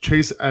here,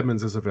 Chase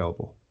Edmonds is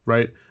available,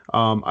 right?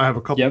 I have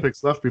a couple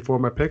picks left before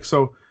my pick,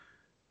 so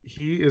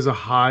he is a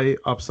high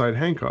upside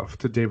handcuff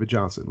to David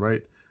Johnson,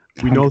 right?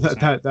 We 100%. Know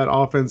that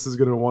offense is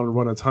going to want to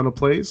run a ton of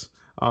plays.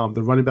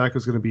 The running back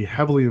is going to be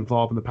heavily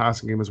involved in the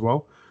passing game as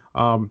well.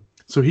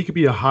 So he could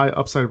be a high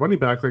upside running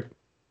back. Like,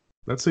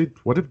 let's say,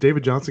 what if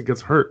David Johnson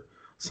gets hurt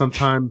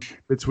sometime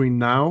between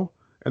now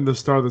and the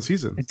start of the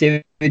season? If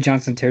David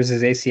Johnson tears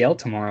his ACL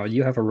tomorrow,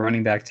 you have a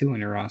running back 2 on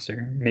your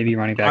roster. Maybe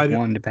running back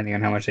 1, depending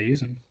on how much they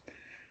use him.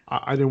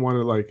 I didn't want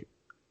to, like,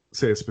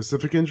 say a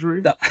specific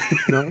injury.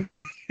 No.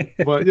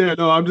 But, yeah,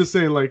 no, I'm just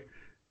saying, like,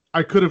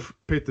 I could have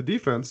picked the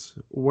defense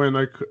when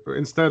I could,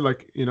 instead,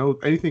 like,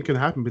 anything can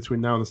happen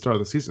between now and the start of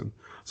the season.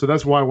 So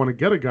that's why I want to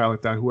get a guy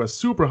like that who has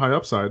super high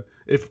upside.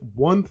 If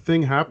one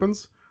thing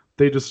happens,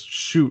 they just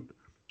shoot,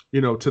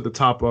 to the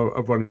top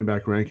of running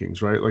back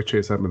rankings, right? Like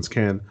Chase Edmonds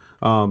can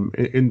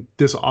in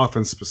this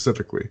offense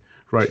specifically,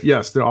 right?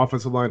 Yes, their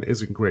offensive line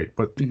isn't great,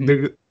 but he's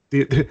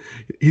going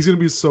to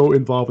be so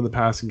involved in the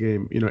passing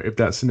game, if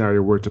that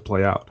scenario were to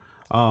play out.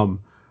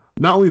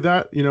 Not only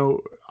that,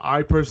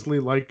 I personally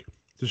like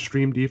to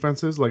stream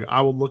defenses. Like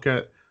I will look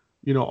at,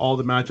 all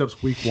the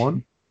matchups week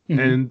 1 Mm-hmm.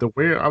 And the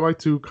way I like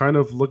to kind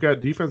of look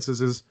at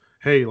defenses is,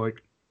 hey,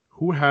 like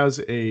who has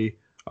a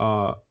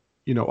a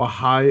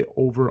high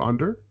over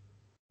under,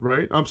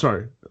 right? I'm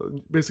sorry.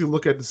 Basically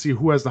look at to see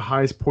who has the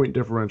highest point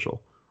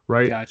differential,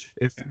 right? Gotcha.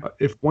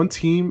 If one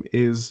team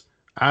is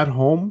at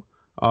home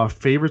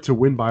favored to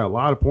win by a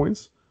lot of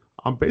points,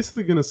 I'm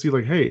basically going to see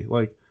like, hey,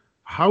 like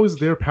how is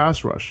their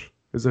pass rush?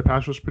 Is their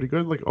pass rush pretty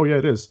good? Like, oh yeah,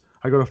 it is.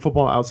 I go to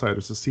Football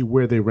Outsiders to see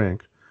where they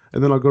rank.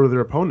 And then I'll go to their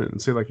opponent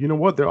and say like, you know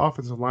what, their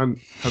offensive line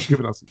has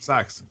given us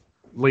sacks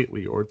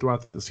lately or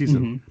throughout the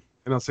season. Mm-hmm.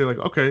 And I'll say like,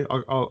 okay,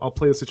 I'll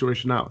play the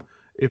situation out.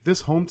 If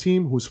this home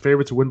team who's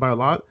favored to win by a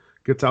lot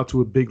gets out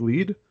to a big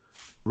lead,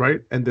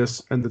 right, and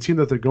the team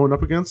that they're going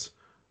up against,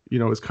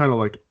 is kind of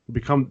like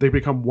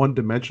become one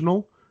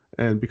dimensional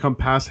and become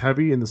pass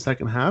heavy in the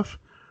second half,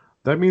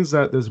 that means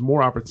that there's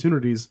more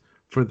opportunities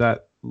for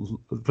that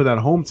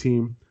home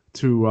team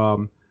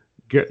to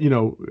get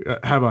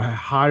have a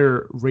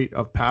higher rate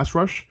of pass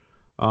rush,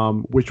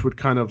 which would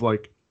kind of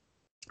like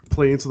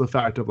play into the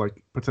fact of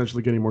like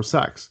potentially getting more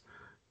sacks,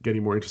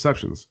 getting more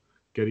interceptions,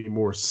 getting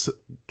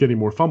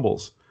more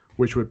fumbles,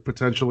 which would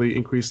potentially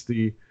increase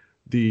the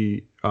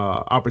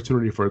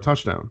opportunity for a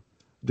touchdown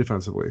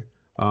defensively.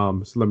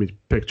 So let me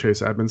pick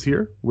Chase Edmonds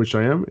here, which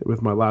I am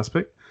with my last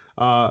pick.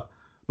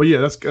 But yeah,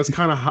 that's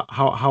kind of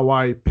how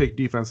I pick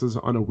defenses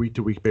on a week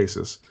to week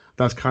basis.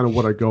 That's kind of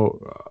what I go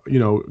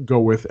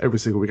with every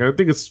single week. I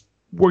think it's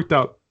worked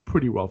out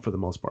pretty well for the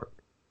most part.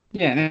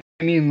 Yeah, and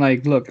I mean,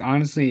 like, look,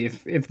 honestly,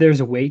 if there's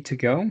a way to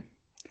go,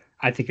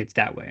 I think it's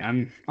that way.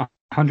 I'm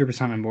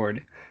 100% on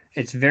board.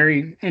 It's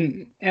very,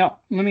 and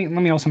let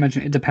me also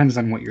mention, it depends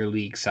on what your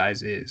league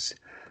size is.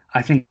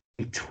 I think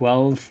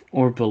 12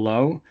 or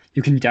below,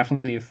 you can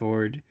definitely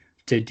afford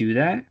to do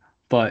that.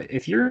 But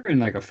if you're in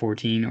like a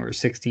 14 or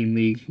 16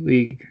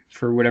 league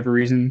for whatever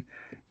reason,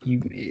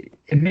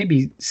 it may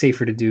be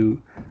safer to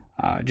do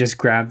just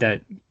grab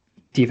that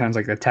defense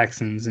like the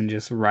Texans and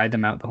just ride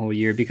them out the whole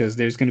year, because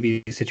there's going to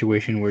be a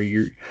situation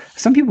where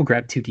some people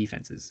grab two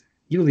defenses.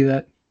 You believe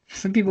that?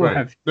 Some people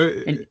have.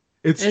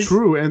 It's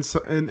true,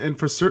 and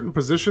for certain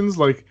positions,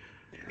 like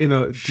in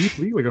a deep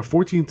league, like a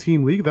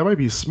 14-team league, that might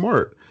be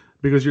smart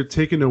because you're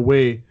taking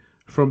away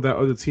from that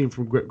other team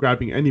from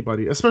grabbing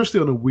anybody, especially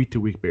on a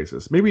week-to-week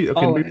basis. Maybe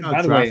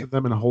not drafting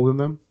them and holding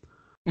them.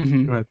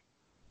 Mm-hmm. Go ahead.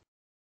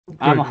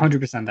 I'm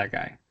 100% that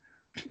guy.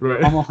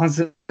 Right. I'm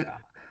 100.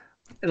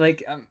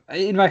 Like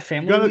in my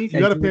family league, you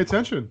gotta pay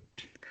attention.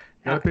 You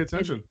gotta pay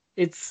attention.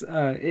 It's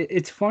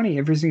funny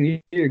every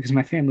single year because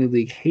my family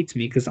league hates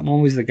me because I'm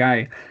always the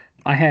guy.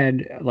 I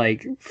had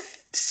like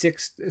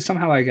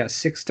somehow I got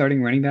 6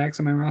 starting running backs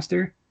on my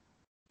roster,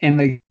 and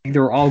like they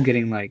were all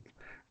getting like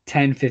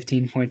 10,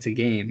 15 points a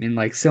game, and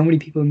like so many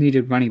people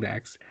needed running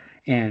backs,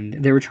 and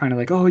they were trying to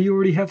like, oh, you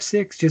already have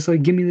 6, just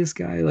like give me this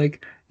guy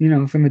like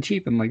from the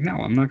cheap. I'm like, no,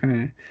 I'm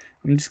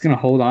just gonna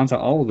hold on to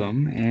all of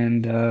them,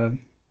 and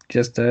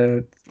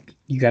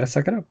you gotta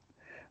suck it up.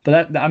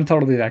 But I'm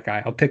totally that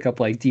guy. I'll pick up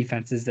like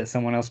defenses that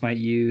someone else might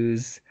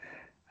use,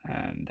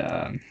 and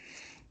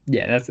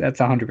yeah, that's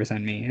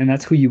 100% me, and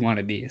that's who you want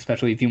to be,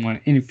 especially if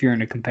you're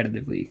in a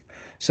competitive league.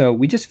 So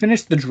we just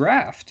finished the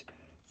draft,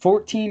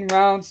 14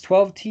 rounds,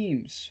 12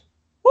 teams.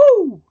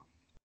 Woo!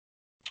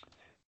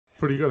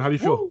 Pretty good. How do you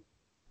feel?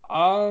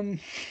 I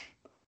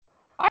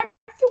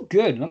feel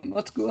good.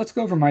 Let's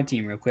go over my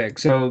team real quick.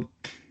 So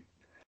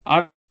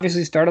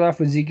obviously started off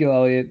with Ezekiel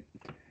Elliott,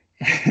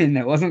 and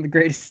that wasn't the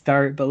greatest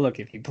start, but look,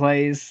 if he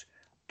plays,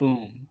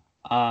 boom.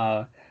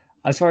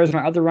 As far as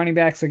my other running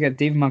backs, I got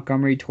David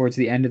Montgomery towards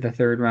the end of the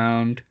 3rd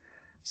round,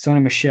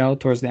 Sony Michel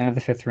towards the end of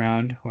the 5th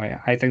round.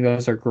 I think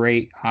those are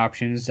great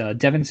options.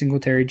 Devin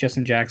Singletary,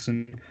 Justin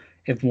Jackson.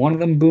 If one of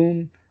them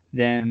boom,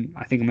 then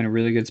I think I'm in a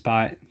really good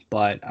spot.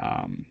 But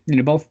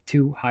both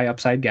 2 high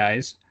upside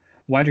guys.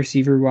 Wide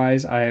receiver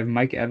wise, I have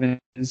Mike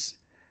Evans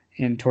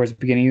towards the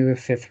beginning of the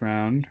 5th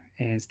round,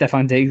 and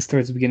Stefon Diggs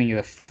towards the beginning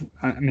of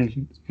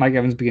Mike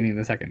Evans beginning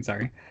of the 2nd.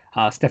 Sorry,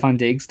 Stefon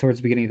Diggs towards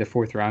the beginning of the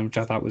 4th round, which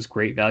I thought was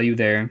great value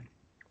there.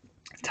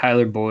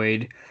 Tyler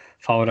Boyd,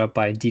 followed up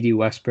by D.D.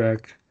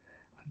 Westbrook.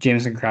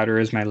 Jamison Crowder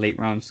is my late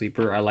round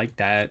sleeper. I like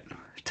that.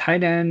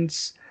 Tight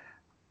ends,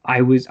 I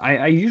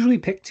usually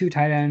pick 2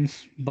 tight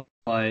ends,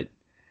 but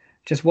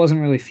just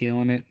wasn't really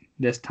feeling it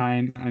this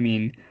time. I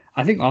mean,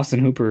 I think Austin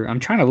Hooper, I'm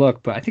trying to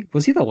look, but I think,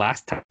 was he the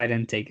last tight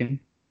end taken?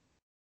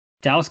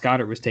 Dallas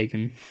Goedert was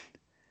taken,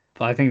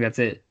 but I think that's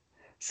it.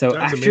 So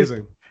that's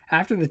amazing.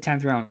 After the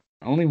 10th round,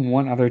 only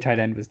one other tight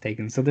end was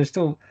taken. So there's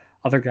still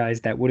other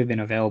guys that would have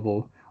been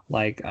available,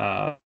 like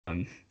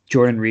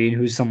Jordan Reed,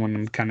 who's someone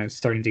I'm kind of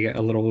starting to get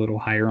a little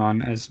higher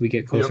on as we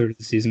get closer to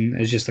the season,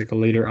 as just like a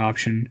later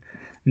option.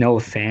 Noah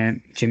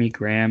Fant, Jimmy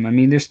Graham. I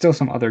mean, there's still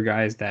some other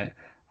guys that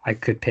I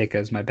could pick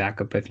as my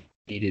backup if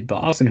needed.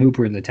 But Austin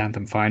Hooper in the 10th,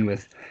 I'm fine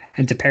with.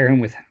 And to pair him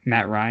with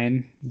Matt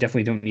Ryan,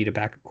 definitely don't need a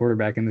backup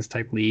quarterback in this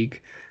type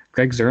league.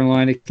 Greg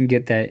Zuerlein can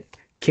get that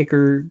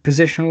kicker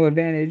positional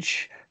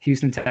advantage.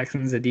 Houston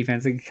Texans, a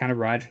defense that can kind of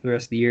ride for the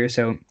rest of the year.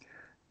 So,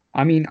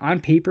 I mean, on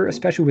paper,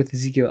 especially with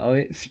Ezekiel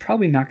Elliott, it's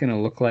probably not going to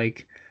look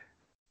like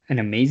an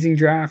amazing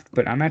draft,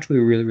 but I'm actually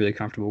really, really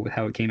comfortable with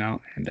how it came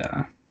out. And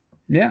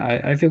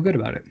I feel good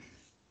about it.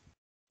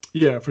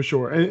 Yeah, for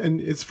sure.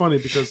 And it's funny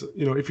because,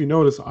 if you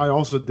notice, I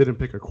also didn't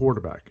pick a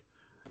quarterback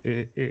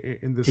in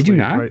this league. Did you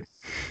not? Right?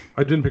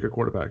 I didn't pick a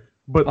quarterback.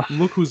 But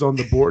look who's on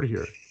the board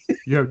here.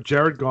 You have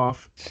Jared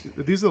Goff.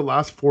 These are the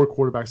last 4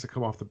 quarterbacks that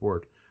come off the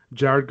board.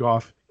 Jared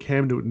Goff,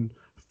 Cam Newton,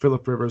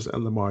 Phillip Rivers,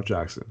 and Lamar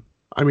Jackson.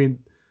 I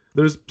mean,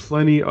 there's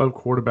plenty of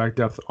quarterback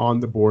depth on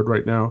the board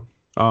right now.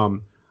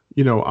 I'm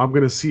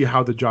going to see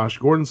how the Josh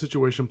Gordon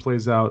situation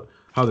plays out,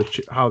 how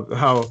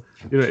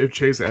if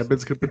Chase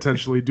Edmonds could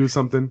potentially do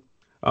something.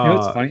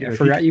 It's funny. I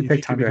forgot you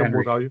picked Hunter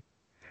Henry.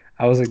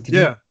 I was like, did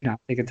you not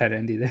pick a tight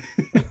end either?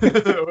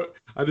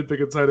 I didn't pick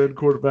a tight end,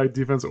 quarterback,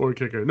 defense, or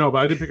kicker. No, but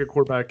I didn't pick a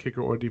quarterback,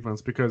 kicker, or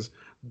defense because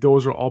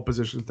those are all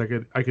positions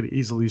that I could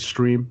easily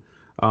stream,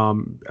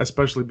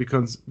 especially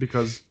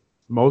because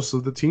most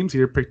of the teams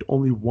here picked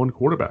only one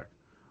quarterback.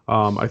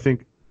 I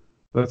think,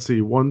 let's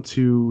see,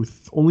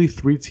 only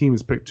 3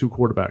 teams picked 2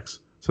 quarterbacks.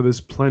 So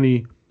there's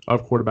plenty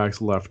of quarterbacks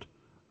left,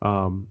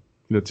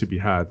 to be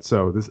had.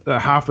 So this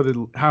half of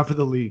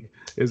the league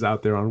is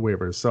out there on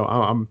waivers.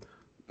 So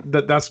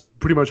that's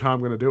pretty much how I'm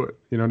going to do it.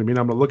 You know what I mean?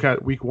 I'm going to look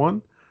at week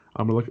 1.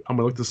 I'm going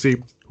to look to see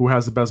who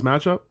has the best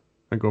matchup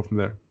and go from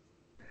there.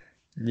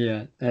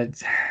 Yeah,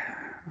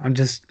 I'm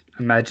just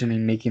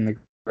imagining making the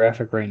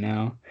graphic right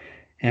now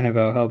and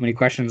about how many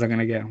questions I'm going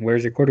to get.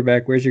 Where's your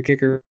quarterback? Where's your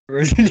kicker?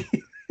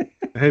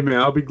 Hey, man,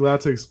 I'll be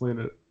glad to explain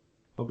it.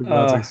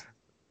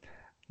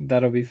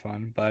 That'll be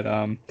fun. But,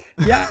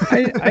 yeah,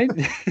 I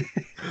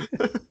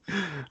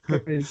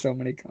made so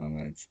many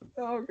comments.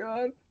 Oh,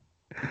 God.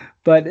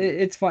 But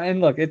it's fun.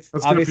 And look, it's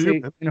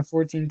obviously in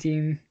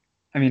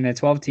a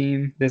 12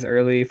 team this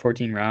early,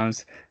 14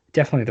 rounds,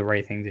 definitely the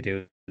right thing to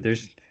do.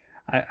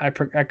 I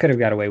could have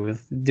got away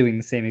with doing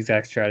the same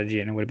exact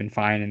strategy and it would have been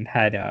fine and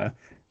had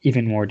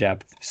even more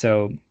depth.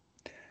 So,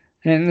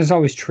 and there's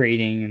always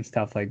trading and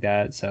stuff like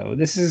that. So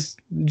this is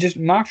just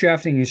mock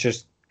drafting is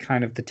just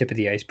kind of the tip of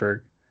the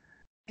iceberg.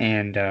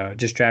 And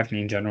just drafting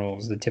in general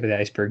is the tip of the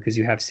iceberg because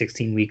you have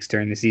 16 weeks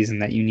during the season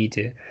that you need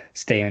to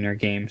stay on your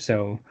game.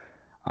 So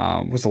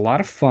it was a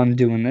lot of fun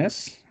doing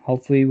this.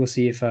 Hopefully we'll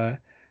see if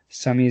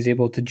Sami is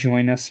able to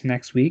join us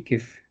next week.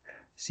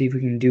 See if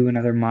we can do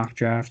another mock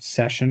draft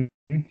session.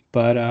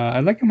 But I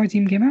like how my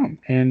team came out.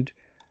 And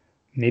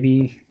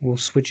maybe we'll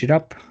switch it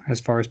up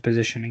as far as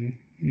positioning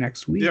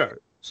next week. Yeah.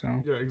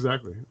 So yeah,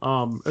 exactly.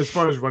 As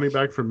far as running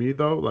back for me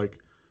though, like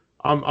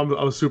I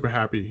was super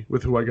happy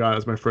with who I got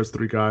as my first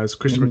 3 guys: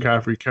 Christian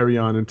McCaffrey,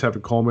 Kerryon, and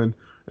Tevin Coleman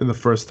in the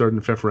first, 3rd,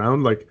 and 5th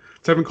round. Like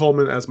Tevin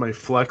Coleman as my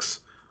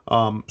flex,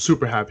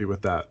 super happy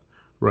with that.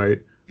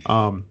 Right.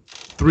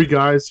 3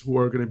 guys who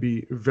are going to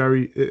be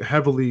very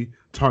heavily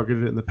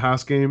targeted in the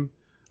pass game.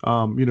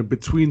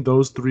 Between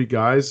those 3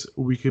 guys,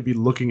 we could be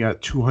looking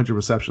at 200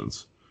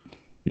 receptions.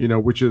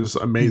 Which is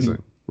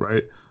amazing,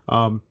 right?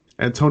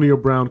 Antonio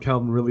Brown,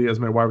 Calvin Ridley as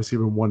my wide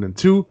receiver 1 and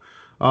 2.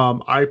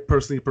 I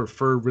personally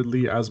prefer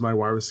Ridley as my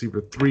wide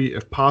receiver 3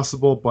 if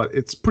possible, but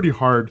it's pretty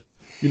hard,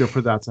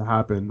 for that to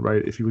happen,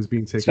 right? If he was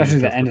being taken,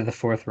 especially the end of the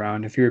 4th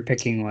round. If you were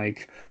picking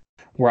like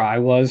where I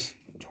was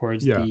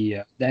towards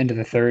the end of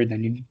the 3rd,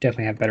 then you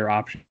definitely have better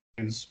options.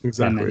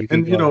 Exactly,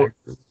 and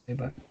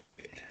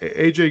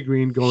AJ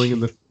Green going in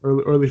the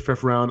early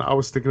 5th round, I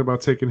was thinking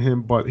about taking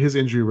him, but his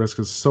injury risk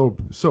is so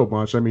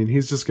much. I mean,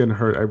 he's just getting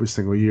hurt every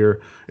single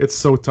year. It's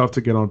so tough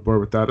to get on board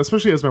with that,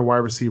 especially as my wide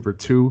receiver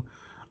 2.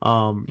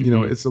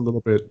 It's a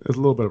little bit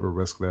of a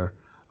risk there.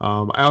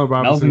 Allen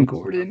Robinson,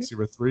 wide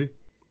receiver 3,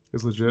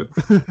 is legit.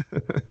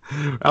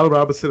 Allen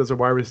Robinson as a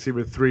wide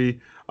receiver 3,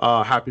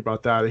 happy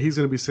about that. He's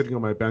going to be sitting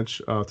on my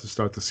bench to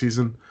start the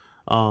season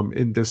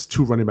in this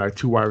 2 running back,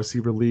 2 wide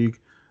receiver league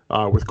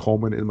with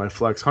Coleman in my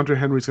flex. Hunter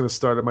Henry's going to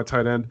start at my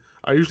tight end.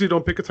 I usually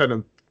don't pick tight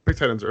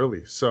ends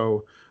early,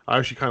 so I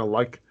actually kind of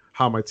like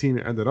how my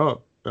team ended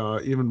up,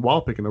 even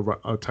while picking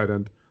a tight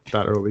end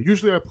that early.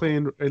 Usually I play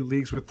in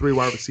leagues with 3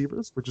 wide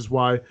receivers, which is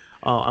why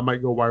I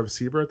might go wide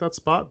receiver at that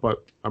spot,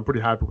 but I'm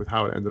pretty happy with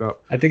how it ended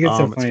up. I think it's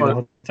so funny the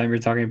whole time you're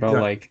talking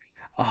about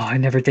I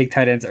never take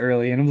tight ends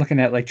early, and I'm looking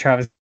at like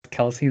Travis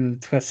Kelce in the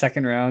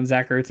 2nd round,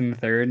 Zach Ertz in the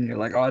 3rd, and you're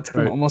like, I took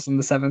him almost in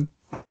the 7th.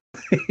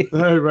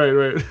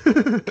 right.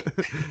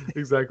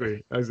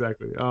 Exactly.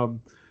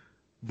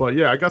 But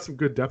yeah, I got some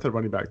good depth at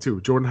running back too.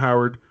 Jordan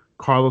Howard,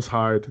 Carlos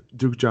Hyde,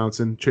 Duke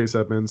Johnson, Chase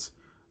Edmonds.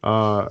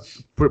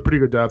 Pretty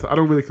good depth. I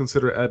don't really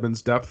consider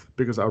Edmonds depth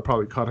because I would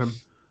probably cut him.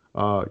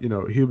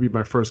 He would be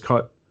my first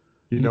cut.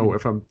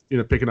 If I'm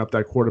picking up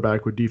that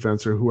quarterback with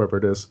defense or whoever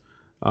it is.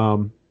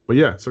 But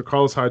yeah, so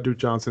Carlos Hyde, Duke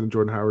Johnson, and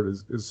Jordan Howard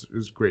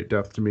is great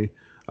depth to me.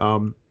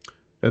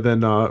 And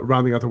then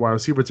rounding out the wide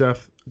receiver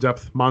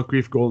depth,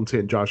 Moncrief, Golden Tate,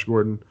 and Josh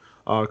Gordon.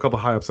 A couple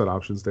high upside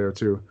options there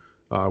too,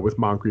 with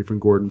Moncrief and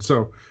Gordon.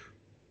 So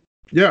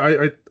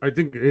yeah, I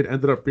think it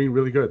ended up being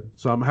really good.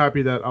 So I'm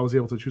happy that I was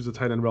able to choose a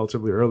tight end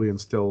relatively early and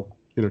still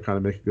kind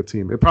of make a good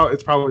team.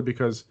 It's probably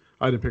because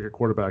I didn't pick a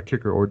quarterback,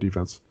 kicker, or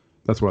defense.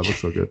 That's why it looks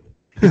so good.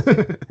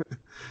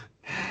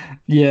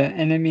 Yeah,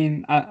 and I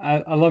mean,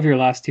 I love your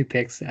last 2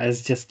 picks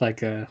as just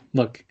like a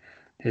look.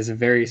 there's a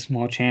very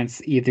small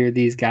chance either of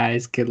these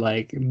guys could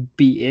like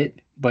be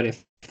it, but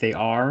if they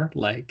are,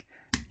 like,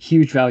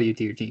 huge value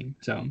to your team.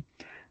 So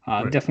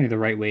definitely the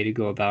right way to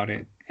go about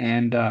it.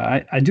 And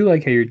I do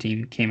like how your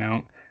team came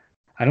out.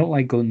 I don't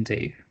like Golden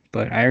Tate,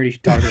 but I already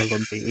talked about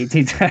Golden Tate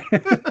 18 times.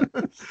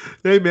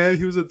 Hey man,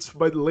 he was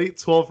my late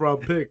 12th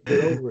round pick.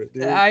 Get over it,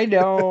 dude. I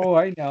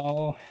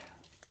know.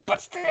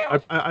 But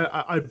still,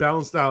 I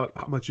balanced out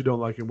how much you don't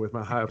like him with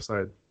my high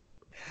upside.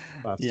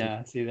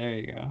 Yeah, see, there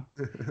you go.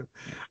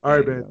 All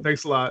right, man.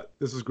 Thanks a lot.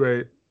 This was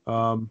great.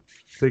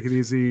 Take it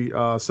easy.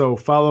 So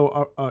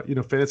follow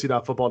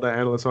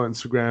fantasy.football.analyst on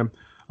Instagram.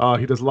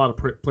 He does a lot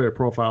of player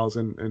profiles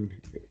and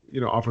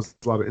offers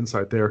a lot of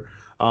insight there.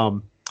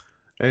 I'm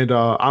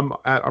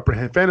at Upper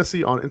Hand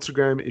Fantasy on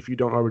Instagram. If you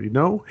don't already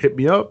know, hit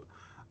me up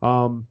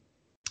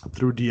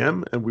through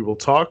DM and we will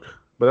talk.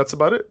 But that's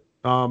about it.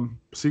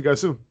 See you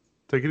guys soon.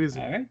 Take it easy.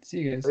 All right. See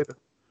you guys. Later.